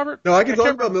again, Robert? No, I can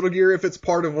talk about Metal Gear if it's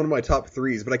part of one of my top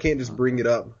 3s, but I can't just bring it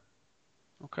up.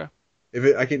 Okay.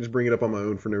 I can't just bring it up on my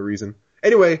own for no reason.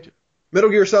 Anyway, Metal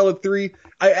Gear Solid 3.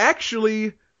 I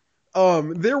actually,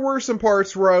 there were some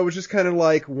parts where I was just kind of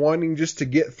like wanting just to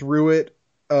get through it,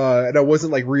 and I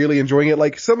wasn't like really enjoying it.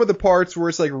 Like some of the parts where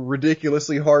it's like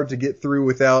ridiculously hard to get through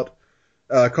without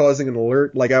causing an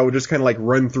alert. Like I would just kind of like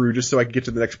run through just so I could get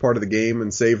to the next part of the game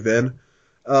and save then.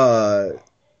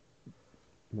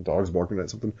 My dog's barking at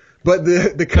something. But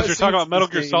the because you're talking about Metal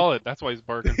Gear Solid, that's why he's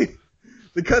barking.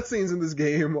 The cutscenes in this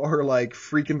game are like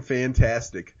freaking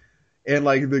fantastic, and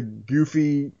like the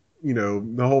goofy,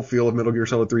 the whole feel of Metal Gear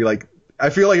Solid 3. Like I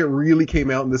feel like it really came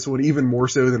out in this one even more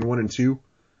so than 1 and 2.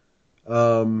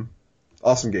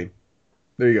 Awesome game.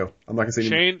 There you go. I'm not gonna say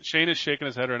anything. Shane is shaking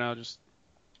his head right now. Just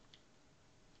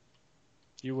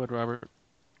you would, Robert.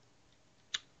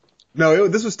 No,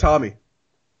 this was Tommy.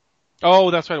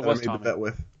 Oh, that's right. It was Tommy. I made the bet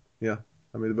with. Yeah,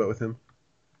 I made the bet with him.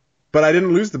 But I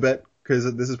didn't lose the bet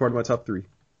because this is part of my top 3.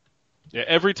 Yeah,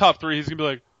 every top 3 he's gonna be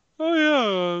like, oh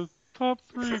yeah, top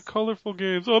 3 colorful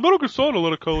games. Oh, Metal Gear Solid a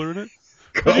lot of color in it.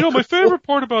 And my favorite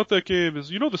part about that game is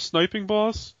the sniping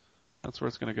boss. That's where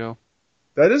it's gonna go.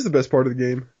 That is the best part of the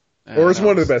game, or it's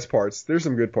one of the best parts. There's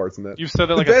some good parts in that. You've said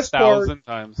that like 1,000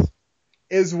 times.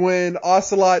 Is when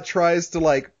Ocelot tries to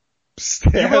like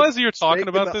stab. You realize you're talking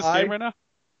about this game right now?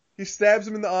 He stabs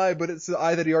him in the eye, but it's the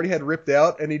eye that he already had ripped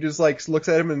out, and he just like looks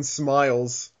at him and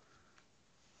smiles.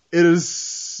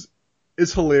 It's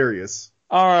hilarious.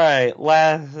 All right,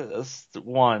 last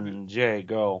one, Jay,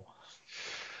 go.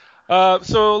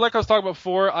 So like I was talking about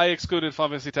before, I excluded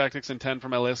Final Fantasy Tactics and 10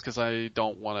 from my list because I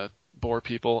don't want to bore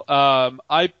people. My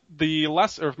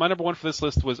number 1 for this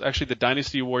list was actually the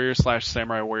Dynasty Warriors /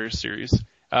 Samurai Warriors series.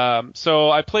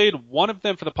 So I played one of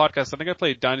them for the podcast. I think I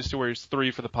played Dynasty Warriors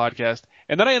 3 for the podcast,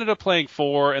 and then I ended up playing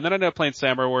 4, and then I ended up playing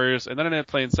Samurai Warriors, and then I ended up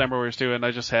playing Samurai Warriors 2, and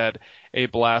I just had a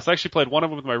blast. I actually played one of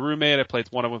them with my roommate, I played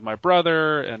one of them with my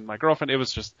brother and my girlfriend. It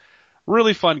was just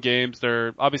really fun games.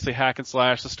 They're obviously hack and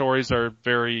slash. The stories are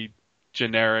very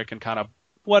generic and kind of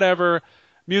whatever.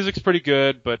 Music's pretty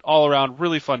good, but all around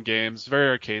really fun games. Very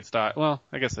arcade style. Well,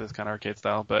 I guess it is kind of arcade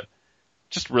style, but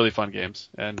just really fun games.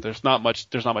 And there's not much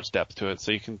depth to it.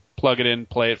 So you can plug it in,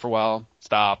 play it for a while,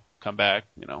 stop, come back,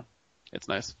 it's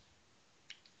nice.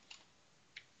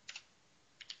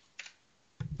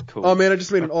 Cool. Oh man, I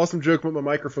just made an awesome joke, but my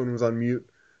microphone was on mute.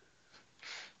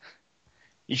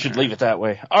 You should leave it that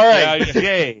way. All right,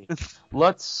 Jay.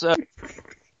 Let's.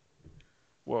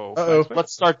 Whoa. Uh-oh.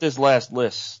 Let's start this last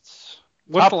list.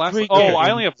 What's the last one? Oh,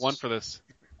 I only have one for this.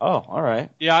 Oh, all right.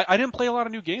 Yeah, I didn't play a lot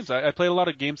of new games. I played a lot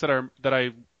of games that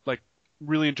I like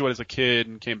really enjoyed as a kid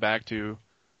and came back to,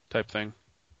 type thing.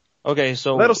 Okay,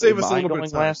 so that'll save us a little bit going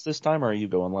of time. last this time, or are you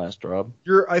going last, Rob?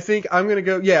 I think I'm gonna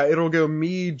go. Yeah, it'll go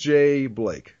me, Jay,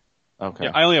 Blake. Okay.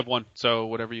 Yeah, I only have one, so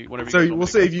whatever you. So we'll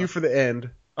save you for the end.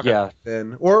 Okay. Yeah.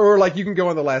 Then, or like you can go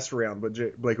on the last round, but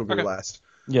Blake will go last.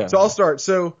 Yeah. So I'll start.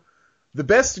 So the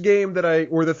best game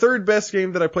the third best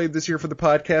game that I played this year for the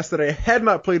podcast that I had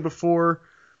not played before,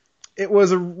 it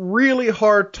was a really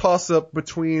hard toss-up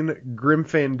between Grim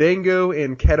Fandango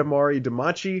and Katamari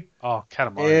Damacy. Oh,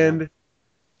 Katamari. And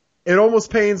it almost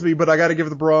pains me, but I gotta give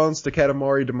the bronze to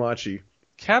Katamari Damacy.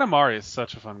 Katamari is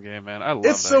such a fun game, man. I love it.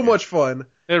 It's so much fun.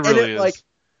 It really is.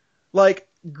 Like,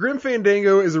 Grim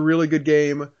Fandango is a really good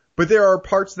game, but there are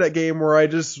parts of that game where I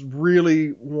just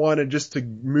really wanted just to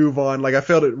move on. Like, I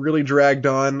felt it really dragged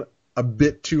on a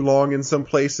bit too long in some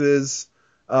places.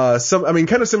 Kind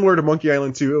of similar to Monkey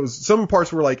Island 2. It was, some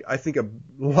parts were like, I think a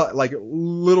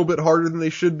little bit harder than they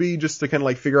should be, just to kind of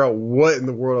like figure out what in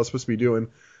the world I was supposed to be doing.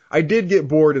 I did get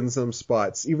bored in some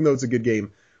spots, even though it's a good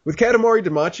game. With Katamari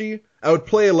Damacy, I would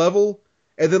play a level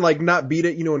and then like not beat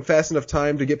it, in fast enough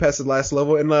time to get past the last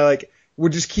level, and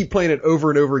would just keep playing it over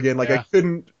and over again. Like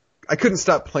I couldn't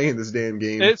stop playing this damn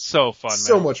game. It's so fun,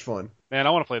 so much fun. Man, I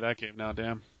want to play that game now,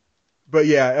 damn. But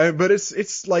yeah, but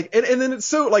it's like, and then it's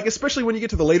so like, especially when you get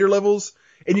to the later levels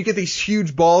and you get these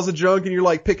huge balls of junk and you're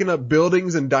like picking up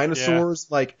buildings and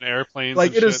dinosaurs, like airplanes.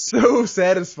 Like and it is so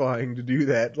satisfying to do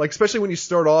that. Like especially when you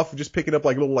start off just picking up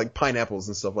like little like pineapples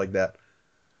and stuff like that.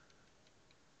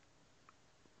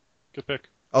 Good pick.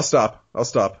 I'll stop.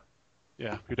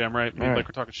 Yeah, you're damn right. Me and Blake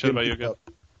were talking shit about you again.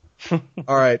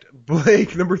 All right,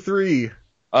 Blake, number 3.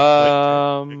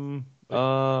 Where'd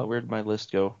my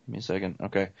list go? Give me a second.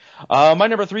 Okay. My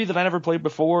number 3 that I never played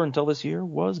before until this year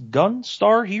was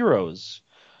Gunstar Heroes.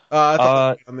 I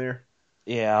thought on there.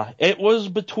 Yeah, it was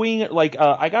between,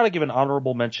 I gotta give an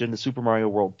honorable mention to Super Mario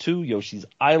World 2, Yoshi's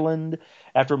Island.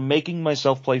 After making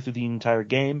myself play through the entire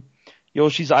game,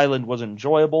 Yoshi's Island was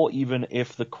enjoyable, even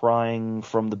if the crying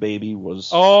from the baby was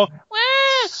so bad.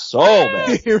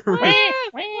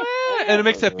 And it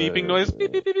makes that beeping noise.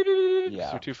 Beep, beep, beep, beep, beep.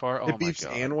 Yeah. You're too far. Oh It beeps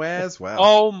my god. and waz? Wow.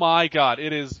 Oh my god,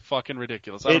 it is fucking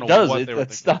ridiculous. I don't know what they were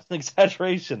It's thinking. not an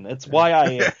exaggeration. It's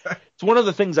why it's one of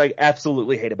the things I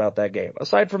absolutely hate about that game.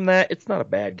 Aside from that, it's not a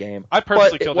bad game. I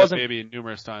purposely killed that baby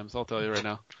numerous times, I'll tell you right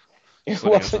now. It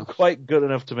wasn't quite good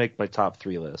enough to make my top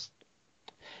 3 list.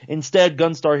 Instead,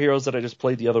 Gunstar Heroes that I just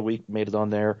played the other week made it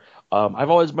on there. I've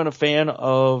always been a fan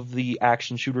of the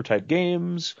action shooter type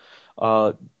games,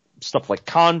 stuff like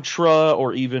Contra,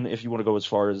 or even if you want to go as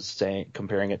far as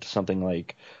comparing it to something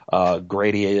like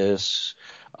Gradius,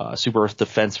 Super Earth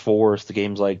Defense Force, the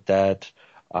games like that.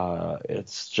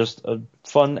 It's just a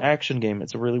fun action game.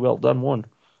 It's a really well done one.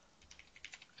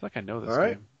 I feel like I know this All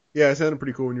right. game. Yeah, it sounded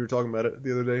pretty cool when you were talking about it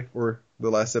the other day, or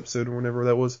the last episode, or whenever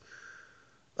that was.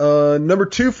 Number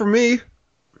 2 for me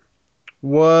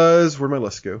was, where'd my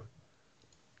list go?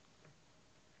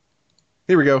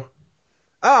 Here we go.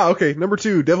 Okay, number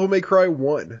 2, Devil May Cry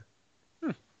 1.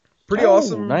 Pretty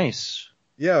awesome. Nice.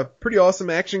 Yeah, pretty awesome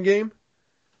action game.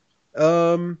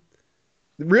 I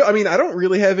don't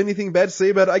really have anything bad to say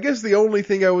about it. I guess the only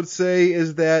thing I would say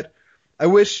is that I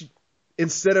wish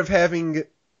instead of having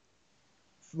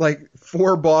like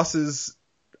 4 bosses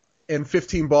and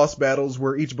 15 boss battles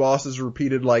where each boss is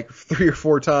repeated like 3 or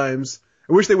 4 times,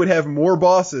 I wish they would have more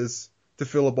bosses to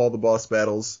fill up all the boss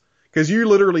battles. Because you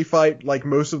literally fight like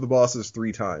most of the bosses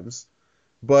 3 times.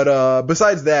 But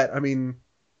besides that, I mean,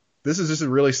 this is just a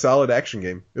really solid action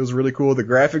game. It was really cool. The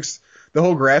graphics,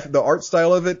 the art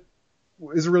style of it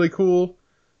is really cool.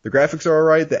 The graphics are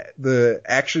alright. The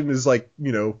action is like,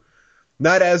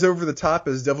 not as over the top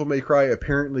as Devil May Cry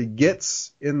apparently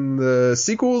gets in the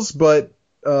sequels, but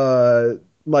not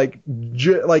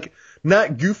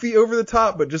goofy over the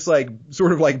top, but just like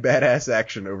sort of like badass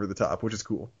action over the top, which is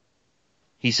cool.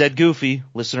 He said goofy.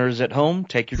 Listeners at home,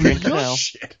 take your drink now.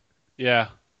 Shit. Yeah.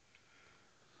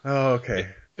 Oh, okay.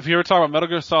 If you ever talk about Metal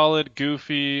Gear Solid,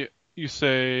 Goofy, you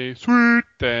say, sweet,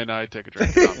 then I take a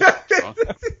drink. Sweet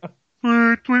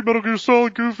Metal Gear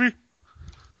Solid, Goofy.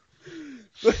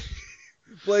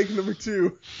 Blake, number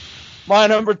 2. My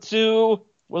number 2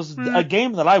 was a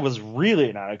game that I was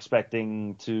really not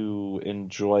expecting to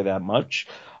enjoy that much.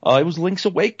 It was Link's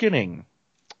Awakening,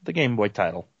 the Game Boy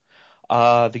title.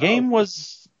 The game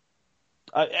was,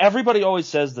 everybody always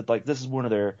says that like this is one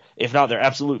of their, if not their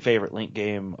absolute favorite Link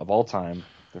game of all time.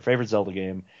 Their favorite Zelda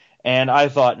game. And I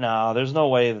thought, nah, there's no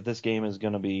way that this game is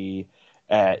going to be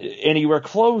anywhere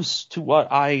close to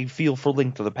what I feel for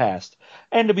Link to the Past.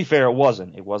 And to be fair, it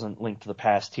wasn't. It wasn't Link to the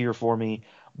Past here for me,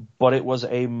 but it was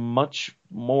a much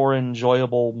more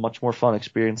enjoyable, much more fun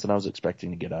experience than I was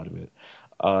expecting to get out of it.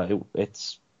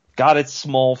 It's got its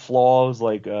small flaws,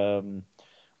 like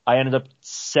I ended up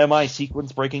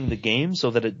semi-sequence breaking the game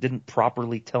so that it didn't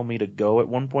properly tell me to go at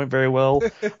one point very well.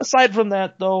 Aside from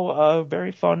that, though, a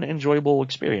very fun, enjoyable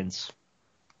experience.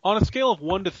 On a scale of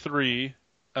 1 to 3,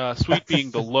 Sweet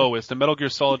being the lowest, and Metal Gear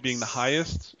Solid being the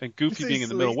highest, and Goofy being in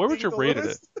the middle, where would you rate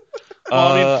it?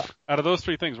 Well, I mean, out of those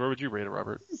 3 things, where would you rate it,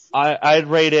 Robert? I'd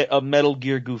rate it a Metal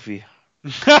Gear Goofy.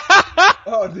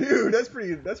 Oh, dude, that's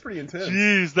pretty intense.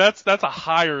 Jeez, that's a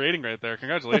higher rating right there.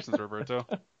 Congratulations, Roberto.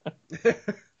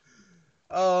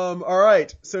 All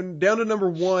right. So down to number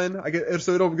 1.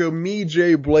 So it'll go me,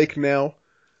 Jay, Blake now.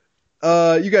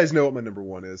 You guys know what my number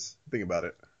 1 is. Think about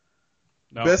it.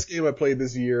 No. Best game I played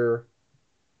this year.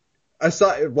 I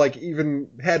saw, like, even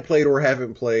had played or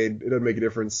haven't played, it doesn't make a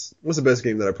difference. What's the best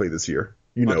game that I played this year?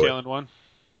 You know Monkey it. Island 1?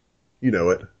 You know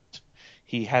it.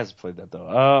 He has played that, though.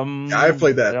 Yeah, I've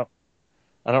played that.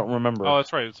 I don't remember. Oh,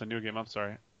 that's right. It's a new game. I'm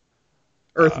sorry.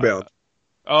 Earthbound.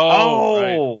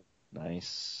 Right.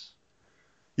 Nice.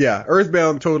 Yeah,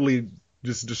 Earthbound totally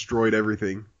just destroyed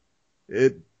everything.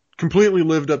 It completely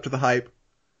lived up to the hype.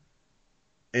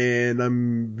 And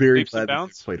I'm very glad that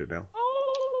you played it now.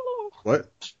 Oh. What?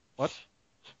 What?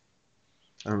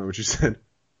 I don't know what you said.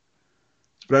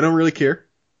 But I don't really care.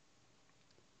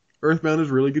 Earthbound is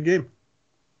a really good game.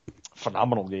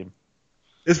 Phenomenal game.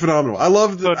 It's phenomenal. I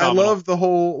love the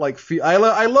whole like feel.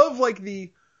 I love like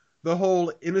the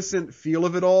whole innocent feel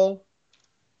of it all.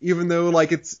 Even though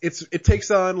like it takes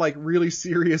on like really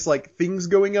serious like things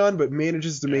going on, but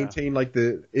manages to maintain like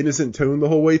the innocent tone the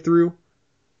whole way through.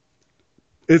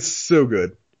 It's so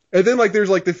good. And then like there's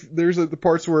the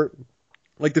parts where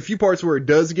like the few parts where it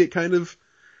does get kind of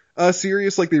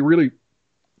serious, like they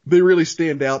really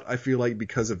stand out, I feel like,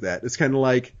 because of that. It's kind of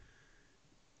like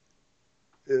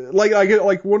I get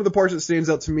like one of the parts that stands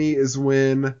out to me is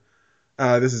when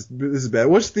this is bad.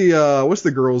 What's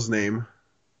the girl's name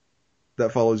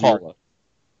that follows you?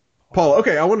 Paula.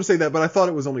 Okay, I want to say that, but I thought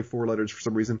it was only 4 letters for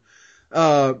some reason.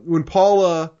 When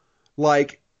Paula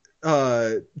like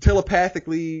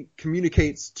telepathically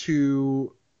communicates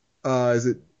to is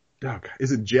it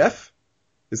Jeff?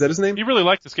 Is that his name? You really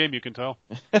like this game, you can tell.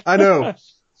 I know.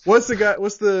 What's the guy?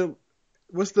 What's the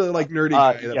like nerdy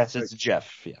guy? Yes, it's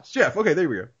Jeff. Yes. Jeff. Okay, there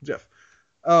we go. Jeff.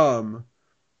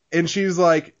 And she's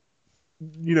like,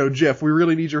 you know, Jeff, we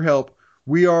really need your help.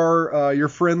 We are your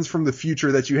friends from the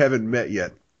future that you haven't met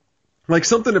yet. Like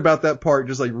something about that part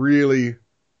just like really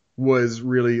was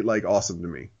really like awesome to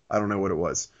me. I don't know what it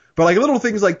was, but like little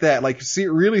things like that, like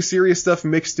really serious stuff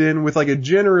mixed in with like a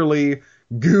generally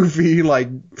goofy like.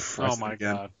 Oh my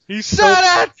god! He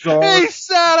said it. He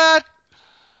said it.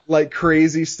 Like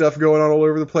crazy stuff going on all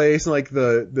over the place, and like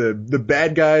the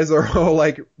bad guys are all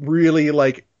like really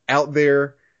like out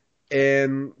there,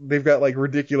 and they've got like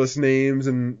ridiculous names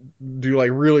and do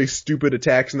like really stupid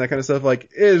attacks and that kind of stuff. Like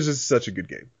it is just such a good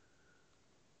game.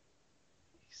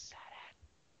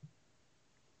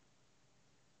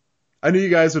 I knew you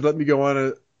guys would let me go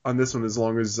on this one as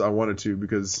long as I wanted to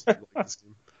because I like this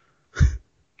game.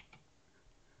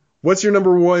 What's your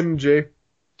number 1, Jay?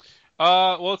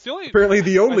 Well, it's apparently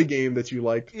the only game that you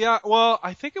liked. Yeah, well,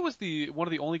 I think it was one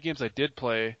of the only games I did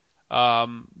play. But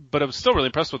I was still really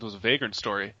impressed with was Vagrant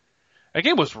Story. That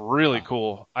game was really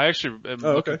cool. I actually am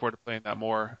looking forward to playing that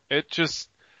more. It just,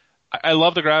 I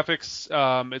love the graphics.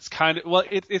 It's kind of, well,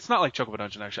 it's not like Chocobo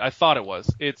Dungeon actually. I thought it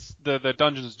was. It's the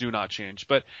dungeons do not change,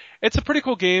 but it's a pretty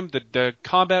cool game. The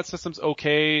combat system's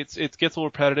okay. It gets a little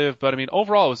repetitive, but I mean,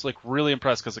 overall I was like really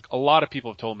impressed because like a lot of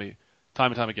people have told me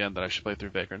time and time again that I should play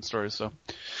through Vagrant Story. So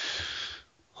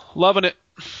loving it.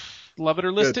 Love it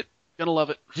or list it. Gonna love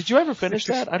it. Did you ever finish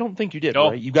that? I don't think you did, no,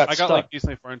 right? You got stuck. I got like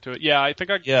decently far into it. Yeah, I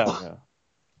think I. Yeah.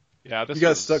 Yeah. You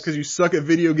got stuck because you suck at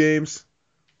video games.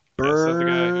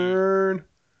 Burn.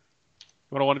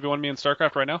 You want to 1v1 me in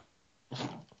StarCraft right now?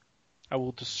 I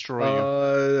will destroy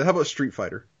you. How about Street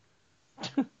Fighter?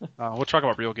 We'll talk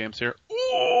about real games here.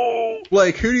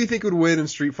 Blake, who do you think would win in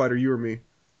Street Fighter, you or me?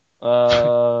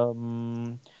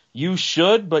 You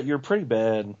should, but you're pretty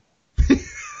bad.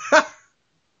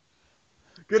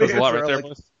 Good answer. A lot right there,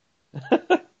 boys.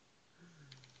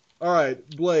 All right,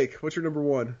 Blake, what's your number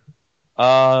 1?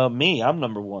 Me, I'm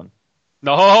number 1.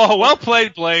 No, well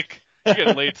played, Blake. You're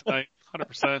getting late tonight,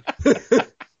 100%.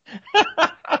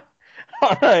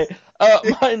 All right.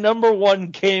 My number one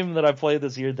game that I played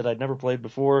this year that I'd never played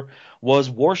before was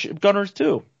Warship Gunners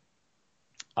 2.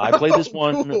 I played this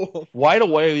one right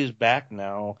away. He's back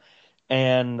now,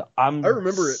 and I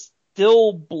remember it.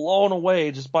 Still blown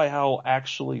away just by how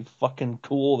actually fucking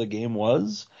cool the game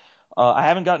was. I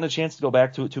haven't gotten a chance to go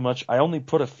back to it too much. I only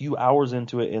put a few hours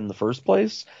into it in the first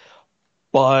place,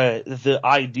 but the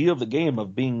idea of the game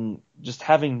of just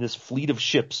having this fleet of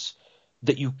ships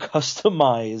that you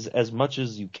customize as much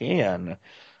as you can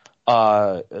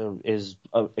is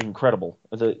incredible.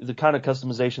 The kind of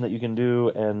customization that you can do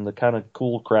and the kind of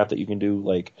cool crap that you can do,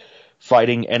 like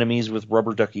fighting enemies with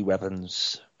rubber ducky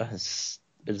weapons, is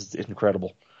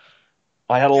incredible.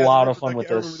 I had a lot of fun with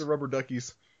this. I remember the rubber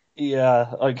duckies.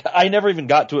 Yeah, like I never even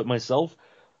got to it myself,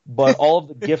 but all of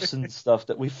the gifts and stuff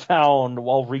that we found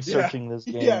while researching this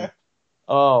game. Yeah.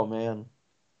 Oh man,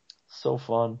 so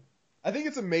fun. I think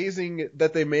it's amazing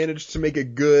that they managed to make a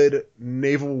good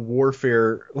naval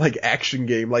warfare action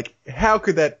game. Like, how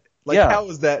could that? How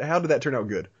did that turn out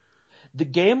good? The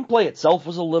gameplay itself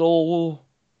was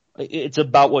it's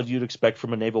about what you'd expect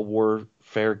from a naval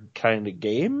warfare kind of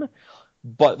game,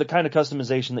 but the kind of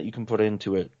customization that you can put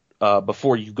into it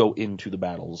before you go into the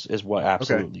battles is what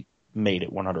absolutely made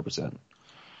it 100%.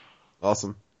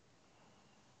 Awesome.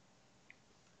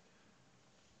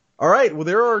 All right, well,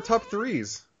 there are our top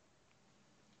threes.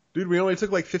 Dude, we only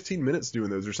took 15 minutes doing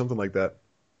those or something like that.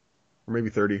 Or maybe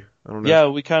 30. I don't know. Yeah,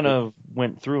 we kind of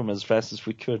went through them as fast as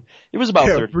we could. It was about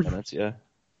 30 minutes, yeah.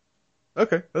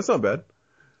 Okay, that's not bad.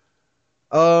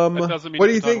 That doesn't mean what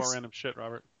do you talk think? About random shit,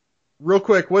 Robert. Real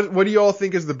quick, what do you all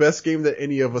think is the best game that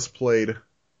any of us played?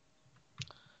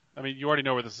 I mean, you already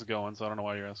know where this is going, so I don't know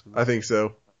why you're asking. I think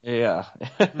so. Yeah.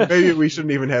 Maybe we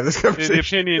shouldn't even have this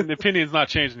conversation. The opinion's not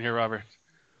changing here, Robert.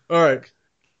 All right.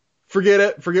 Forget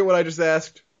it. Forget what I just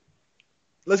asked.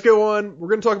 Let's go on. We're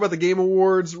going to talk about the Game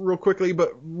Awards real quickly,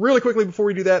 but really quickly before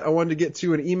we do that, I wanted to get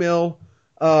to an email.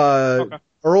 Okay.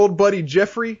 Our old buddy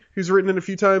Jeffrey, who's written in a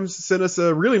few times, sent us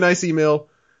a really nice email.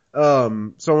 I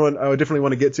would definitely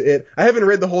want to get to it. I haven't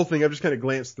read the whole thing. I've just kind of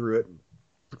glanced through it.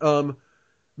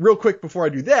 Real quick before I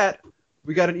do that,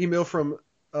 we got an email from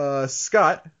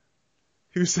Scott,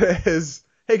 who says,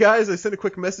 "Hey guys, I sent a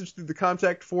quick message through the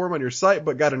contact form on your site,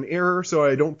 but got an error, so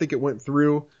I don't think it went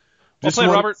through. Well played,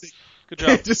 Robert. Good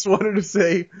job. Just wanted to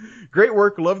say, great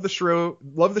work, love the show,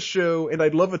 and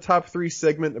I'd love a top 3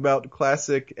 segment about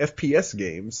classic FPS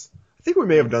games." I think we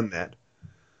may have done that.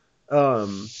 I'll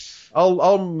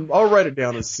write it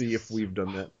down and see if we've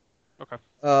done that. Okay.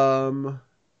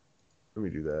 Let me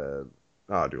do that.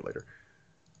 I'll do it later.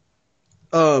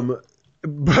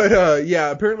 But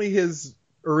yeah, apparently his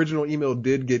original email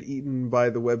did get eaten by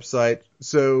the website,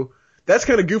 so that's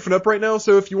kind of goofing up right now.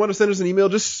 So if you want to send us an email,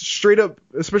 just straight up,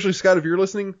 especially Scott, if you're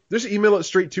listening, just email it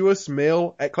straight to us,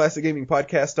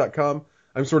 mail@classicgamingpodcast.com.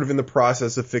 I'm sort of in the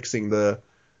process of fixing the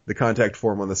contact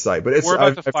form on the site, but we're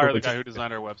about to fire the guy who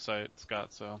designed our website,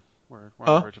 Scott. So we're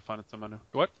on the verge of finding someone new.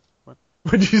 What? What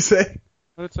did you say?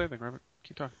 I didn't say anything, Robert.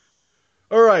 Keep talking.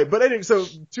 All right, but anyway, so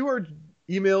to our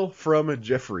email from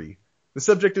Jeffrey, the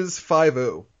subject is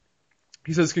 50.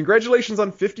 He says, "Congratulations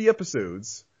on 50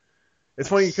 episodes." It's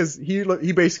funny because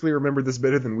he basically remembered this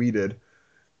better than we did.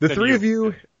 The three of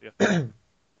you,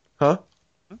 huh?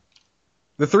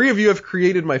 The three of you have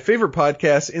created my favorite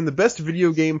podcast and the best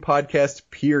video game podcast,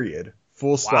 period.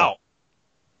 Full stop. Wow.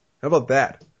 How about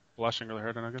that? Blushing really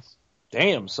hard, I guess.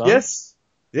 Damn, son. Yes.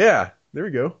 Yeah, there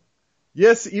we go.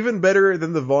 Yes, even better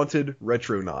than the vaunted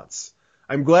Retronauts.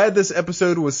 I'm glad this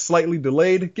episode was slightly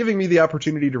delayed, giving me the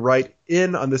opportunity to write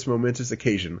in on this momentous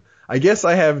occasion. I guess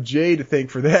I have Jay to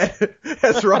thank for that,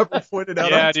 as Robert pointed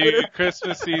out on Twitter. Yeah, dude,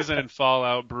 Christmas season and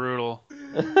Fallout, brutal.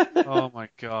 Oh my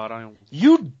god.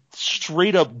 You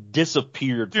straight up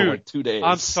disappeared for 2 days.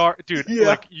 I'm sorry, dude.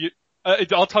 Yeah.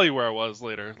 I'll tell you where I was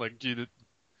later.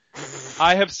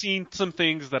 I have seen some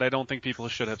things that I don't think people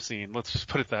should have seen. Let's just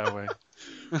put it that way.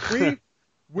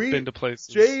 We've been to places.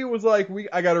 Jay was like,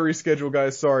 I gotta reschedule,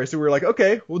 guys, sorry. So we were like,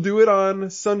 okay, we'll do it on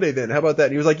Sunday then. How about that?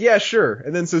 And he was like, yeah, sure.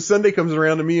 And then so Sunday comes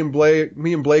around and me and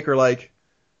Blake are like,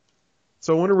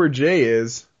 so I wonder where Jay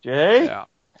is. Jay? Yeah.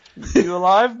 You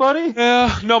alive, buddy?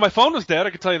 Yeah. No, my phone was dead,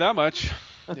 I can tell you that much.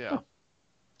 Yeah.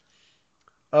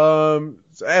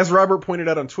 As Robert pointed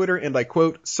out on Twitter, and I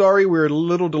quote, "Sorry, we're a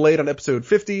little delayed on episode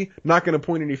 50. Not gonna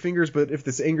point any fingers, but if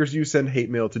this angers you, send hate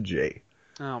mail to Jay."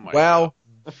 Oh my wow. God.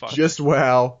 Fuck. Just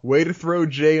wow. Way to throw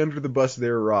Jay under the bus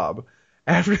there, Rob.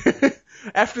 After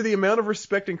the amount of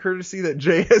respect and courtesy that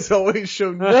Jay has always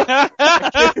shown me. Well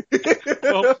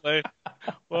played.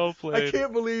 Well played. I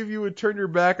can't believe you would turn your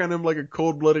back on him like a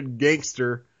cold-blooded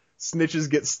gangster. Snitches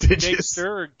get stitches.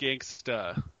 Gangster or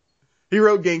gangsta? He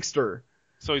wrote Gangster.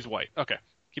 So he's white. Okay,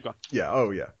 keep going. Yeah.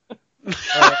 Oh yeah.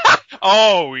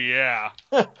 Oh yeah.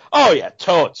 Oh yeah,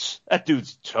 totes. That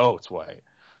dude's totes white.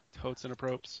 Totes and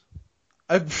apropes.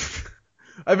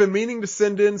 I've been meaning to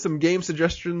send in some game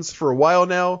suggestions for a while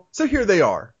now, so here they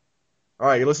are.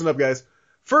 Alright, listen up guys.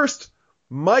 First,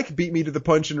 Mike beat me to the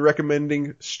punch in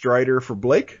recommending Strider for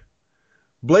Blake.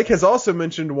 Blake has also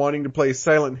mentioned wanting to play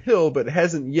Silent Hill, but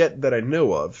hasn't yet that I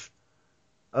know of.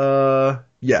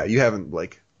 Yeah, you haven't,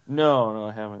 Blake. No,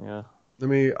 I haven't yet.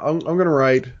 I'm gonna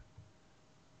write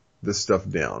this stuff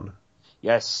down.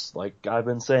 Yes, like I've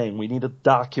been saying, we need a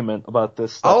document about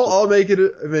this stuff. I'll make it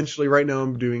eventually. Right now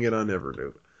I'm doing it on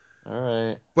Evernote.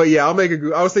 Alright. But yeah, I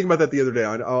was thinking about that the other day.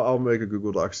 I'll make a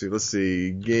Google Doc soon. Let's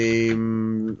see.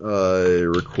 Game,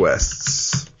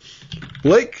 requests.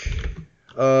 Blake,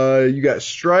 you got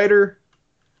Strider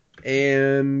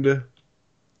and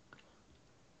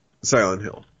Silent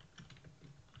Hill.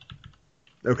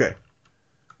 Okay.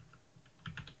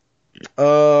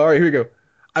 Alright, here we go.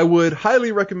 I would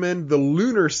highly recommend the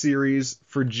Lunar series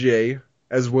for Jay,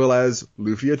 as well as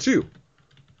Lufia 2.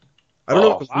 I don't know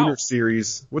what the Lunar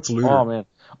series. What's Lunar? Oh man,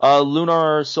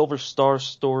 Lunar Silver Star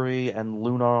Story and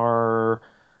Lunar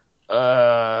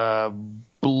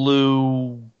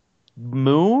Blue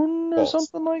Moon or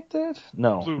something like that.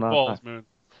 No, Blue Bald Moon.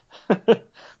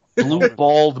 Blue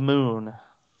Bald Moon.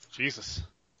 Jesus.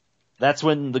 That's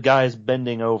when the guy's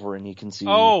bending over and you can see.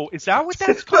 Oh, is that what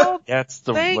that's called? That's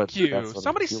the. Thank you.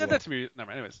 Somebody said that to me.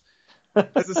 Never mind. Anyways.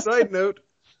 As a side note,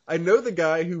 I know the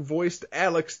guy who voiced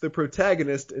Alex, the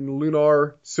protagonist in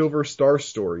Lunar Silver Star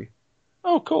Story.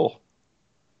 Oh, cool.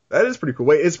 That is pretty cool.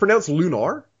 Wait, it's pronounced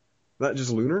Lunar, not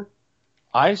just Lunar.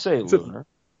 I say Lunar.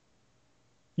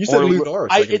 You said Lunar.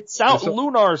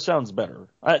 Lunar sounds better.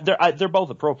 They're both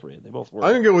appropriate. They both work.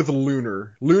 I'm gonna go with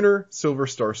Lunar. Lunar Silver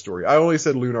Star Story. I only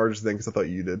said Lunar just then because I thought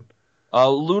you did.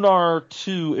 Lunar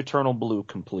 2 Eternal Blue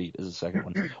Complete is the second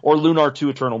one. Or Lunar 2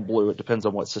 Eternal Blue. It depends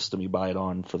on what system you buy it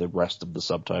on for the rest of the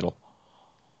subtitle.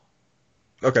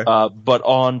 Okay. But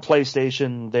on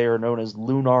PlayStation, they are known as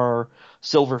Lunar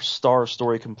Silver Star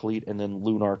Story Complete and then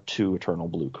Lunar 2 Eternal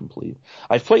Blue Complete.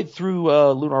 I've played through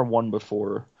Lunar 1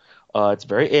 before. It's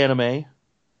very anime,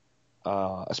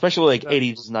 especially like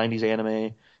 80s, 90s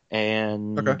anime,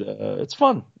 and it's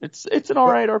fun. It's an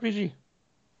alright RPG.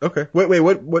 Okay. Wait,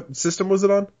 what system was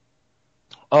it on?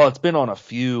 Oh, it's been on a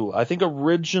few. I think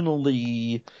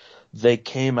originally they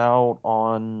came out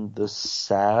on the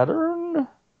Saturn.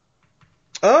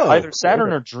 Oh. Either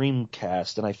Saturn or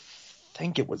Dreamcast, and I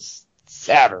think it was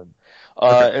Saturn.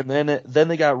 And then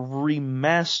they got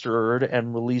remastered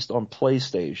and released on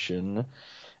PlayStation.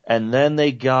 And then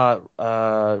they got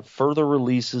further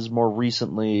releases more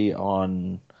recently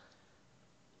on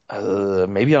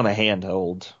maybe on a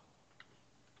handheld.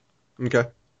 Okay.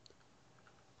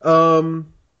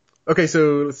 Okay,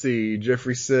 so let's see.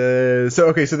 Jeffrey says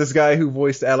so this guy who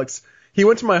voiced Alex, he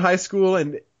went to my high school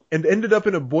and ended up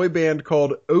in a boy band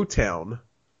called O-Town.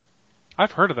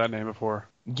 I've heard of that name before.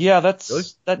 Yeah,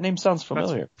 that name sounds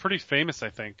familiar. That's pretty famous, I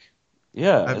think.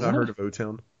 Yeah, I've not heard of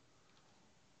O-Town.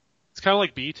 It's kind of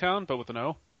like B-Town, but with an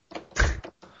O.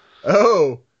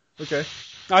 Oh, okay.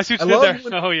 I see what you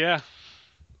did there. Oh, yeah.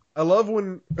 I love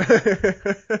when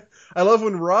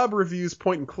Rob reviews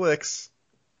point and clicks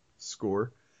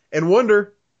score and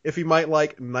wonder if he might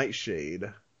like Nightshade.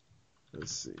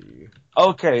 Let's see.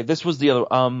 Okay, this was the other.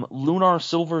 Lunar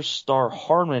Silver Star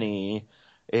Harmony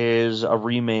is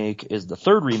the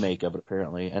third remake of it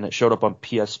apparently, and it showed up on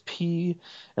PSP,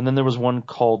 and then there was one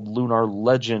called Lunar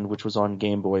Legend, which was on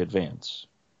Game Boy Advance.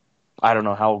 I don't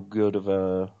know how good of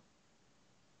a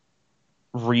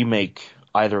remake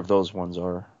either of those ones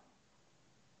are.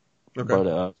 Okay.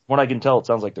 But when I can tell, it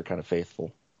sounds like they're kind of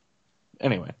faithful.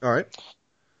 Anyway. All right.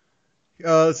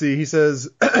 Let's see. He says,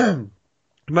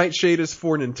 Nightshade is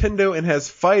for Nintendo and has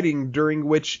fighting during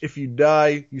which if you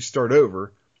die, you start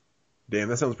over. Damn,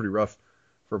 that sounds pretty rough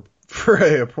for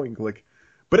a point and click.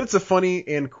 But it's a funny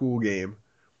and cool game.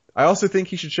 I also think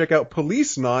he should check out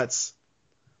Police Knots,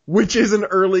 which is an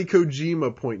early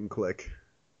Kojima point and click.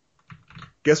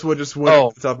 Guess what just went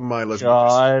off the top of my list?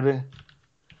 God.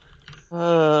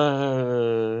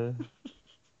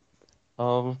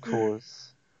 Of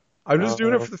course. I'm just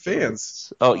doing it for the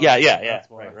fans. Oh, yeah.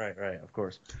 Right, of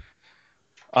course.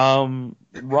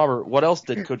 Robert, what else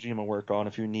did Kojima work on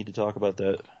if you need to talk about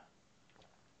that?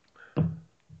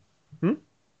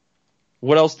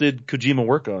 What else did Kojima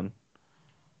work on?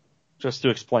 Just to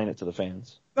explain it to the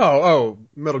fans. Oh,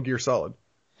 Metal Gear Solid.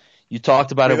 You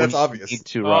talked about it when that's obvious. You need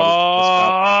to, Robert.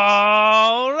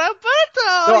 Oh,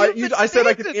 Roberto! No, I said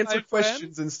I could answer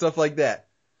questions and stuff like that.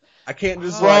 I can't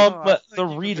just from the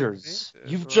readers.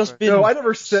 You've just been. No, I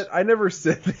never said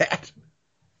that.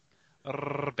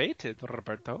 Baited,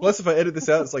 Roberto. Plus, if I edit this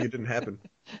out, it's like it didn't happen.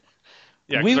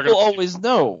 Yeah, we will always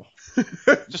know.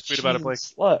 Just tweet about it, Blake.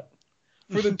 Slut.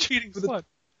 For the cheating slut.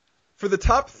 For the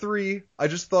top 3, I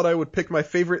just thought I would pick my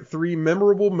favorite 3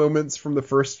 memorable moments from the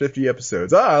first 50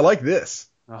 episodes. I like this.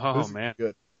 Oh, this man.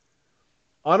 Good.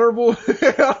 Honorable.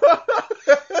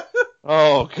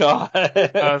 Oh, God.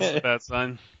 That's the bad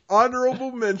sign.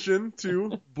 Honorable mention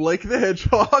to Blake the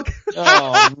Hedgehog.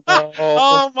 Oh, no.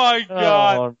 Oh, my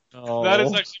God. Oh, no. That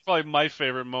is actually probably my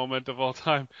favorite moment of all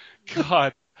time.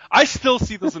 God. I still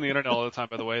see this on the internet all the time,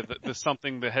 by the way, the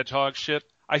something the hedgehog shit.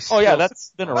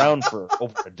 That's been around for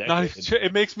over a decade.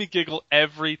 It makes me giggle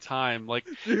every time. Like,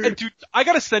 and dude, I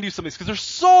gotta send you some of these because they're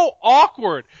so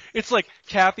awkward. It's like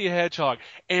Kathy a hedgehog,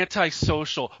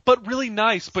 antisocial, but really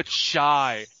nice, but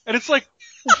shy. And it's like,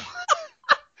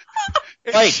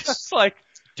 it's just like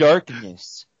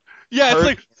darkness. Yeah, it's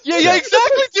like, yeah,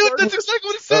 exactly, dude. That's exactly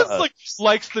what it says. It's like,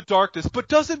 likes the darkness, but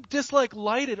doesn't dislike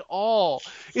light at all.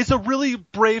 Is a really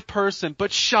brave person,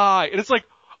 but shy. And it's like,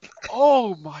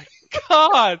 oh my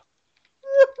God.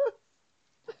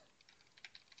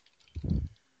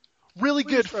 Really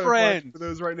good friend. For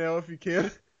those right now, if you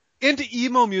can. Into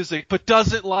emo music, but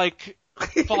doesn't like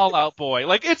Fall Out Boy.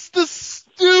 Like, it's the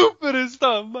stupidest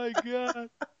stuff. My God.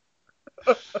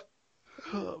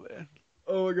 Oh, man.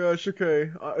 Oh my gosh,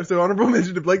 okay. So honorable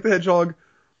mention to Blake the Hedgehog.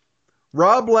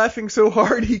 Rob laughing so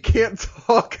hard he can't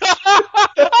talk.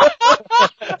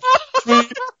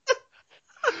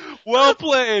 Well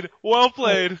played. Well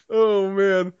played. Oh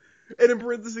man. And in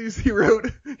parentheses he wrote,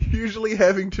 usually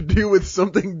having to do with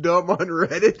something dumb on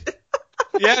Reddit.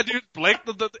 Yeah, dude, Blake,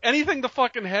 anything the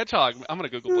fucking hedgehog. I'm gonna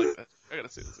Google Blake. I gotta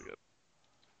see this again.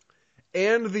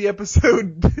 And the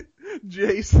episode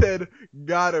Jay said,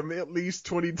 got him at least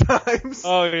 20 times.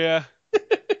 Oh, yeah.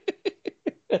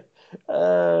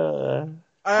 I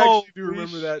actually do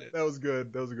remember that. That was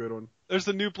good. That was a good one. There's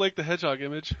the new Blake the Hedgehog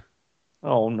image.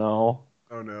 Oh, no.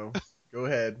 Oh, no. Go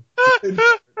ahead.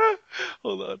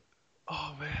 Hold on.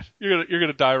 Oh, man. You're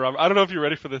gonna die, Robert. I don't know if you're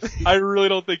ready for this. I really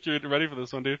don't think you're ready for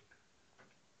this one, dude.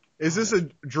 Is this a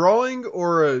drawing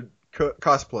or a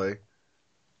cosplay?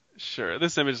 Sure.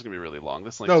 This image is going to be really long.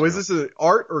 Is this an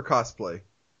art or cosplay?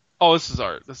 Oh, this is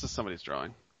art. This is somebody's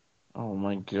drawing. Oh,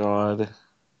 my God.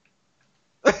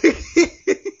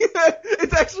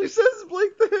 It actually says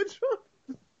Blake the Hedgehog.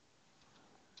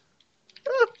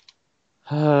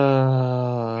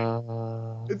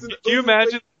 Can you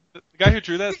imagine the guy who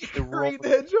drew that? Blake the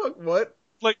Hedgehog? What?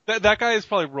 Like, that guy is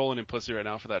probably rolling in pussy right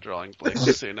now for that drawing, Blake,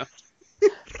 just so you know.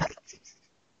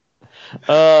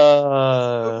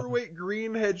 Overweight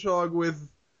green hedgehog with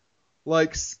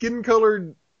like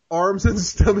skin-colored arms and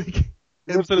stomach.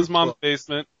 Lives in his mom's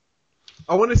basement.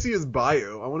 I want to see his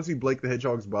bio. I want to see Blake the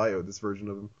Hedgehog's bio. This version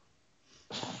of him.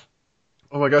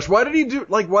 Oh my gosh! Why did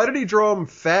he draw him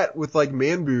fat with like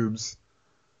man boobs?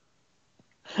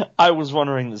 I was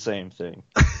wondering the same thing.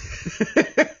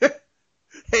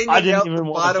 I didn't even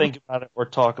want to think about it or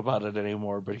talk about it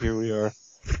anymore, but here we are.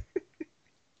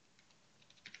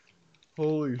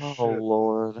 Holy shit. Oh,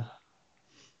 Lord.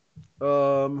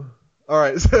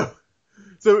 Alright, so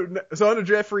on to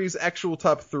Jeffrey's actual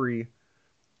top 3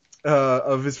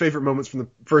 of his favorite moments from the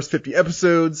first 50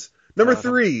 episodes. Number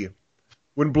 3,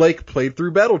 when Blake played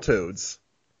through Battletoads.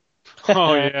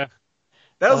 Oh, yeah.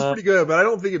 That was pretty good, but I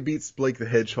don't think it beats Blake the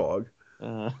Hedgehog.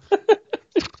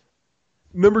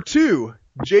 Number 2,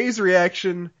 Jay's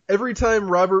reaction every time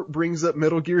Robert brings up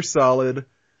Metal Gear Solid,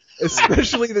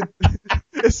 especially the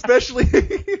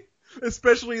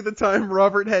time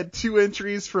Robert had 2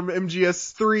 entries from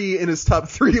MGS3 in his top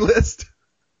 3 list.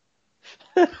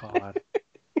 God.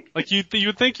 Like, you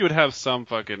would think you would have some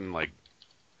fucking, like...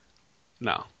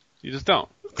 No. You just don't.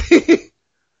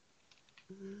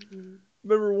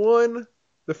 Number 1,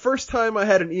 the first time I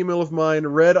had an email of mine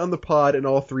read on the pod and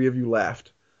all 3 of you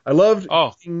laughed. I loved...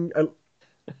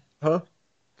 Huh?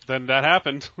 Then that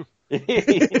happened.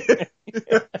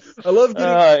 I love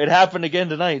getting... it happened again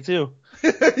tonight, too.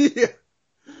 Yeah.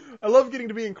 I love getting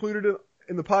to be included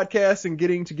in the podcast and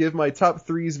getting to give my top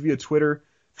 3s via Twitter.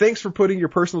 Thanks for putting your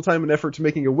personal time and effort to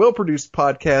making a well-produced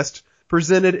podcast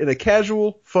presented in a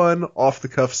casual, fun,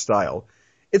 off-the-cuff style.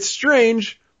 It's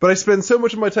strange, but I spend so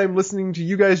much of my time listening to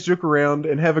you guys joke around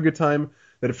and have a good time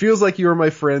that it feels like you are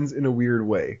my friends in a weird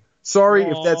way. Sorry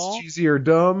if that's cheesy or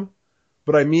dumb,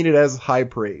 but I mean it as high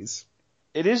praise.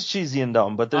 It is cheesy and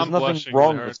dumb, but there's nothing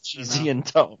wrong with cheesy and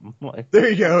dumb. There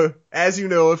you go. As you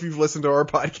know, if you've listened to our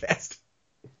podcast.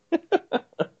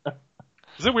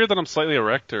 Is it weird that I'm slightly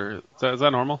erect, or is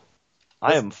that normal?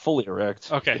 I am fully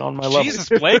erect. Okay. Get on my level. Jesus,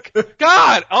 Blake.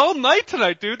 God, all night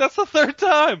tonight, dude. That's the third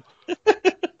time.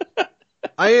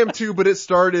 I am too, but it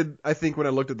started, I think, when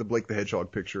I looked at the Blake the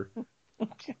Hedgehog picture.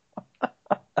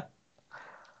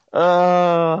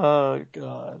 Oh,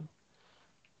 God.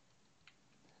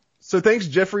 So thanks,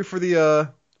 Jeffrey, for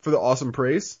the awesome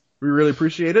praise. We really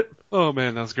appreciate it. Oh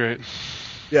man, that was great.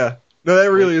 Yeah. No,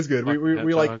 that really is good.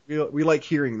 We like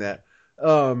hearing that.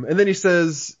 And then he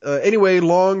says, anyway,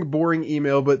 long, boring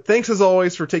email, but thanks as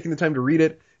always for taking the time to read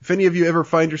it. If any of you ever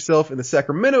find yourself in the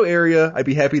Sacramento area, I'd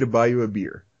be happy to buy you a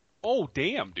beer. Oh,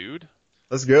 damn, dude.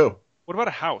 Let's go. What about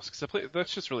a house? Because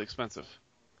that's just really expensive.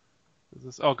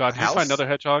 Oh, God. Did you House? find another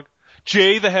hedgehog?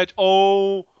 Jay the Hedge.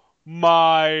 Oh,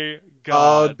 my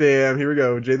God. Oh, damn. Here we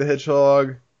go. Jay the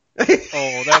Hedgehog. Oh,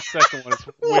 that second one is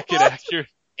wicked accurate.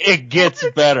 It gets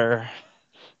better.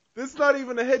 This is not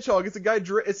even a hedgehog. It's a guy.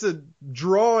 It's a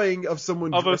drawing of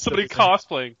someone. Of somebody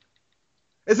cosplaying.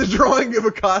 It's a drawing of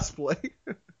a cosplay.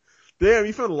 Damn,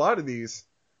 you found a lot of these.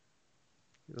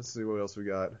 Let's see what else we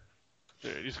got.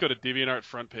 Dude, you just go to DeviantArt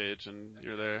front page and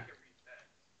you're there.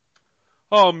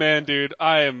 Oh man, dude,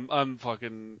 I'm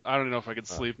fucking. I don't know if I can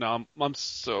sleep now. I'm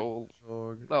so.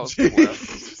 That was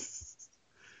blessed.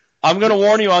 I'm gonna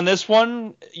warn you on this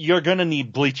one. You're gonna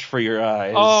need bleach for your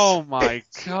eyes. Oh my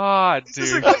God,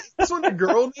 dude. This one a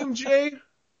girl named Jay?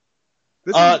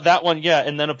 That one, yeah.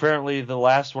 And then apparently the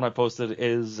last one I posted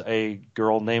is a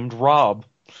girl named Rob.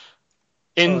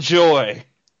 Enjoy.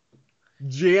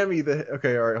 Jammy the.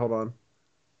 Okay, all right, hold on.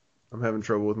 I'm having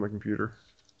trouble with my computer.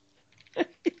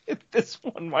 This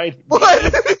one might.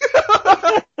 What?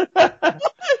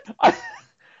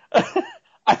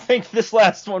 I think this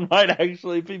last one might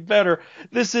actually be better.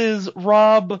 This is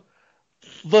Rob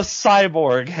the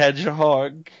Cyborg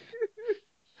Hedgehog.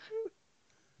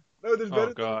 No, there's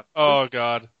better. Oh God. Oh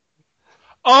God.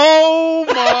 Oh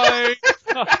my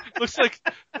God. Looks like.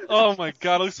 Oh my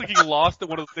God. It looks like he lost at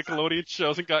one of the Nickelodeon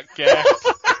shows and got gagged.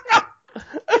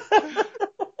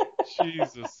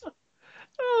 Jesus.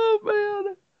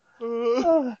 Oh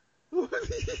man.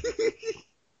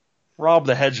 Rob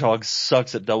the Hedgehog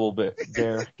sucks at Double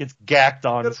Dare. Gets gacked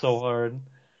on so hard.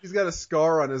 He's got a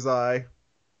scar on his eye.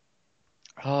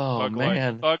 Oh Thug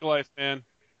man. Life. Thug life, man.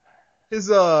 His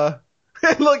look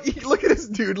at this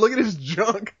dude. Look at his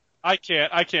junk. I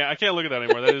can't look at that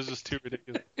anymore. That is just too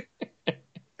ridiculous.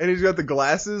 And he's got the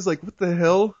glasses. Like, what the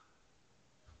hell?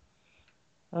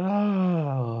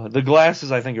 Oh, the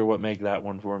glasses I think are what make that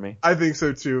one for me. I think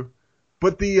so too.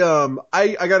 But the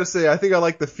I gotta say, I think I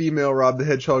like the female Rob the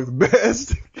Hedgehog the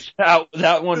best.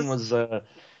 That one was that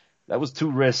was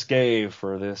too risque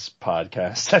for this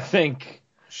podcast, I think.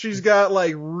 She's got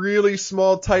like really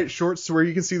small, tight shorts to where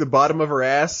you can see the bottom of her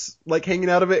ass like hanging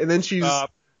out of it, and then she's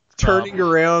turning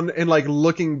around and like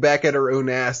looking back at her own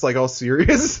ass like all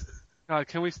serious. God,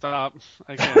 can we stop?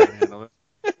 I can't handle it.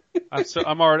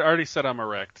 I'm already said I'm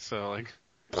erect, so like.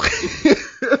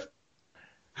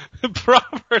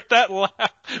 Robert, that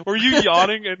laugh. Were you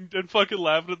yawning and fucking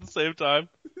laughing at the same time?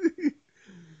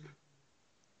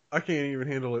 I can't even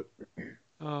handle it.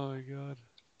 Oh my God.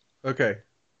 Okay.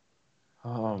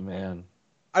 Oh man.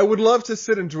 I would love to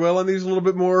sit and dwell on these a little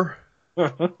bit more,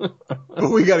 but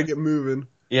we gotta get moving.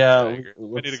 Yeah. I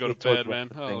need to go to bed, man.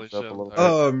 Holy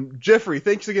shit. Jeffrey,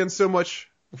 thanks again so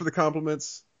much for the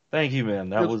compliments. Thank you, man.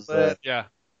 That was yeah,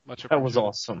 much appreciated. That was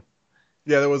awesome.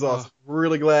 Yeah, that was awesome. We're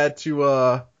really glad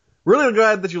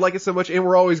that you like it so much, and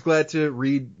we're always glad to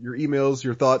read your emails,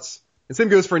 your thoughts. And same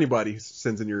goes for anybody who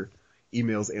sends in your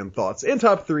emails and thoughts, and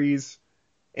top threes,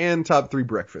 and top 3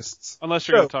 breakfasts. Unless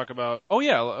you're going to talk about,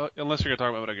 unless you're going to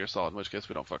talk about Metal Gear Solid, in which case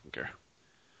we don't fucking care.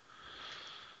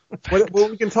 Well,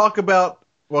 we can talk about,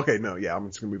 okay, no, yeah, I'm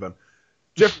just going to move on.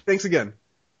 Jeff, thanks again.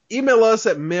 Email us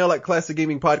at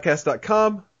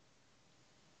mail@classicgamingpodcast.com.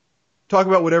 Talk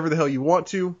about whatever the hell you want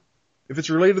to. If it's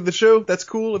related to the show, that's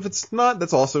cool. If it's not,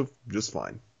 that's also just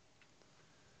fine.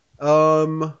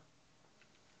 All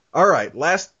right,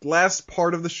 last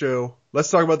part of the show.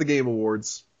 Let's talk about the Game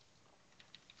Awards.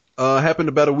 Happened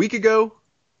about a week ago,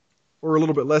 or a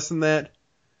little bit less than that.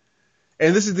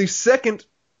 And this is the second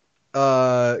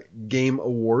Game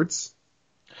Awards.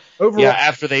 Overall, yeah,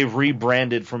 after they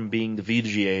rebranded from being the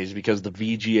VGAs, because the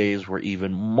VGAs were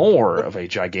even more of a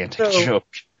gigantic joke.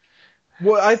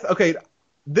 Well, okay.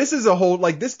 This is a whole,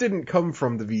 like, this didn't come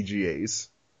from the VGAs.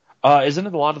 Isn't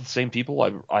it a lot of the same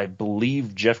people? I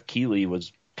believe Jeff Keighley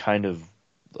was kind of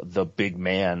the big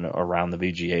man around the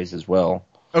VGAs as well.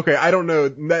 Okay, I don't know.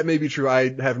 That may be true.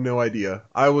 I have no idea.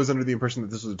 I was under the impression that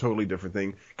this was a totally different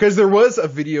thing. Because there was a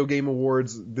Video Game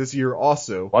Awards this year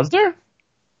also. Was there?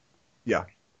 Yeah.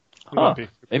 Huh.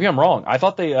 Maybe I'm wrong. I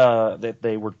thought that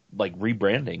they were like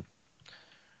rebranding.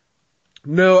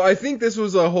 No, I think this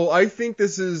is a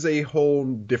whole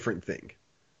different thing.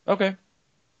 Okay.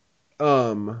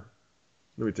 Let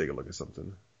me take a look at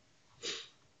something.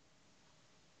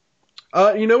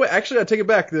 You know what? Actually, I take it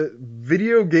back. The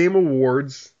Video Game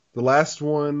Awards, the last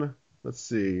one, let's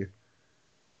see.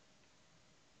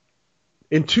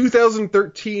 In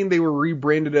 2013, they were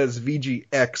rebranded as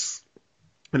VGX,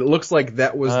 and it looks like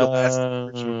that was the last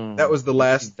version. That was the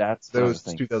last. That was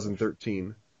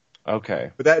 2013.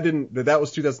 Okay. But that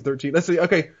was 2013. Let's see.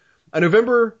 Okay. On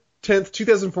November 10th,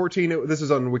 2014, this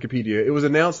is on Wikipedia, it was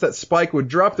announced that Spike would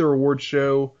drop their award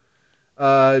show.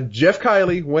 Jeff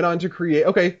Keighley went on to create,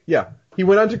 he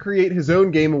went on to create his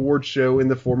own game award show in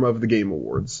the form of the Game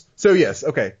Awards. So yes,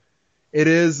 okay. It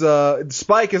is,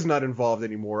 Spike is not involved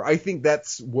anymore. I think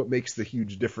that's what makes the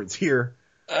huge difference here.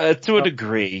 To a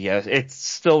degree, yes. It's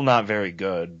still not very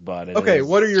good, but okay,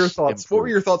 what are your thoughts? Improved. What were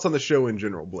your thoughts on the show in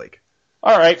general, Blake?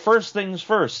 Alright, first things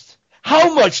first.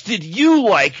 How much did you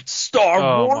like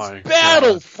Star Wars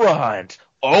Battlefront?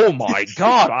 Oh my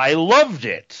god, I loved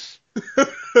it.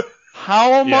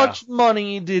 How much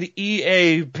money did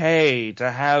EA pay to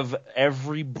have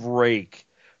every break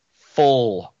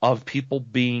full of people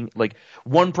being, like,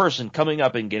 one person coming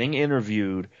up and getting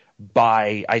interviewed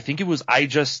by, I think it was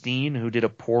iJustine, who did a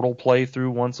Portal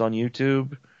playthrough once on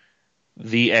YouTube.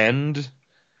 The end.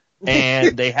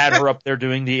 And they had her up there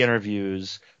doing the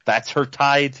interviews. That's her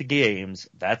tie to games.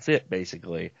 That's it,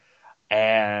 basically.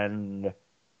 And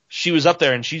she was up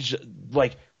there and she's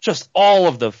like, just all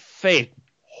of the fake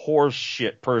horse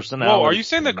shit personality. Whoa, are you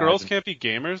saying that girls can't be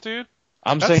gamers, dude?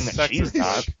 I'm saying that she's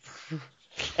not.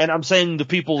 And I'm saying the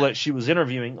people that she was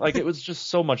interviewing, like, it was just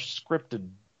so much scripted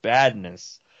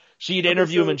badness. She'd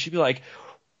interview him and she'd be like,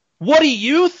 what do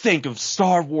you think of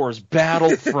Star Wars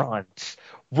Battlefront?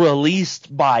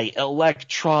 Released by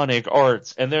Electronic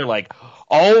Arts? And they're like,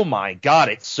 oh my god,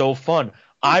 it's so fun.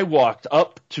 I walked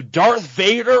up to Darth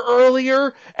Vader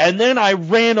earlier, and then I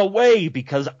ran away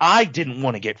because I didn't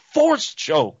want to get force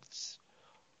choked.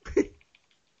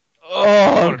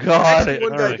 Oh god.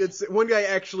 Actually, one guy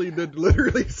actually did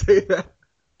literally say that.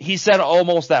 He said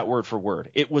almost that word for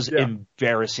word. It was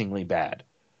embarrassingly bad.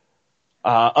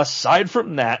 Aside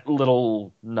from that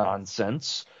little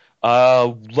nonsense,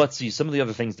 let's see some of the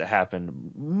other things that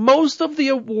happened. Most of the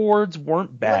awards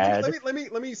weren't bad. Let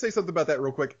me say something about that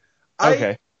real quick.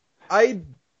 Okay. I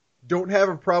don't have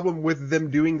a problem with them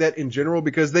doing that in general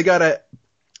because they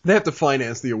have to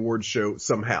finance the awards show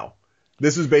somehow.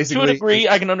 This is basically, to a degree,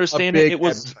 I can understand it. It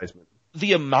was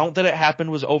the amount that it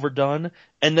happened was overdone,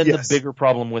 and then the bigger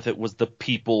problem with it was the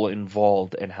people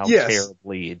involved and how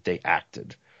terribly they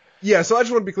acted. Yeah, so I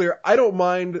just want to be clear. I don't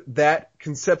mind that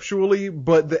conceptually,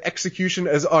 but the execution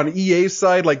as on EA's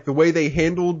side, like the way they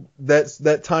handled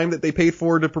that time that they paid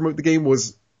for to promote the game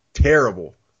was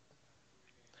terrible.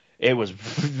 It was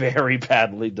very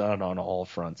badly done on all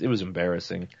fronts. It was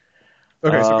embarrassing.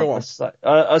 Okay, so go on.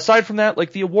 Aside from that,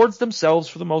 like the awards themselves,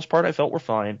 for the most part, I felt were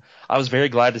fine. I was very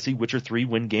glad to see Witcher 3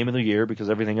 win Game of the Year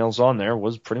because everything else on there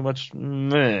was pretty much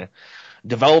meh.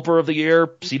 Developer of the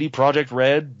Year, CD Projekt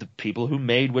Red, the people who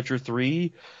made Witcher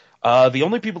 3. The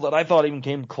only people that I thought even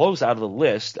came close out of the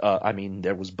list,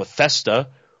 there was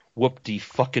Bethesda. What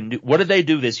did they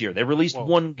do this year? They released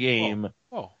one game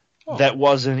that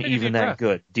wasn't even that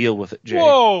good. Deal with it, Jay.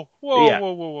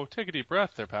 Whoa. Take a deep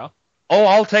breath there, pal. Oh,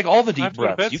 I'll take all the deep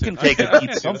breaths. You can take a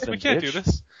deep something, We can't do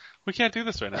this. We can't do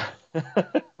this right now.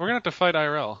 We're gonna have to fight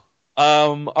IRL.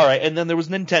 Alright, and then there was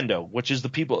Nintendo, which is the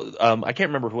people, I can't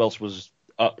remember who else was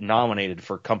nominated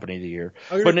for Company of the Year.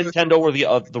 But Nintendo were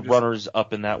the runners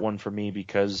up in that one for me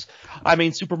because,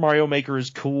 Super Mario Maker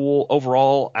is cool.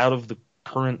 Overall, out of the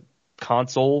current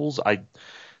consoles,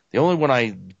 the only one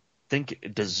I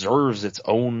think deserves its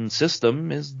own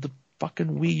system is the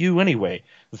fucking Wii U anyway.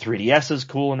 The 3DS is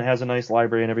cool and it has a nice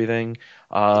library and everything,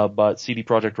 but CD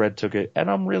Projekt Red took it, and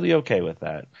I'm really okay with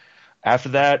that. After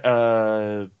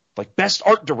that, Best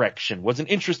Art Direction was an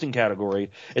interesting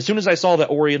category. As soon as I saw that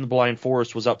Ori and the Blind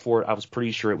Forest was up for it, I was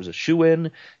pretty sure it was a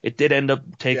shoo-in. It did end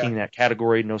up taking that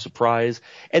category, no surprise.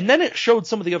 And then it showed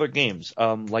some of the other games,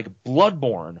 like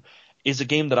Bloodborne is a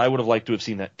game that I would have liked to have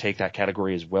seen that take that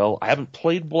category as well. I haven't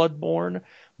played Bloodborne,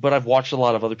 but I've watched a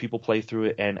lot of other people play through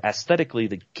it, and aesthetically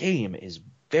the game is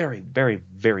very, very,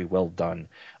 very well done.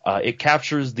 It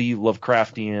captures the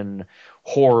Lovecraftian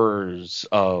horrors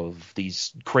of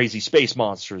these crazy space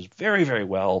monsters very, very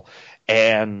well,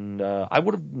 and I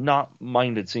would have not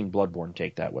minded seeing Bloodborne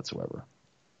take that whatsoever.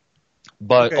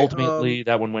 But ultimately,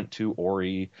 that one went to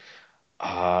Ori.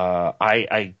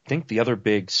 I think the other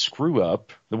big screw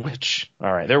up, which,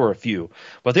 all right, there were a few,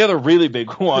 but the other really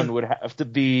big one would have to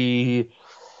be,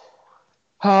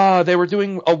 they were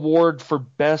doing award for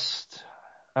best,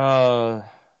 it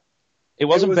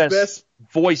wasn't best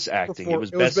voice acting. It was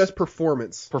best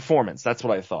performance. Performance. That's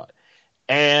what I thought.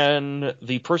 And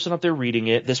the person up there reading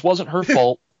it, this wasn't her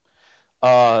fault.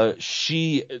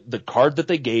 The card that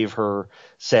they gave her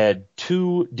said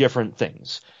two different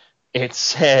things. It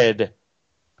said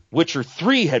Witcher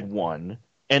 3 had won,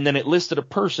 and then it listed a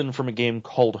person from a game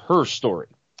called Her Story.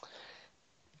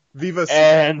 Viva.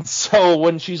 And so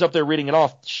when she's up there reading it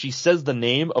off, she says the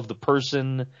name of the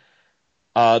person,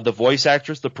 the voice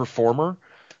actress, the performer,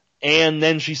 and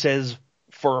then she says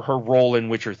for her role in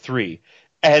Witcher 3.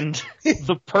 And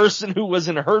the person who was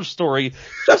in Her Story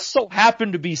just so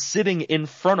happened to be sitting in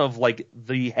front of, like,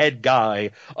 the head guy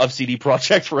of CD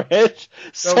Projekt Red.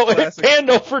 So it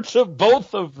panned over to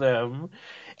both of them.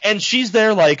 And she's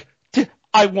there like,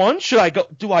 I won?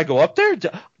 Do I go up there?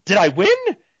 Did I win?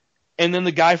 And then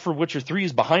the guy for Witcher 3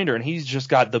 is behind her, and he's just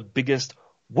got the biggest,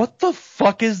 what the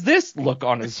fuck is this look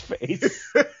on his face?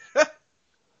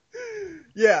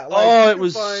 Yeah. Like, it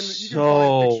was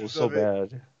so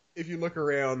bad. If you look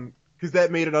around, because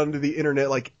that made it onto the internet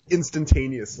like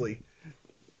instantaneously.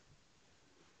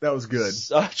 That was good.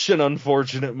 Such an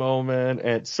unfortunate moment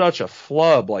and such a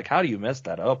flub. Like, how do you mess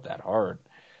that up that hard?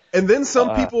 And then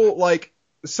some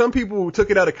people took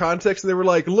it out of context and they were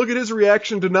like, look at his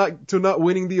reaction to not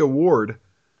winning the award.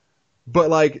 But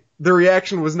like, the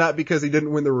reaction was not because he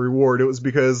didn't win the reward. It was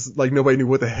because like nobody knew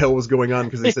what the hell was going on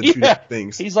because they said two different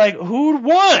things. He's like, who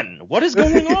won? What is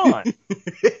going on?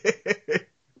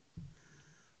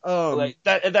 Like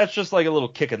that's just like a little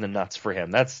kick in the nuts for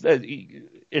him.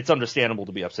 It's understandable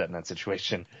to be upset in that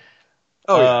situation.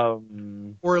 Oh,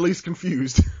 yeah. Or at least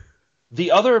confused. The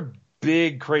other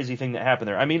big crazy thing that happened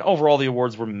there, I mean, overall the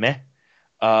awards were meh.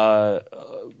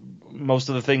 Most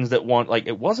of the things that won, like,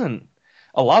 it wasn't,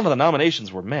 a lot of the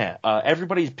nominations were meh.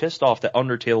 Everybody's pissed off that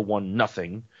Undertale won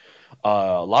nothing.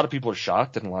 A lot of people are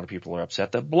shocked and a lot of people are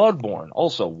upset that Bloodborne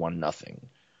also won nothing.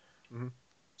 Mm-hmm.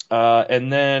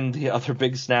 And then the other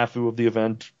big snafu of the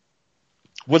event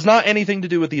was not anything to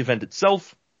do with the event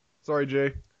itself. Sorry,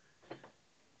 Jay.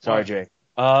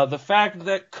 The fact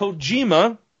that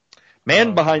Kojima,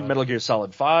 man behind Metal Gear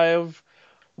Solid 5,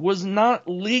 was not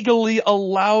legally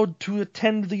allowed to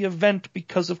attend the event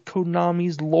because of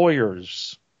Konami's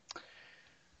lawyers.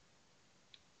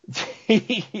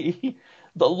 The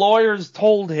lawyers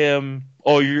told him,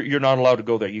 oh, you're not allowed to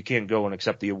go there. You can't go and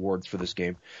accept the awards for this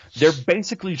game. They're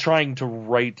basically trying to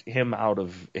write him out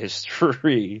of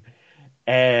history.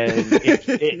 And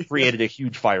it created a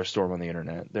huge firestorm on the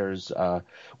internet. There's,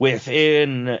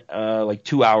 within, like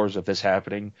 2 hours of this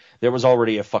happening, there was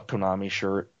already a Fuck Konami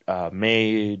shirt,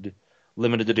 made,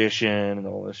 limited edition, and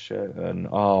all this shit. And,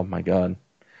 oh my god.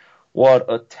 What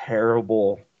a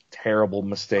terrible, terrible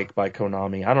mistake by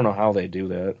Konami. I don't know how they do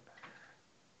that.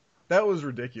 That was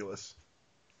ridiculous.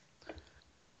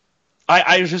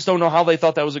 I just don't know how they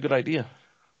thought that was a good idea.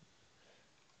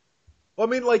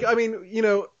 Well, you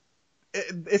know,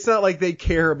 it's not like they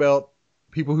care about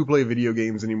people who play video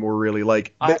games anymore, really.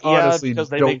 Like, they honestly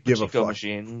don't give a fuck.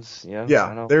 Machines.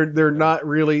 Yeah, they're not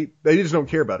really, they just don't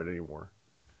care about it anymore.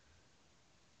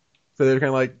 So they're kind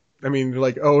of like, they're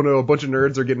like, oh no, a bunch of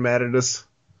nerds are getting mad at us.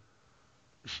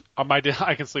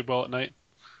 I can sleep well at night.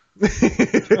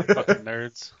 Fucking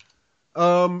nerds.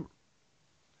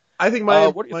 I think my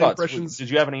impressions.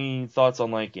 Did you have any thoughts on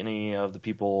like any of the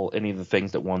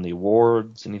things that won the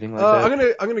awards, anything like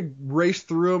that? I'm gonna race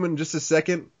through them in just a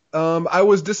second. I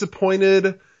was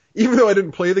disappointed, even though I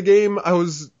didn't play the game.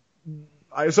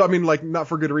 Not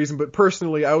for good reason, but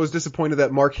personally, I was disappointed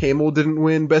that Mark Hamill didn't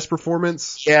win Best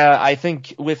Performance. Yeah, I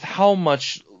think with how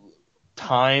much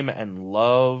time and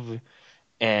love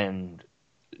and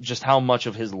just how much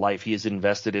of his life he has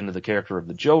invested into the character of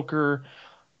the Joker,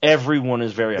 everyone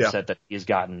is very upset that he has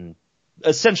gotten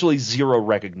essentially zero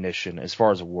recognition as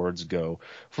far as awards go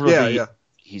for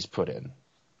he's put in.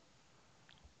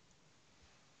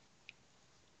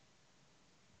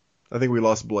 I think we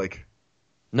lost Blake.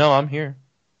 No, I'm here.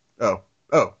 Oh.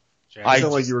 I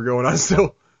sound like you were going on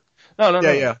still. No.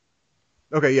 Yeah.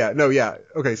 Okay, yeah. No, yeah.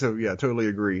 Okay, so yeah, totally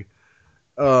agree.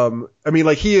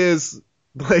 He is,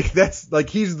 that's,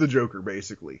 he's the Joker,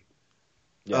 basically.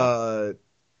 Yeah.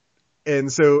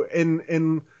 And so,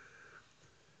 in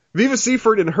Viva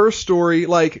Seifert and Her Story,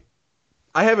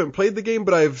 I haven't played the game,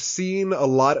 but I've seen a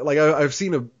lot, I've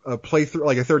seen a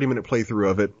playthrough, a 30-minute playthrough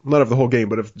of it. Not of the whole game,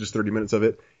 but of just 30 minutes of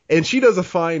it. And she does a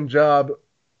fine job,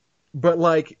 but,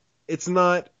 it's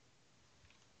not,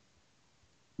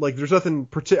 like there's nothing.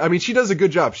 I mean, she does a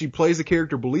good job. She plays the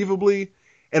character believably,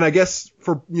 and I guess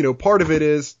for part of it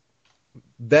is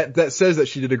that says that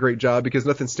she did a great job because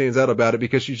nothing stands out about it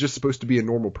because she's just supposed to be a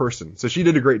normal person. So she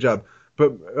did a great job,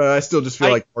 but I still just feel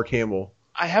like Mark Hamill.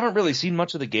 I haven't really seen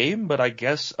much of the game, but I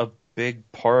guess a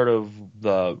big part of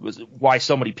why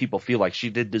so many people feel like she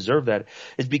did deserve that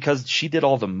is because she did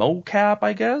all the mocap,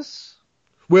 I guess.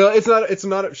 Well, it's not, it's a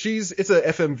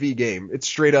FMV game. It's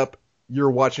straight up,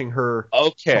 you're watching her.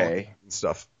 Okay. And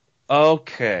stuff.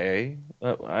 Okay.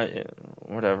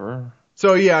 Whatever.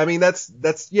 So yeah, I mean, that's,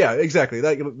 yeah, exactly.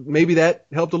 Maybe that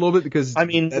helped a little bit because. I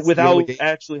mean, without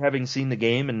actually having seen the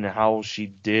game and how she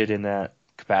did in that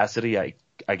capacity, I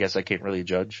guess I can't really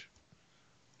judge.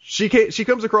 She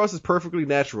comes across as perfectly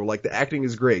natural, like the acting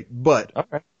is great, but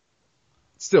okay.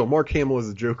 Still, Mark Hamill is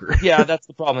a Joker. Yeah, that's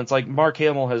the problem. It's like Mark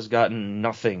Hamill has gotten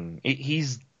nothing.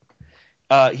 He's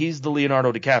the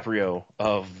Leonardo DiCaprio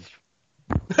of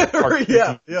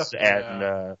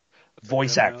and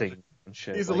voice acting and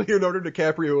shit. He's the Leonardo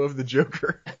DiCaprio of the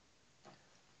Joker.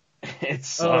 It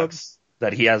sucks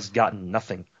that he has gotten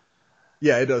nothing.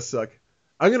 Yeah, it does suck.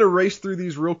 I'm going to race through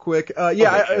these real quick.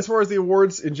 As far as the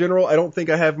awards in general, I don't think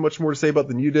I have much more to say about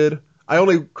than you did. I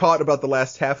only caught about the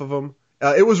last half of them.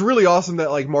 It was really awesome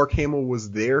that like Mark Hamill was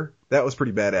there. That was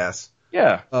pretty badass.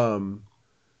 Yeah.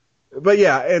 But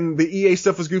yeah, and the EA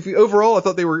stuff was goofy. Overall, I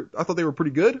thought they were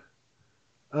pretty good.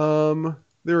 There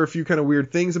were a few kind of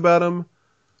weird things about them.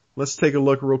 Let's take a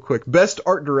look real quick. Best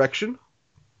art direction.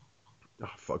 Oh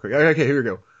fuck. Okay, here we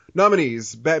go.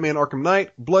 Nominees: Batman: Arkham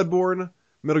Knight, Bloodborne,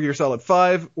 Metal Gear Solid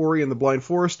 5, Ori and the Blind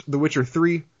Forest, The Witcher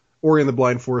 3. Ori and the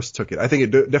Blind Forest took it. I think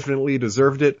it definitely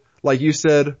deserved it. Like you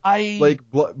said,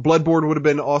 Bloodborne would have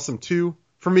been awesome too.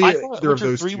 For me, I thought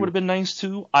Witcher 3 would have been nice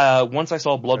too. Once I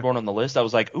saw Bloodborne on the list, I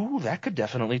was like, ooh, that could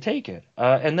definitely take it.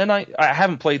 And then I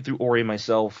haven't played through Ori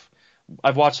myself.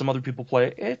 I've watched some other people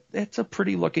play it. It's a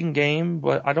pretty looking game,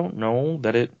 but I don't know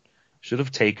that it should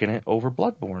have taken it over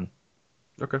Bloodborne.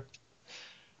 Okay.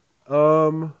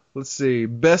 Let's see.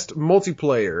 Best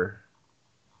multiplayer.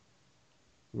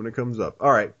 When it comes up.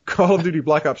 Alright. Call of Duty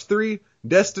Black Ops 3,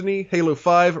 Destiny, Halo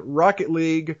 5, Rocket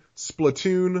League,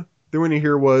 Splatoon. The winner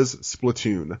here was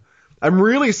Splatoon. I'm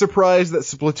really surprised that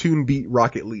Splatoon beat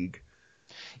Rocket League.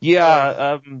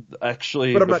 Yeah,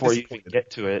 actually, before you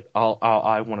get to it,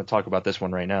 I want to talk about this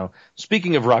one right now.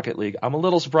 Speaking of Rocket League, I'm a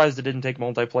little surprised it didn't take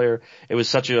multiplayer. It was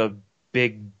such a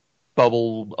big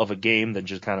bubble of a game that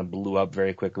just kind of blew up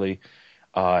very quickly.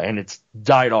 And it's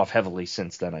died off heavily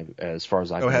since then, as far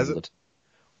as I've has it?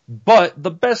 But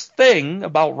the best thing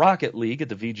about Rocket League at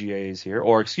the VGAs here,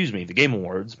 or excuse me, the Game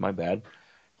Awards, my bad,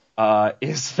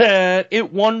 is that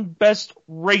it won Best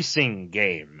Racing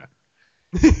Game.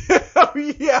 Oh,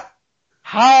 yeah.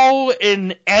 How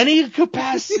in any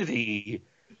capacity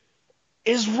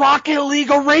is Rocket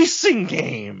League a racing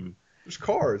game? There's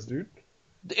cars, dude.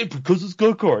 Because it's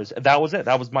got cars. That was it.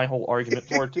 That was my whole argument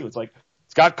for it, too. It's like,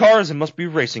 it's got cars, it must be a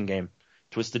racing game.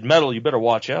 Twisted Metal, you better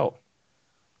watch out.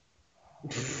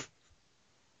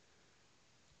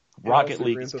 Rocket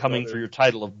League is coming for your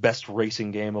title of best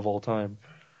racing game of all time.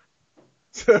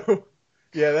 So,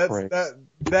 yeah,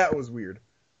 that was weird.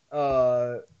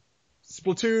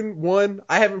 Splatoon 1,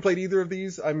 I haven't played either of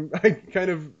these.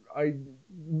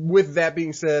 With that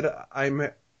being said, I'm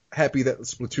happy that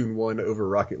Splatoon won over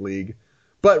Rocket League.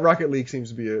 But Rocket League seems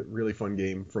to be a really fun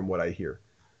game from what I hear.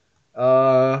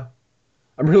 I'm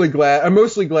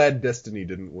mostly glad Destiny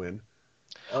didn't win.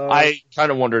 I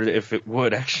kind of wondered if it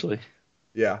would, actually.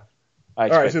 Yeah.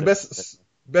 Alright, so best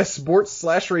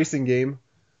sports/racing game.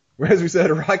 As we said,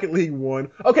 Rocket League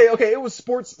won. Okay, it was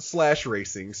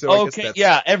sports/racing. So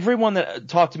yeah, everyone that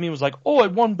talked to me was like, oh,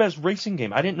 it won best racing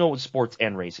game. I didn't know it was sports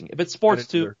and racing. If it's sports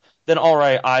too, then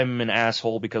alright, I'm an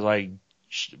asshole because I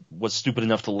was stupid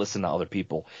enough to listen to other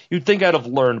people. You'd think I'd have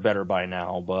learned better by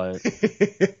now, but...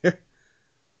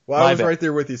 Well, I was right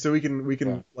there with you, so we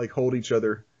can like hold each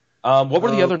other. What were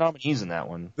the other nominees in that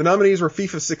one? The nominees were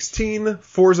FIFA 16,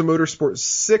 Forza Motorsport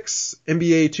 6,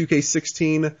 NBA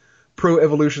 2K16, Pro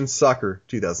Evolution Soccer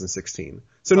 2016.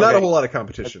 So not a whole lot of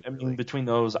competition. I mean, between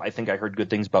those, I think I heard good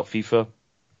things about FIFA.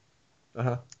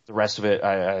 Uh-huh. The rest of it,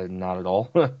 I not at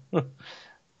all.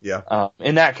 Yeah.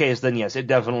 In that case, then yes, it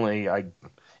definitely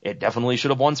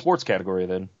should have won sports category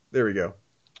then. There we go.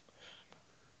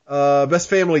 Best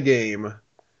family game.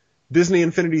 Disney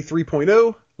Infinity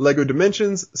 3.0, Lego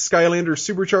Dimensions, Skylanders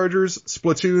Superchargers,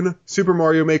 Splatoon, Super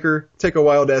Mario Maker. Take a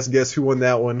wild ass guess who won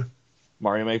that one.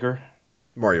 Mario Maker.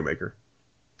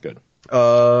 Good.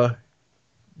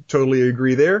 Totally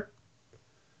agree there.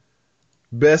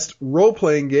 Best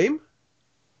role-playing game.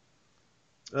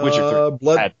 Witcher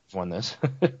 3 had won this.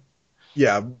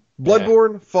 Yeah,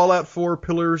 Bloodborne, Fallout 4,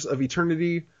 Pillars of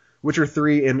Eternity, Witcher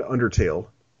 3, and Undertale.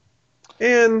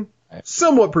 And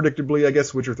somewhat predictably, I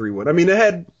guess Witcher 3 won. I mean, it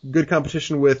had good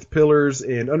competition with Pillars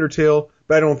and Undertale,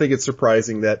 but I don't think it's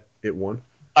surprising that it won.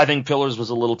 I think Pillars was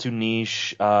a little too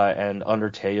niche, and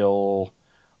Undertale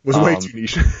was way too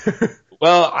niche.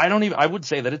 Well, I would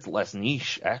say that it's less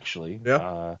niche, actually.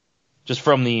 Yeah. Just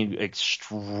from the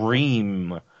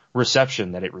extreme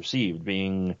reception that it received,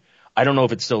 being, I don't know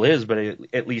if it still is, but it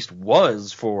at least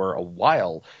was for a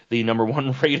while the number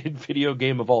one rated video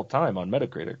game of all time on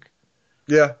Metacritic.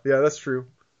 Yeah, that's true.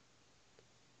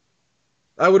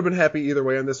 I would have been happy either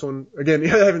way on this one. Again,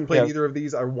 I haven't played either of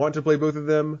these. I want to play both of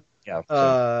them. Yeah.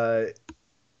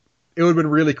 It would have been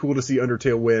really cool to see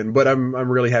Undertale win, but I'm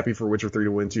really happy for Witcher 3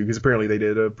 to win too, because apparently they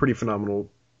did a pretty phenomenal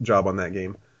job on that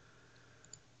game.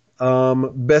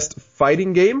 Best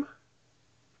fighting game.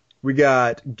 We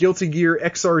got Guilty Gear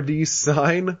XRD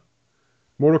Sign,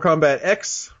 Mortal Kombat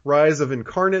X, Rise of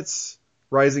Incarnates,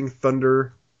 Rising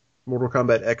Thunder. Mortal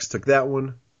Kombat X took that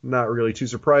one. Not really too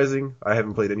surprising. I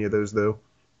haven't played any of those though.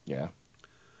 Yeah.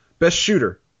 Best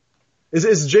shooter.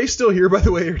 Is Jay still here, by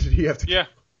the way, or did he have to? Yeah.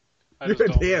 I just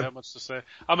don't have much to say.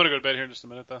 I'm gonna go to bed here in just a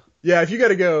minute, though. Yeah, if you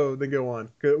gotta go, then go on.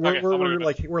 We're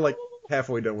like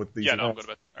halfway done with these. Yeah, no, I'm going to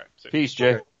bed. All right. Safe. Peace,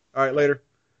 Jay. Okay. All right, later.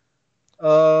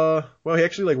 Well, he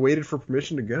actually waited for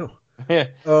permission to go.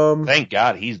 Thank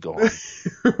God he's gone.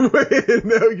 Wait,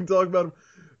 now we can talk about him.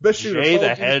 Best shooter. Jay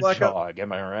the Hedgehog,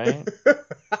 am I right?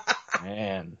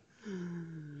 Man.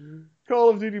 Call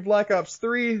of Duty Black Ops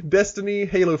 3, Destiny,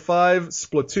 Halo 5,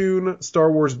 Splatoon, Star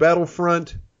Wars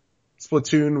Battlefront.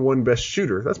 Splatoon won Best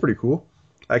Shooter. That's pretty cool.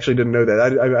 I actually didn't know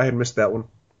that. I had missed that one.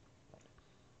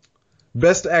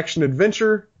 Best Action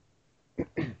Adventure.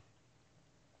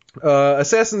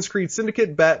 Assassin's Creed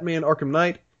Syndicate, Batman Arkham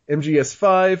Knight,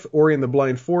 MGS5, Ori and the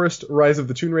Blind Forest, Rise of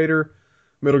the Tomb Raider,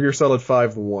 Metal Gear Solid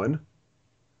 5 won.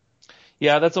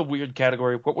 Yeah, that's a weird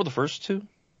category. What were the first two?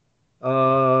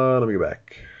 Let me go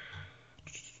back.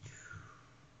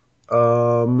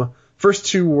 First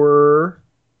two were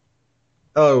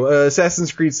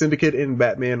Assassin's Creed Syndicate and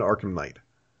Batman Arkham Knight.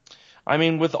 I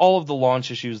mean, with all of the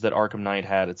launch issues that Arkham Knight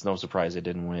had, it's no surprise it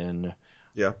didn't win.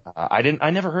 Yeah. I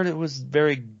never heard it was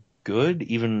very good,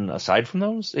 even aside from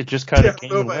those. It just kind of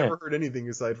came and went. I never heard anything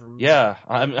aside from. Yeah,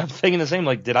 I'm thinking the same.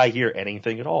 Like, did I hear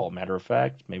anything at all? Matter of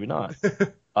fact, maybe not.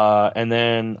 And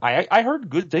then I heard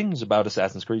good things about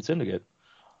Assassin's Creed Syndicate.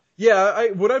 Yeah,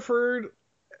 what I've heard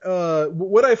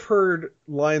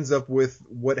lines up with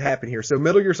what happened here. So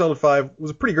Metal Gear Solid 5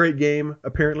 was a pretty great game,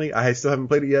 apparently. I still haven't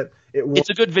played it yet. It's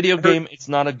a good video game. It's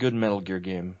not a good Metal Gear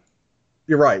game.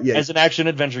 You're right, yeah. As an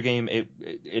action-adventure game,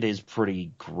 it is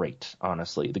pretty great,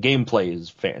 honestly. The gameplay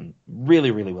is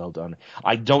really, really well done.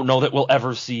 I don't know that we'll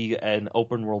ever see an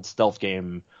open-world stealth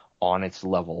game on its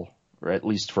level, or at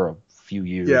least for a few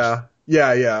years. Yeah,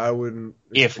 I wouldn't.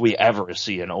 If we ever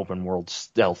see an open-world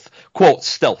stealth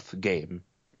game.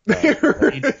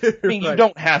 I mean, you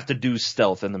don't have to do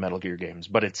stealth in the Metal Gear games,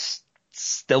 but it's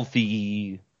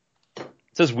stealthy. It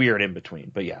says weird in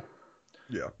between, but yeah.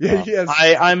 Yeah.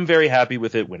 I'm very happy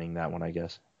with it winning that one, I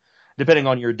guess. Depending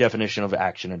on your definition of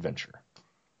action-adventure.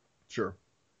 Sure.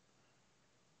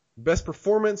 Best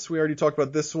performance, we already talked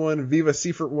about this one. Viva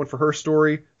Seifert won for her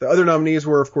story. The other nominees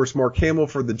were, of course, Mark Hamill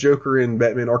for the Joker in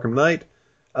Batman Arkham Knight,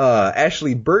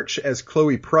 Ashley Birch as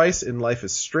Chloe Price in Life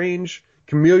is Strange,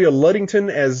 Camelia Luddington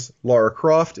as Lara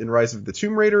Croft in Rise of the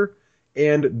Tomb Raider,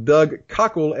 and Doug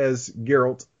Cockle as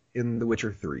Geralt in The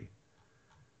Witcher 3.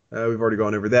 We've already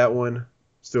gone over that one.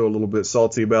 Still a little bit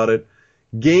salty about it.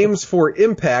 Games for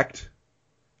Impact.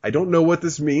 I don't know what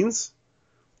this means.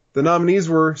 The nominees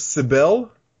were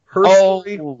Sibel, Her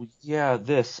Story. Oh, yeah,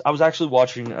 this. I was actually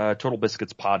watching Total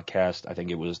Biscuits podcast. I think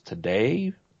it was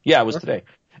today. Yeah, it was today.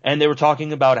 And they were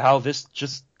talking about how this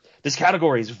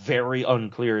category is very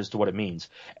unclear as to what it means.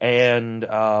 And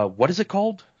what is it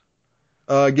called?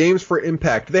 Games for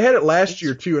Impact. They had it last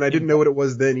year, too, and I didn't know what it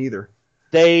was then either.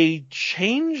 They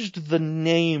changed the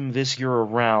name this year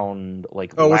around,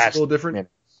 last was it a little different? minute.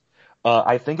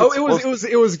 I think it's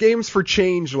it was Games for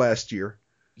Change last year.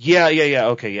 Yeah.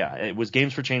 Okay, yeah. It was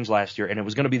Games for Change last year, and it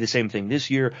was going to be the same thing this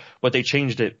year, but they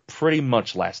changed it pretty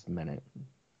much last minute.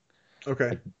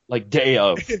 Okay. Like day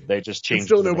of, they just changed it.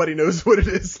 Still nobody knows what it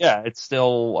is. Yeah, it's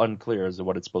still unclear as to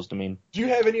what it's supposed to mean. Do you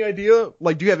have any idea?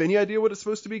 Do you have any idea what it's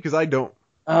supposed to be? Because I don't.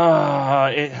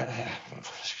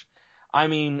 I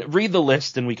mean, read the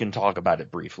list and we can talk about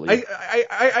it briefly.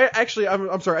 I actually,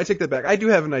 I'm sorry, I take that back. I do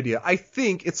have an idea. I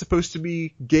think it's supposed to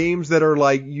be games that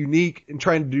are unique and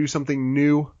trying to do something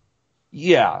new.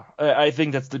 Yeah, I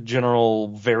think that's the general,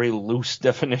 very loose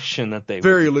definition that they.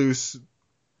 Very loose.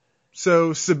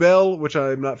 So Sibel, which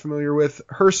I'm not familiar with,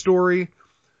 Her Story,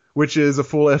 which is a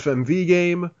full FMV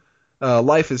game,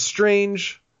 Life is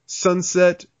Strange,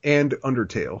 Sunset, and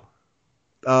Undertale.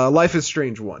 Life is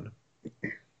Strange won.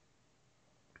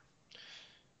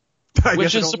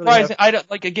 Which is surprising. I don't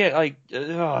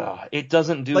it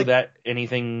doesn't do that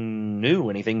anything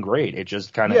new, anything great. It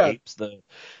just kind of apes the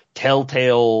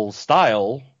Telltale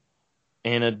style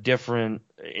in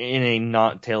a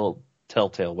not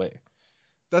Telltale way.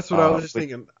 That's what I was just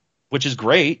thinking. Which is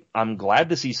great. I'm glad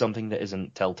to see something that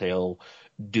isn't Telltale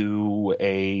do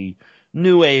a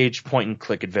new age point and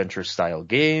click adventure style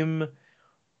game.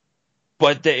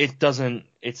 But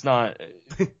it's not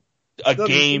a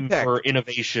game for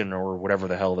innovation or whatever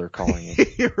the hell they're calling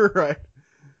it. You're right.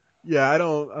 Yeah, I'm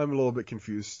a little bit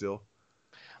confused still.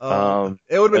 It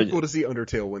would have been cool to see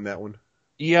Undertale win that one.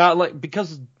 Yeah,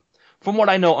 because from what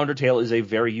I know, Undertale is a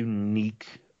very unique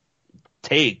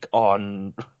take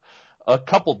on a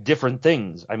couple different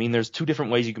things. I mean, there's two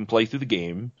different ways you can play through the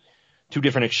game, two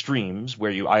different extremes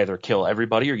where you either kill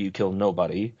everybody or you kill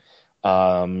nobody.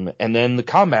 And then the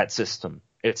combat system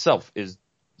itself is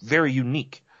very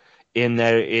unique in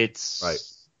that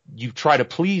you try to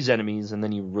please enemies and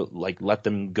then you let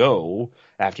them go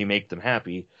after you make them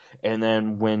happy. And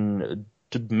then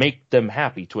to make them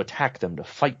happy, to attack them, to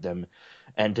fight them,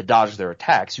 and to dodge their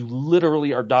attacks, you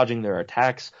literally are dodging their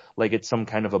attacks like it's some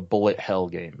kind of a bullet hell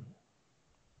game.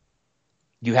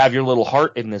 You have your little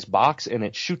heart in this box and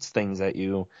it shoots things at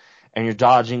you and you're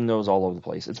dodging those all over the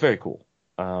place. It's very cool.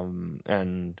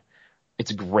 And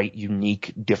it's a great,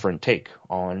 unique, different take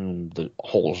on the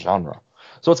whole genre.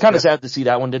 So it's kind of sad to see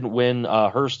that one didn't win.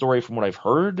 Her Story, from what I've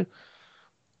heard,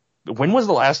 when was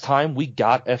the last time we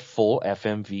got a full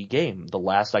FMV game? The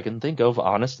last I can think of,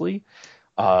 honestly,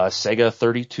 Sega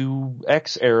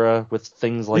 32X era with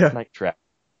things like Night Trap.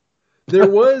 There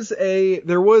was a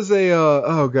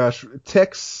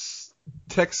Tex,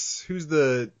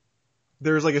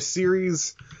 there's like a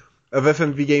series of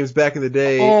FMV games back in the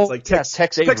day. Oh, it's like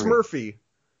Tex Murphy.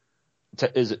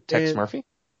 Is it Tex Murphy?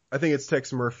 I think it's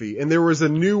Tex Murphy. And there was a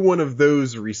new one of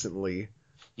those recently.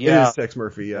 Yeah. It is Tex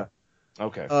Murphy, yeah.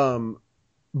 Okay.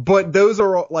 But those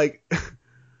are all, like,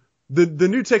 the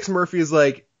new Tex Murphy is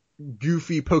like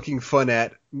goofy, poking fun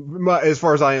at, as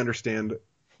far as I understand,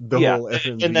 the whole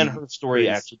FMV. And then Her Story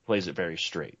actually plays it very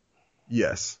straight.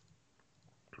 Yes.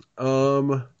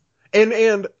 And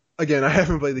again, I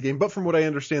haven't played the game, but from what I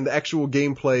understand, the actual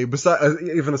gameplay,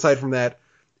 even aside from that,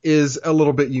 is a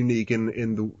little bit unique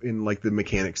in like the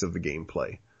mechanics of the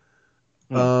gameplay.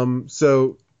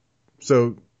 So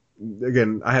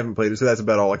again, I haven't played it, so that's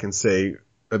about all I can say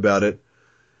about it.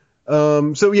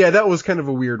 So yeah, that was kind of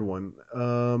a weird one.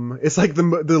 It's like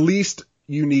the least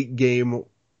unique game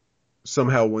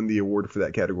somehow won the award for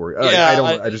that category.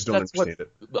 I just don't understand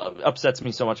it. Upsets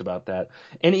me so much about that.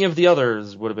 Any of the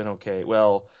others would have been okay.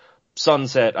 Well,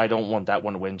 Sunset, I don't want that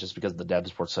one to win just because the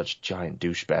devs were such giant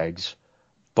douchebags.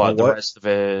 But the rest of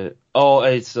it,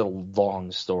 it's a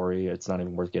long story. It's not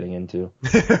even worth getting into.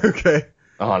 Okay.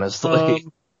 Honestly.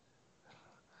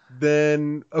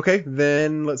 Then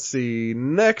let's see.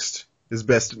 Next is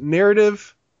Best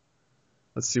Narrative.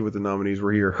 Let's see what the nominees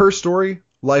were here. Her Story,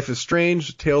 Life is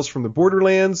Strange, Tales from the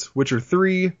Borderlands, Witcher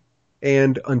 3,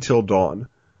 and Until Dawn.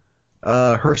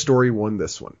 Her Story won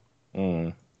this one.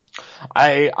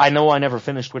 I know I never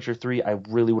finished Witcher 3. I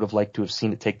really would have liked to have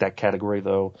seen it take that category,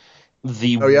 though.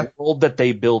 The world that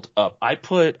they built up. I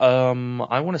put, I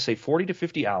want to say 40 to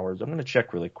 50 hours. I'm going to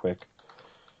check really quick.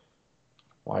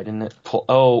 Why didn't it pull?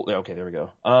 Oh, okay, there we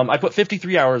go. I put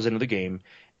 53 hours into the game,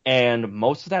 and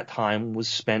most of that time was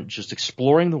spent just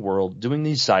exploring the world, doing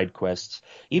these side quests.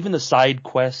 Even the side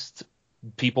quest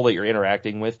people that you're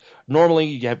interacting with, normally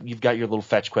you've got your little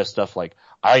fetch quest stuff like,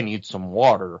 I need some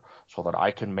water so that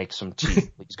I can make some tea.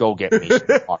 Please go get me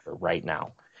some water right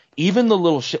now. Even the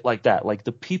little shit like that, like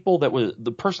the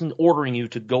person ordering you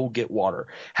to go get water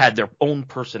had their own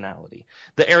personality.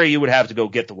 The area you would have to go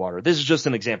get the water. This is just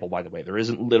an example, by the way. There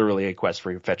isn't literally a quest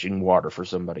for fetching water for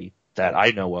somebody that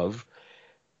I know of.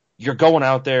 You're going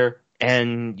out there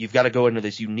and you've got to go into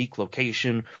this unique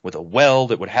location with a well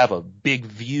that would have a big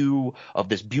view of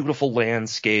this beautiful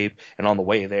landscape. And on the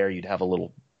way there, you'd have a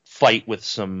little fight with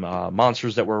some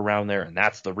monsters that were around there, and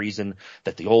that's the reason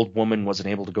that the old woman wasn't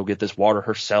able to go get this water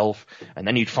herself. And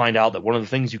then you'd find out that one of the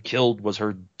things you killed was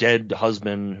her dead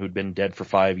husband, who'd been dead for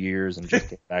 5 years and just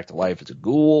came back to life as a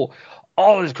ghoul.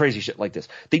 All this crazy shit like this.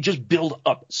 They just build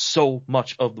up so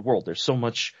much of the world. There's so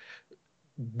much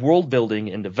world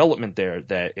building and development there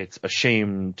that it's a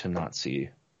shame to not see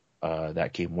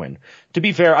that game win. To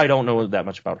be fair, I don't know that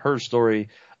much about Her Story,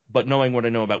 but knowing what I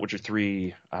know about Witcher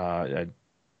 3,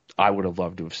 I would have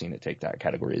loved to have seen it take that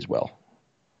category as well.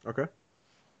 Okay.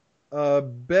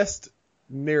 Best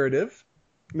narrative.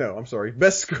 No, I'm sorry.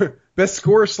 Best score /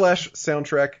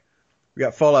 soundtrack. We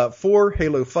got Fallout 4,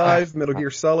 Halo 5, Metal Gear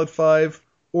Solid 5,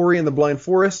 Ori and the Blind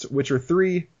Forest, Witcher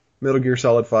 3, Metal Gear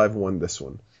Solid 5 won this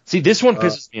one. See, this one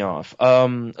pisses me off.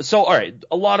 So, all right,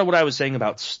 a lot of what I was saying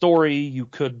about story, you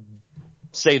could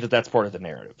say that that's part of the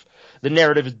narrative. The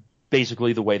narrative is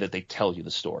basically the way that they tell you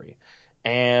the story.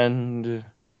 And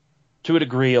to a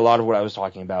degree, a lot of what I was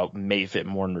talking about may fit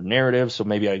more in the narrative, so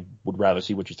maybe I would rather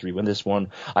see Witcher 3 win this one.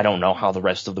 I don't know how the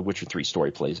rest of the Witcher 3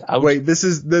 story plays out. Wait, this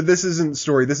isn't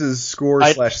story. This is score /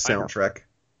 soundtrack.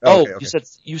 Okay.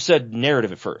 You said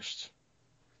narrative at first.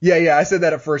 Yeah, I said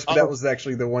that at first, but that was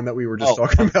actually the one that we were just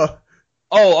talking about.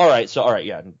 Oh, all right. So, all right,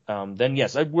 yeah. Then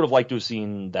yes, I would have liked to have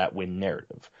seen that win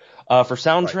narrative. For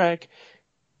soundtrack, right.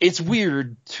 It's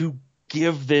weird to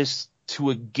give this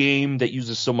to a game that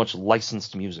uses so much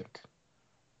licensed music.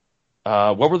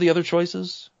 What were the other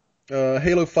choices?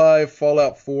 Halo 5,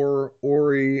 Fallout 4,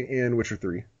 Ori, and Witcher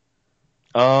 3.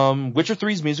 Witcher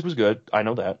 3's music was good. I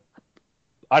know that.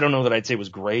 I don't know that I'd say it was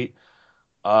great.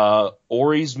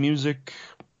 Ori's music,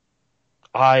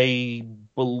 I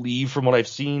believe from what I've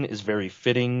seen, is very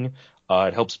fitting.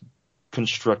 It helps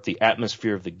construct the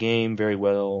atmosphere of the game very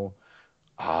well.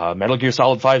 Metal Gear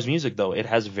Solid 5's music, though, it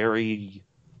has very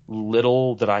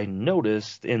little that I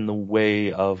noticed in the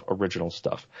way of original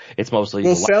stuff. It's mostly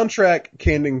soundtrack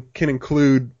can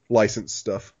include licensed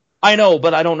stuff. I know,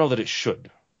 but I don't know that it should.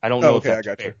 I don't know if that's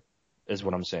fair, you. Is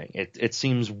what I'm saying. It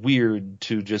seems weird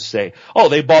to just say, oh,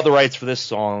 they bought the rights for this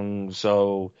song,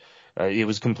 so it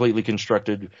was completely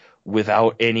constructed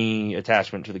without any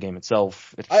attachment to the game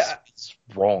itself. It's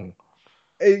wrong.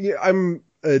 I'm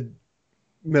a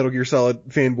Metal Gear Solid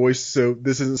fanboy, so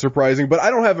this isn't surprising, but I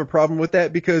don't have a problem with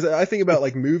that because I think about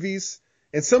like movies,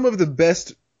 and some of the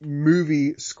best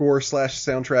movie score /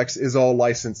 soundtracks is all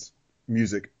licensed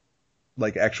music,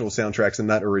 like actual soundtracks and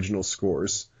not original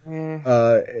scores.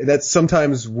 That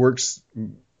sometimes works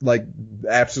like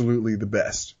absolutely the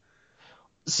best.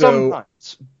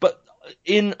 Sometimes, but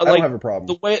I don't have a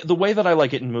problem. The way that I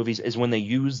like it in movies is when they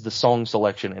use the song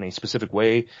selection in a specific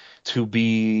way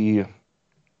to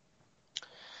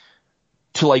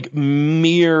like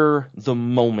mirror the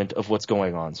moment of what's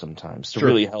going on sometimes, to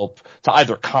really help to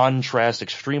either contrast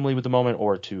extremely with the moment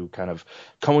or to kind of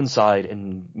coincide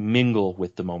and mingle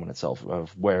with the moment itself of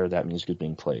where that music is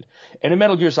being played. And in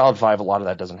Metal Gear Solid 5, a lot of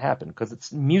that doesn't happen because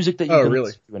it's music that you can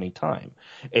listen to any time.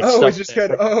 It's just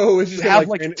you have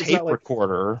like a tape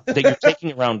recorder that you're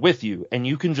taking around with you, and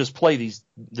you can just play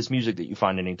this music that you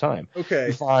find any time. Okay.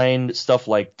 You find stuff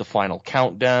like The Final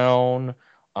Countdown,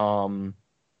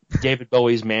 David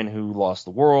Bowie's Man Who Lost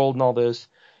the World and all this.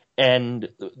 And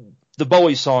the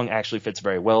Bowie song actually fits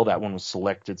very well. That one was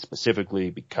selected specifically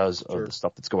because of the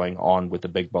stuff that's going on with the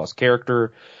Big Boss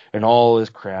character and all this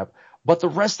crap. But the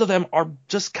rest of them are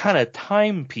just kind of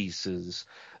timepieces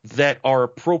that are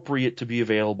appropriate to be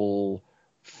available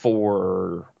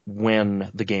for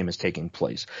when the game is taking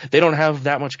place. They don't have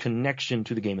that much connection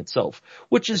to the game itself,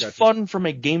 which is fun from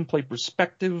a gameplay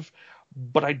perspective,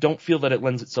 but I don't feel that it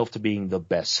lends itself to being the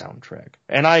best soundtrack.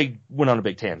 And I went on a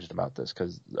big tangent about this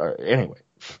because, anyway.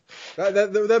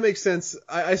 That makes sense.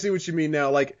 I see what you mean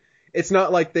now. Like, it's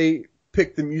not like they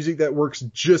pick the music that works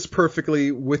just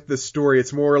perfectly with the story.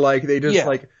 It's more like they just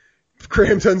like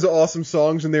cram tons of awesome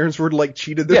songs in there and sort of like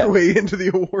cheated their way into the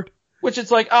award. Which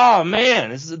it's like, oh man,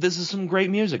 this is some great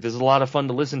music. This is a lot of fun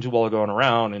to listen to while going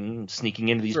around and sneaking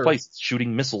into these places,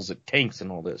 shooting missiles at tanks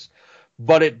and all this.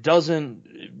 But it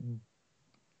doesn't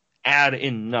add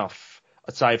enough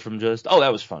aside from just, oh,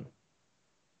 that was fun.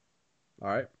 All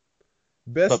right.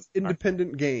 Best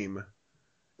independent game.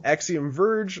 Axiom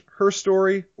Verge, Her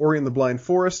Story, Ori and the Blind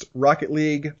Forest, Rocket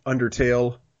League,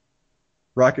 Undertale.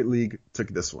 Rocket League took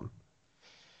this one.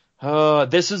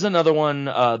 This is another one.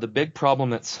 The big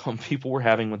problem that some people were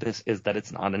having with this is that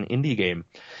it's not an indie game.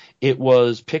 It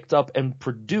was picked up and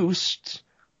produced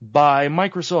by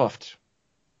Microsoft.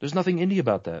 There's nothing indie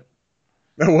about that.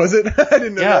 Was it? I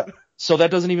didn't know that. So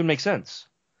that doesn't even make sense.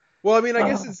 Well, I mean,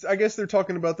 I guess they're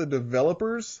talking about the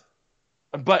developers.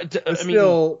 But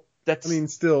still.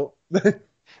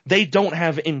 They don't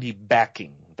have indie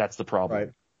backing. That's the problem.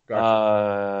 Right.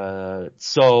 Gotcha.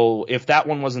 So if that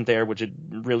one wasn't there, which it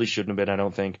really shouldn't have been, I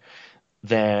don't think,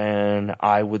 then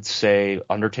I would say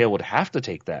Undertale would have to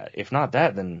take that. If not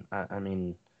that, then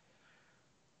Axiom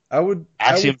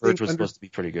Verge was supposed to be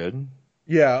pretty good.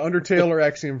 Yeah, Undertale or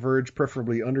Axiom Verge,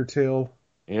 preferably Undertale.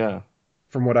 Yeah.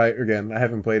 From what I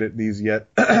haven't played these yet.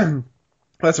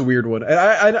 That's a weird one.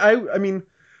 I mean,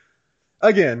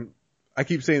 again, I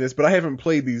keep saying this, but I haven't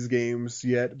played these games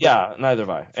yet. Yeah, neither have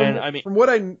I. From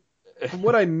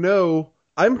what I know,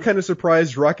 I'm kind of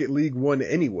surprised Rocket League won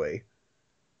anyway.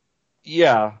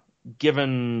 Yeah,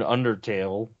 given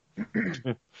Undertale.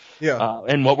 Yeah.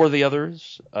 And what were the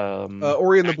others?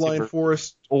 Ori and the Blind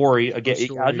Forest. Ori, again,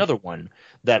 another one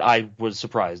that I was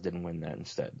surprised didn't win that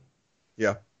instead.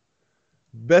 Yeah.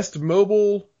 Best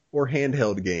mobile or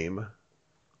handheld game.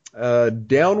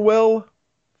 Downwell,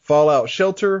 Fallout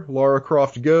Shelter, Lara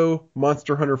Croft Go,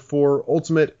 Monster Hunter 4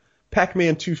 Ultimate,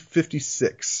 Pac-Man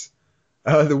 256.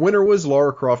 The winner was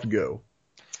Lara Croft Go.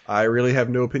 I really have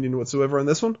no opinion whatsoever on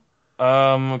this one.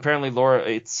 Apparently Laura,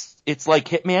 it's like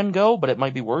Hitman Go, but it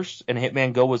might be worse. And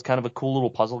Hitman Go was kind of a cool little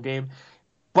puzzle game.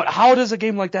 But how does a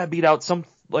game like that beat out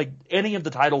any of the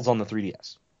titles on the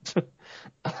 3DS?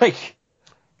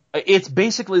 It's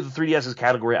basically the 3DS's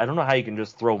category. I don't know how you can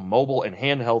just throw mobile and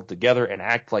handheld together and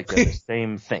act like they're the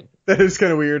same thing. That is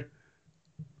kind of weird.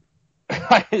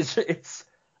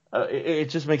 It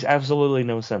just makes absolutely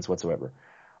no sense whatsoever.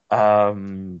 I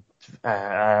don't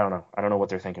know. I don't know what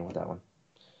they're thinking with that one.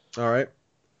 All right.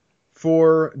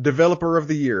 For Developer of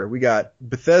the Year, we got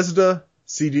Bethesda,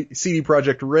 CD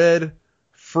Projekt Red,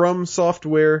 From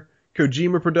Software,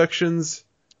 Kojima Productions,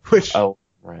 which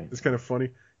is kind of funny,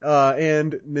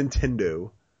 and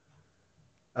Nintendo.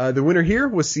 The winner here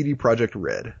was CD Projekt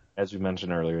Red. As we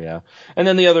mentioned earlier, yeah. And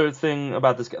then the other thing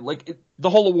about this, the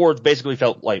whole awards basically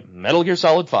felt like Metal Gear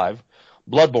Solid 5,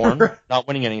 Bloodborne, not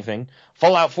winning anything,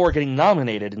 Fallout 4 getting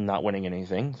nominated and not winning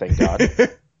anything, thank God.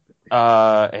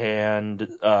 And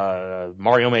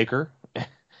Mario Maker.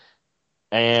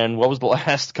 And what was the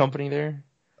last company there?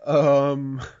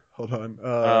 Hold on.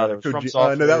 There was From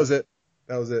Software. No, that was it.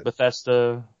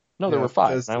 Bethesda. No, there were 5.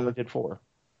 Bethesda. I only did 4.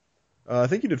 I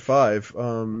think you did 5.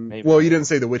 Well, you didn't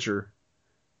say The Witcher.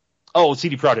 Oh,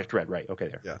 CD Projekt Red, right. Okay,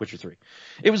 there. Yeah. Witcher 3.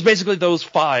 It was basically those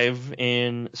 5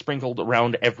 sprinkled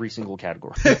around every single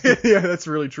category. Yeah, that's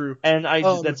really true. And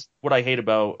that's what I hate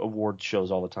about award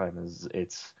shows all the time is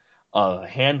it's a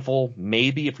handful,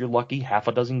 maybe if you're lucky, half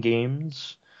a dozen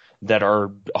games that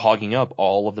are hogging up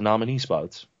all of the nominee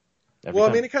spots. Well,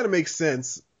 I mean, it kind of makes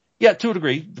sense. Yeah, to a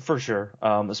degree, for sure.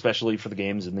 Especially for the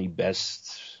games in the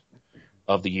best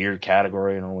of the year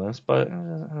category and all this, but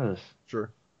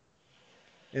sure.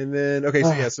 And then,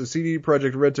 so CD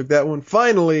Projekt Red took that one.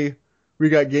 Finally, we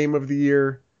got Game of the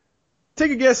Year.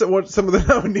 Take a guess at what some of the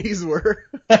nominees were.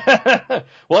 Well,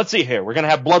 let's see here. We're going to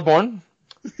have Bloodborne.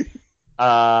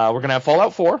 We're going to have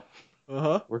Fallout 4.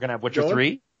 Uh-huh. We're going to have Witcher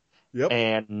 3. Yep.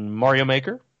 And Mario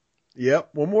Maker.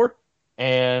 Yep. One more.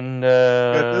 And,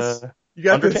 You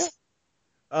got Undertale? this?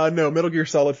 No, Metal Gear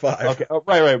Solid 5. Okay. Oh,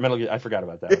 right. Metal Gear. I forgot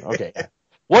about that one. Okay.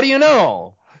 What do you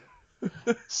know?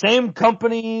 Same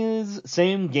companies,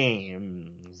 same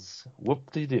games.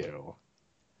 Whoop-de-doo.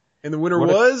 And the winner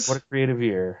was? What a creative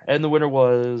year. And the winner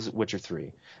was Witcher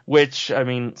 3. Which, I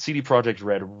mean, CD Projekt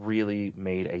Red really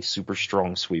made a super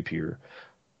strong sweep here.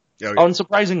 Oh, yeah.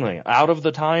 Unsurprisingly, out of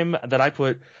the time that I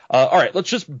put... alright,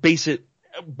 let's just base it...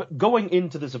 Going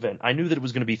into this event, I knew that it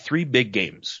was going to be 3 big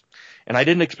games. And I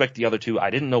didn't expect the other 2.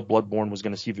 I didn't know Bloodborne was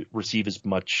going to receive as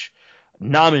much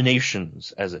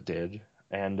nominations as it did.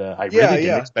 And I really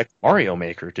didn't expect Mario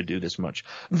Maker to do this much.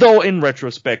 Though in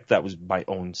retrospect, that was my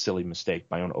own silly mistake,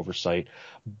 my own oversight.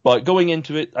 But going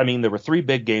into it, I mean, there were 3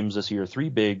 big games this year, 3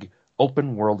 big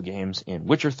open world games in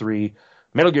Witcher 3,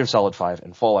 Metal Gear Solid 5,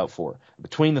 and Fallout 4.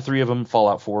 Between the 3 of them,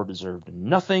 Fallout 4 deserved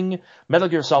nothing. Metal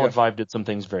Gear Solid 5 did some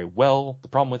things very well. The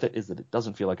problem with it is that it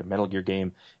doesn't feel like a Metal Gear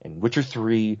game. And Witcher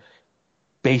 3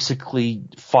 basically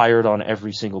fired on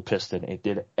every single piston. It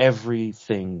did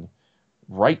everything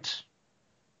right.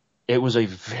 It was a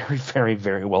very, very,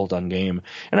 very well done game,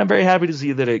 and I'm very happy to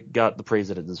see that it got the praise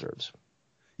that it deserves.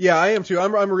 Yeah, I am too.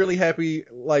 I'm really happy.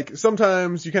 Like,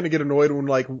 sometimes you kind of get annoyed when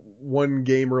like one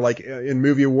game or like in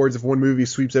movie awards if one movie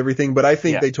sweeps everything, but I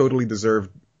think they totally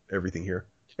deserved everything here.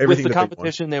 Everything with the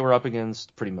competition they were up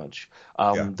against, pretty much.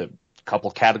 The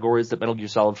couple categories that Metal Gear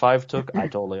Solid 5 took, I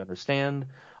totally understand.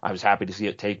 I was happy to see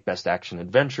it take Best Action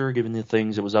Adventure, given the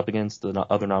things it was up against the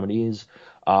other nominees.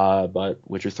 But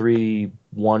Witcher 3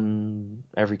 won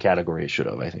every category it should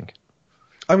have, I think.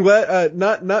 I'm glad,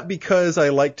 not because I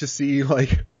like to see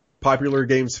like popular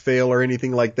games fail or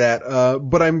anything like that,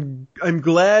 but I'm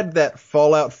glad that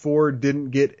Fallout 4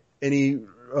 didn't get any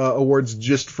awards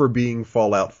just for being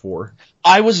Fallout 4.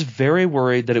 I was very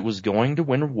worried that it was going to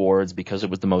win awards because it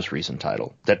was the most recent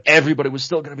title. That everybody was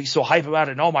still going to be so hype about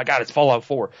it. And, oh my God, it's Fallout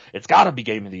 4. It's got to be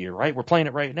Game of the Year, right? We're playing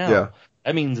it right now. Yeah.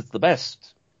 That means it's the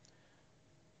best.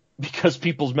 Because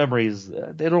people's memories,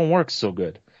 they don't work so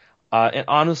good. And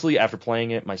honestly, after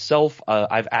playing it myself,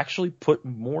 I've actually put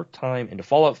more time into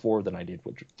Fallout 4 than I did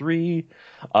Witcher 3.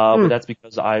 But that's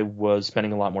because I was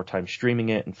spending a lot more time streaming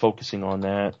it and focusing on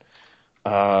that.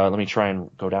 Let me try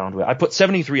and go down to it. I put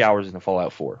 73 hours into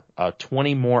Fallout 4,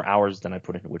 20 more hours than I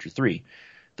put into Witcher 3.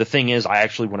 The thing is, I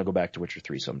actually want to go back to Witcher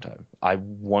 3 sometime. I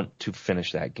want to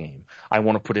finish that game. I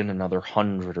want to put in another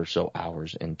 100 or so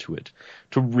hours into it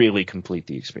to really complete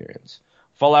the experience.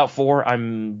 Fallout 4,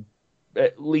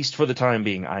 at least for the time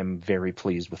being, I'm very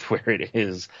pleased with where it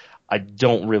is. I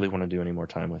don't really want to do any more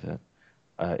time with it.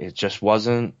 It just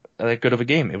wasn't that good of a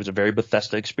game. It was a very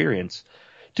Bethesda experience.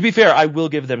 To be fair, I will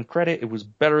give them credit. It was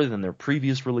better than their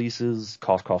previous releases,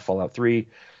 cough, Fallout 3.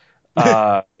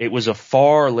 It was a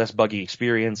far less buggy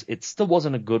experience. It still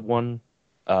wasn't a good one,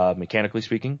 mechanically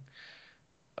speaking.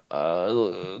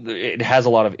 It has a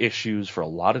lot of issues for a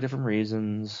lot of different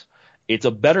reasons. It's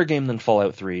a better game than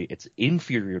Fallout 3. It's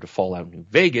inferior to Fallout New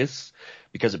Vegas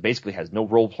because it basically has no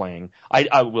role playing.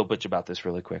 I will bitch about this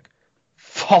really quick.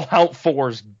 Fallout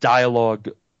 4's dialogue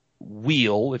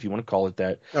wheel, if you want to call it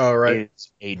that,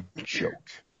 is a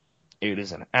joke. It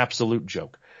is an absolute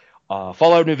joke.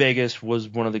 Fallout New Vegas was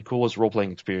one of the coolest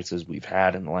role-playing experiences we've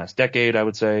had in the last decade, I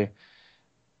would say,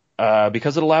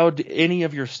 because it allowed any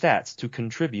of your stats to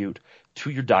contribute to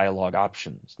your dialogue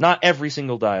options. Not every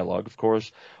single dialogue, of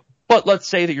course, but let's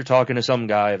say that you're talking to some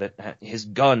guy that his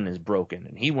gun is broken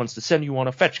and he wants to send you on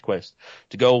a fetch quest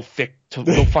to go find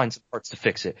some parts to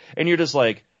fix it. And you're just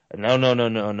like,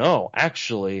 no.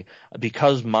 Actually,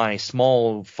 because my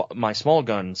small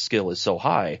gun skill is so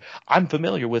high, I'm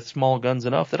familiar with small guns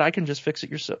enough that I can just fix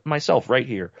it myself right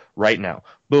here, right now.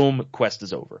 Boom, quest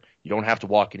is over. You don't have to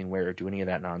walk anywhere or do any of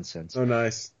that nonsense. Oh,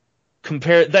 nice.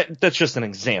 That's just an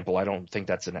example. I don't think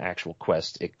that's an actual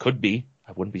quest. It could be.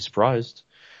 I wouldn't be surprised.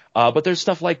 But there's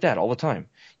stuff like that all the time.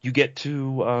 You get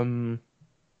to,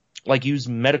 use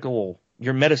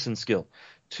your medicine skill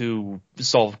to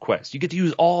solve quests. You get to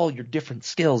use all your different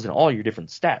skills and all your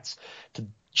different stats to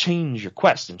change your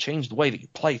quest and change the way that you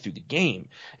play through the game.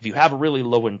 If you have a really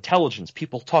low intelligence,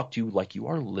 people talk to you like you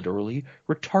are literally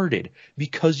retarded,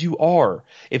 because you are.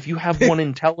 If you have one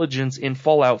intelligence in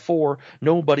Fallout 4,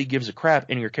 nobody gives a crap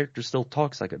and your character still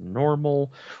talks like a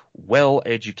normal,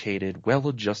 well-educated,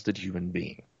 well-adjusted human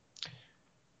being.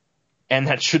 And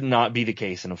that should not be the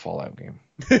case in a Fallout game.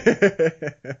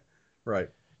 Right.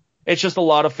 It's just a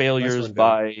lot of failures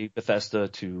by Bethesda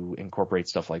to incorporate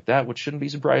stuff like that, which shouldn't be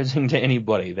surprising to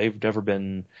anybody. They've never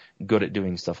been good at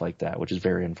doing stuff like that, which is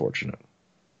very unfortunate.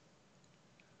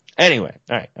 Anyway,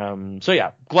 all right. So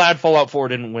yeah, glad Fallout 4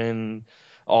 didn't win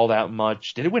all that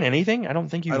much. Did it win anything? I don't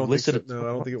think you listed it. No, I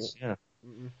don't think it. Yeah.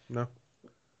 No.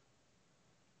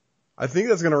 I think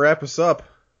that's going to wrap us up.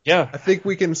 Yeah. I think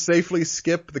we can safely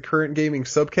skip the current gaming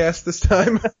subcast this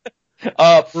time.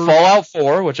 Fallout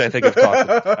 4, which I think I've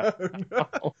talked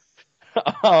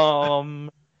about.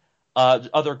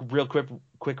 Other real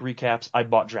quick recaps. I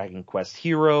bought Dragon Quest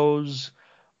Heroes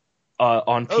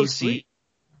on PC. Sweet.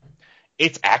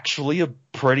 It's actually a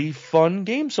pretty fun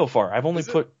game so far. I've only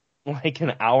put like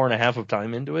an hour and a half of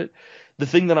time into it. The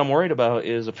thing that I'm worried about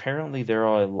is apparently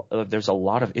there's a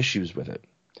lot of issues with it.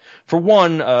 For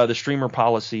one, the streamer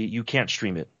policy, you can't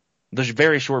stream it. The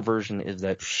very short version is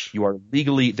that you are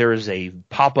legally, there is a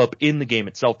pop-up in the game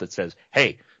itself that says,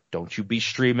 hey, don't you be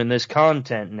streaming this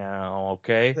content now,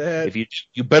 okay? If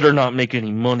you better not make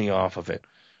any money off of it.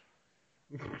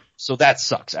 So that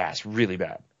sucks ass really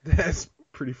bad. That's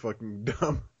pretty fucking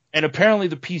dumb. And apparently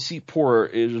the PC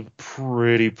port is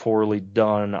pretty poorly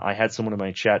done. I had someone in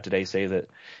my chat today say that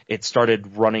it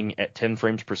started running at 10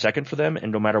 frames per second for them,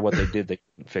 and no matter what they did, they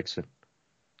couldn't fix it.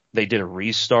 They did a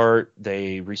restart,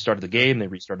 they restarted the game, they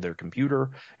restarted their computer,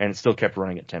 and it still kept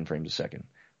running at 10 frames a second.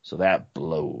 So that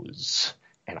blows.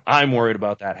 And I'm worried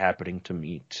about that happening to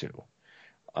me too.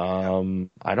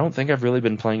 I don't think I've really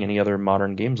been playing any other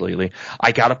modern games lately.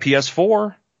 I got a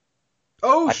PS4.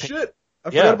 Oh shit! I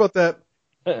forgot about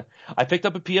that. I picked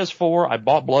up a PS4, I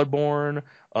bought Bloodborne,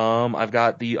 I've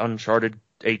got the Uncharted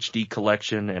HD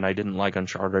collection, and I didn't like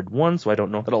Uncharted 1, so I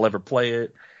don't know that I'll ever play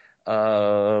it.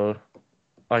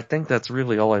 I think that's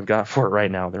really all I've got for it right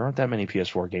now. There aren't that many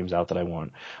PS4 games out that I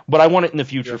want. But I want it in the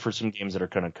future for some games that are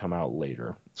going to come out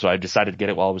later. So I decided to get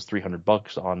it while it was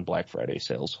 $300 on Black Friday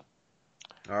sales.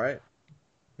 All right.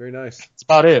 Very nice. That's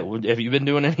about it. Have you been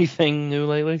doing anything new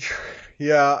lately?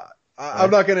 Yeah.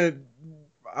 I'm not gonna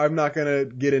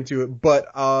get into it,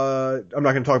 but I'm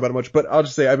not gonna talk about it much, but I'll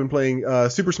just say I've been playing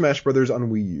Super Smash Brothers on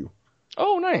Wii U.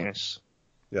 Oh, nice.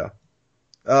 Yeah.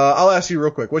 I'll ask you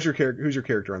real quick. Who's your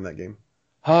character on that game?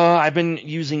 I've been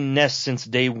using Ness since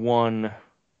day one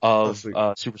of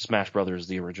Super Smash Brothers,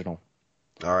 the original.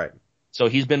 All right. So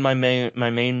he's been my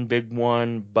main big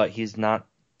one, but he's not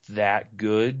that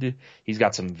good. He's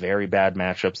got some very bad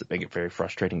matchups that make it very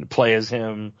frustrating to play as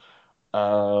him.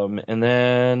 And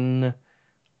then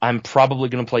I'm probably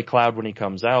going to play Cloud when he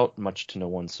comes out, much to no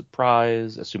one's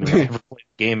surprise, assuming I ever play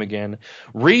the game again.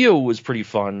 Rio was pretty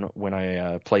fun when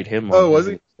I played him. Oh, was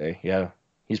he? Day. Yeah,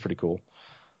 he's pretty cool.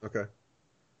 Okay.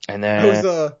 And then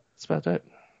that's about it.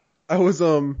 I was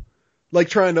like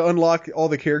trying to unlock all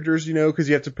the characters, because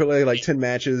you have to play like 10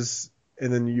 matches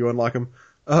and then you unlock them.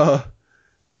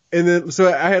 And then, so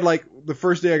I had like, the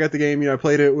first day I got the game, I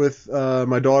played it with,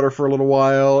 my daughter for a little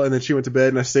while, and then she went to bed,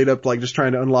 and I stayed up like just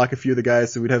trying to unlock a few of the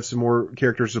guys so we'd have some more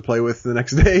characters to play with the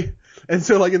next day. And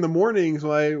so like in the mornings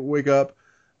when I wake up,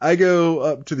 I go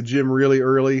up to the gym really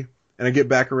early, and I get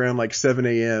back around like 7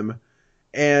 a.m.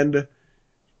 And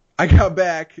I got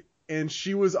back, and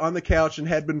she was on the couch and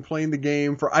had been playing the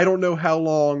game for I don't know how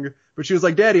long, but she was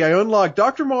like, Daddy, I unlocked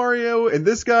Dr. Mario and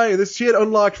this guy and this. She had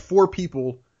unlocked 4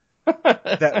 people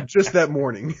that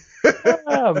morning.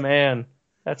 Oh man,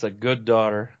 that's a good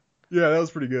daughter. Yeah, that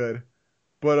was pretty good.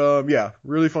 But yeah,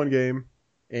 really fun game,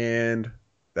 and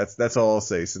that's all I'll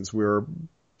say since we're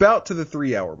about to the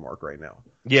 3-hour mark right now.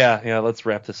 Yeah, let's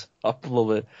wrap this up a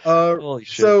little bit. Holy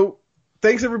shit. So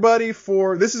thanks everybody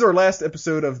this is our last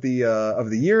episode of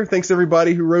the year. Thanks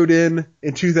everybody who wrote in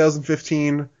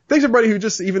 2015. Thanks everybody who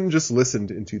just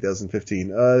listened in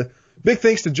 2015. Big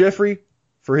thanks to Jeffrey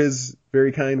for his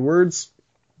very kind words.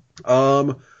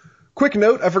 Quick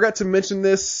note, I forgot to mention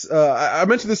this. I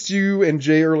mentioned this to you and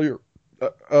Jay earlier,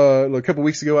 a couple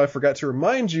weeks ago. I forgot to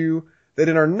remind you that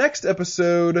in our next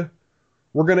episode,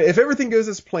 if everything goes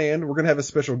as planned, we're gonna have a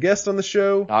special guest on the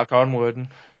show. Knock on wood.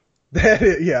 That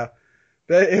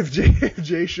if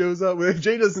Jay shows up, if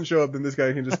Jay doesn't show up, then this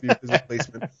guy can just be his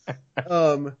replacement.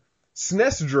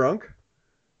 SNES Drunk,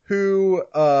 who,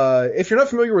 if you're not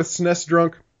familiar with SNES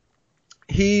Drunk,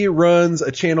 he runs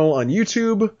a channel on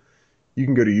YouTube. You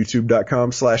can go to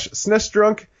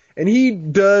youtube.com/SNESdrunk, and he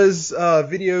does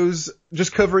videos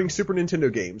just covering Super Nintendo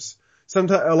games.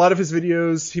 Sometimes, a lot of his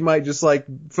videos, he might just like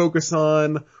focus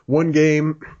on one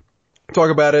game, talk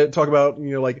about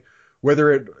like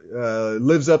whether it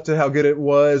lives up to how good it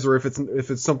was, or if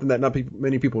it's something that not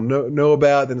many people know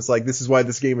about, then it's like, this is why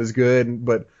this game is good,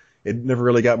 but it never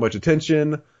really got much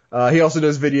attention. He also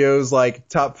does videos like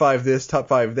top 5 this, top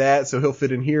 5 that, so he'll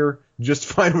fit in here just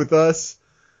fine with us.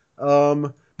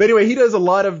 But anyway, he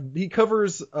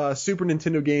covers Super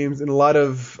Nintendo games in a lot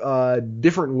of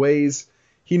different ways.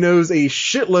 He knows a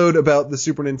shitload about the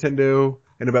Super Nintendo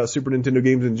and about Super Nintendo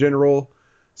games in general.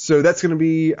 So that's going to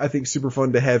be, I think, super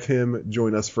fun to have him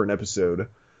join us for an episode.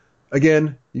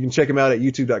 Again, you can check him out at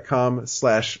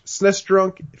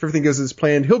youtube.com/SNESdrunk. If everything goes as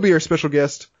planned, he'll be our special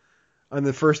guest on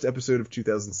the first episode of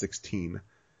 2016.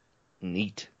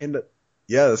 Neat. And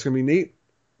yeah, that's going to be neat.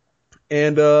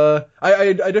 And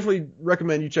I definitely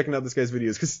recommend you checking out this guy's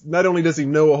videos, because not only does he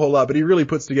know a whole lot, but he really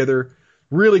puts together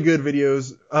really good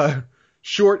videos,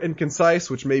 short and concise,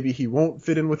 which maybe he won't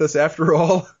fit in with us after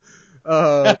all.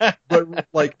 But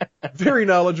like very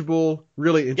knowledgeable,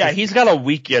 really interesting. Yeah, he's got a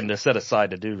weekend to set aside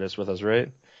to do this with us,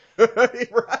 right? Right.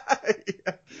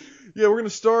 Yeah, we're going to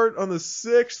start on the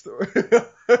 6th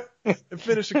and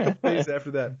finish a couple days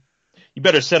after that. You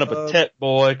better set up a tent,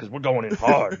 boy, because we're going in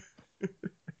hard.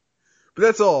 But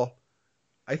that's all.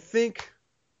 I think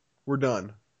we're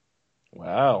done.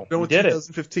 Wow. Done with did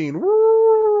 2015.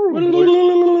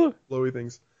 Woo! Blowy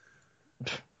things.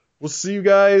 We'll see you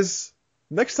guys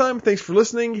next time. Thanks for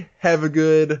listening. Have a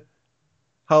good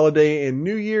holiday and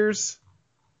New Year's.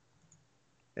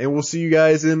 And we'll see you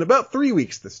guys in about 3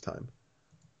 weeks this time.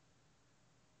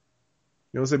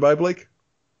 You want to say bye, Blake?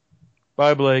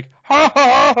 Bye, Blake. Ha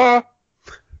ha ha!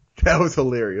 That was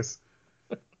hilarious.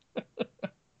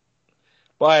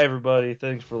 Bye, everybody.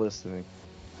 Thanks for listening.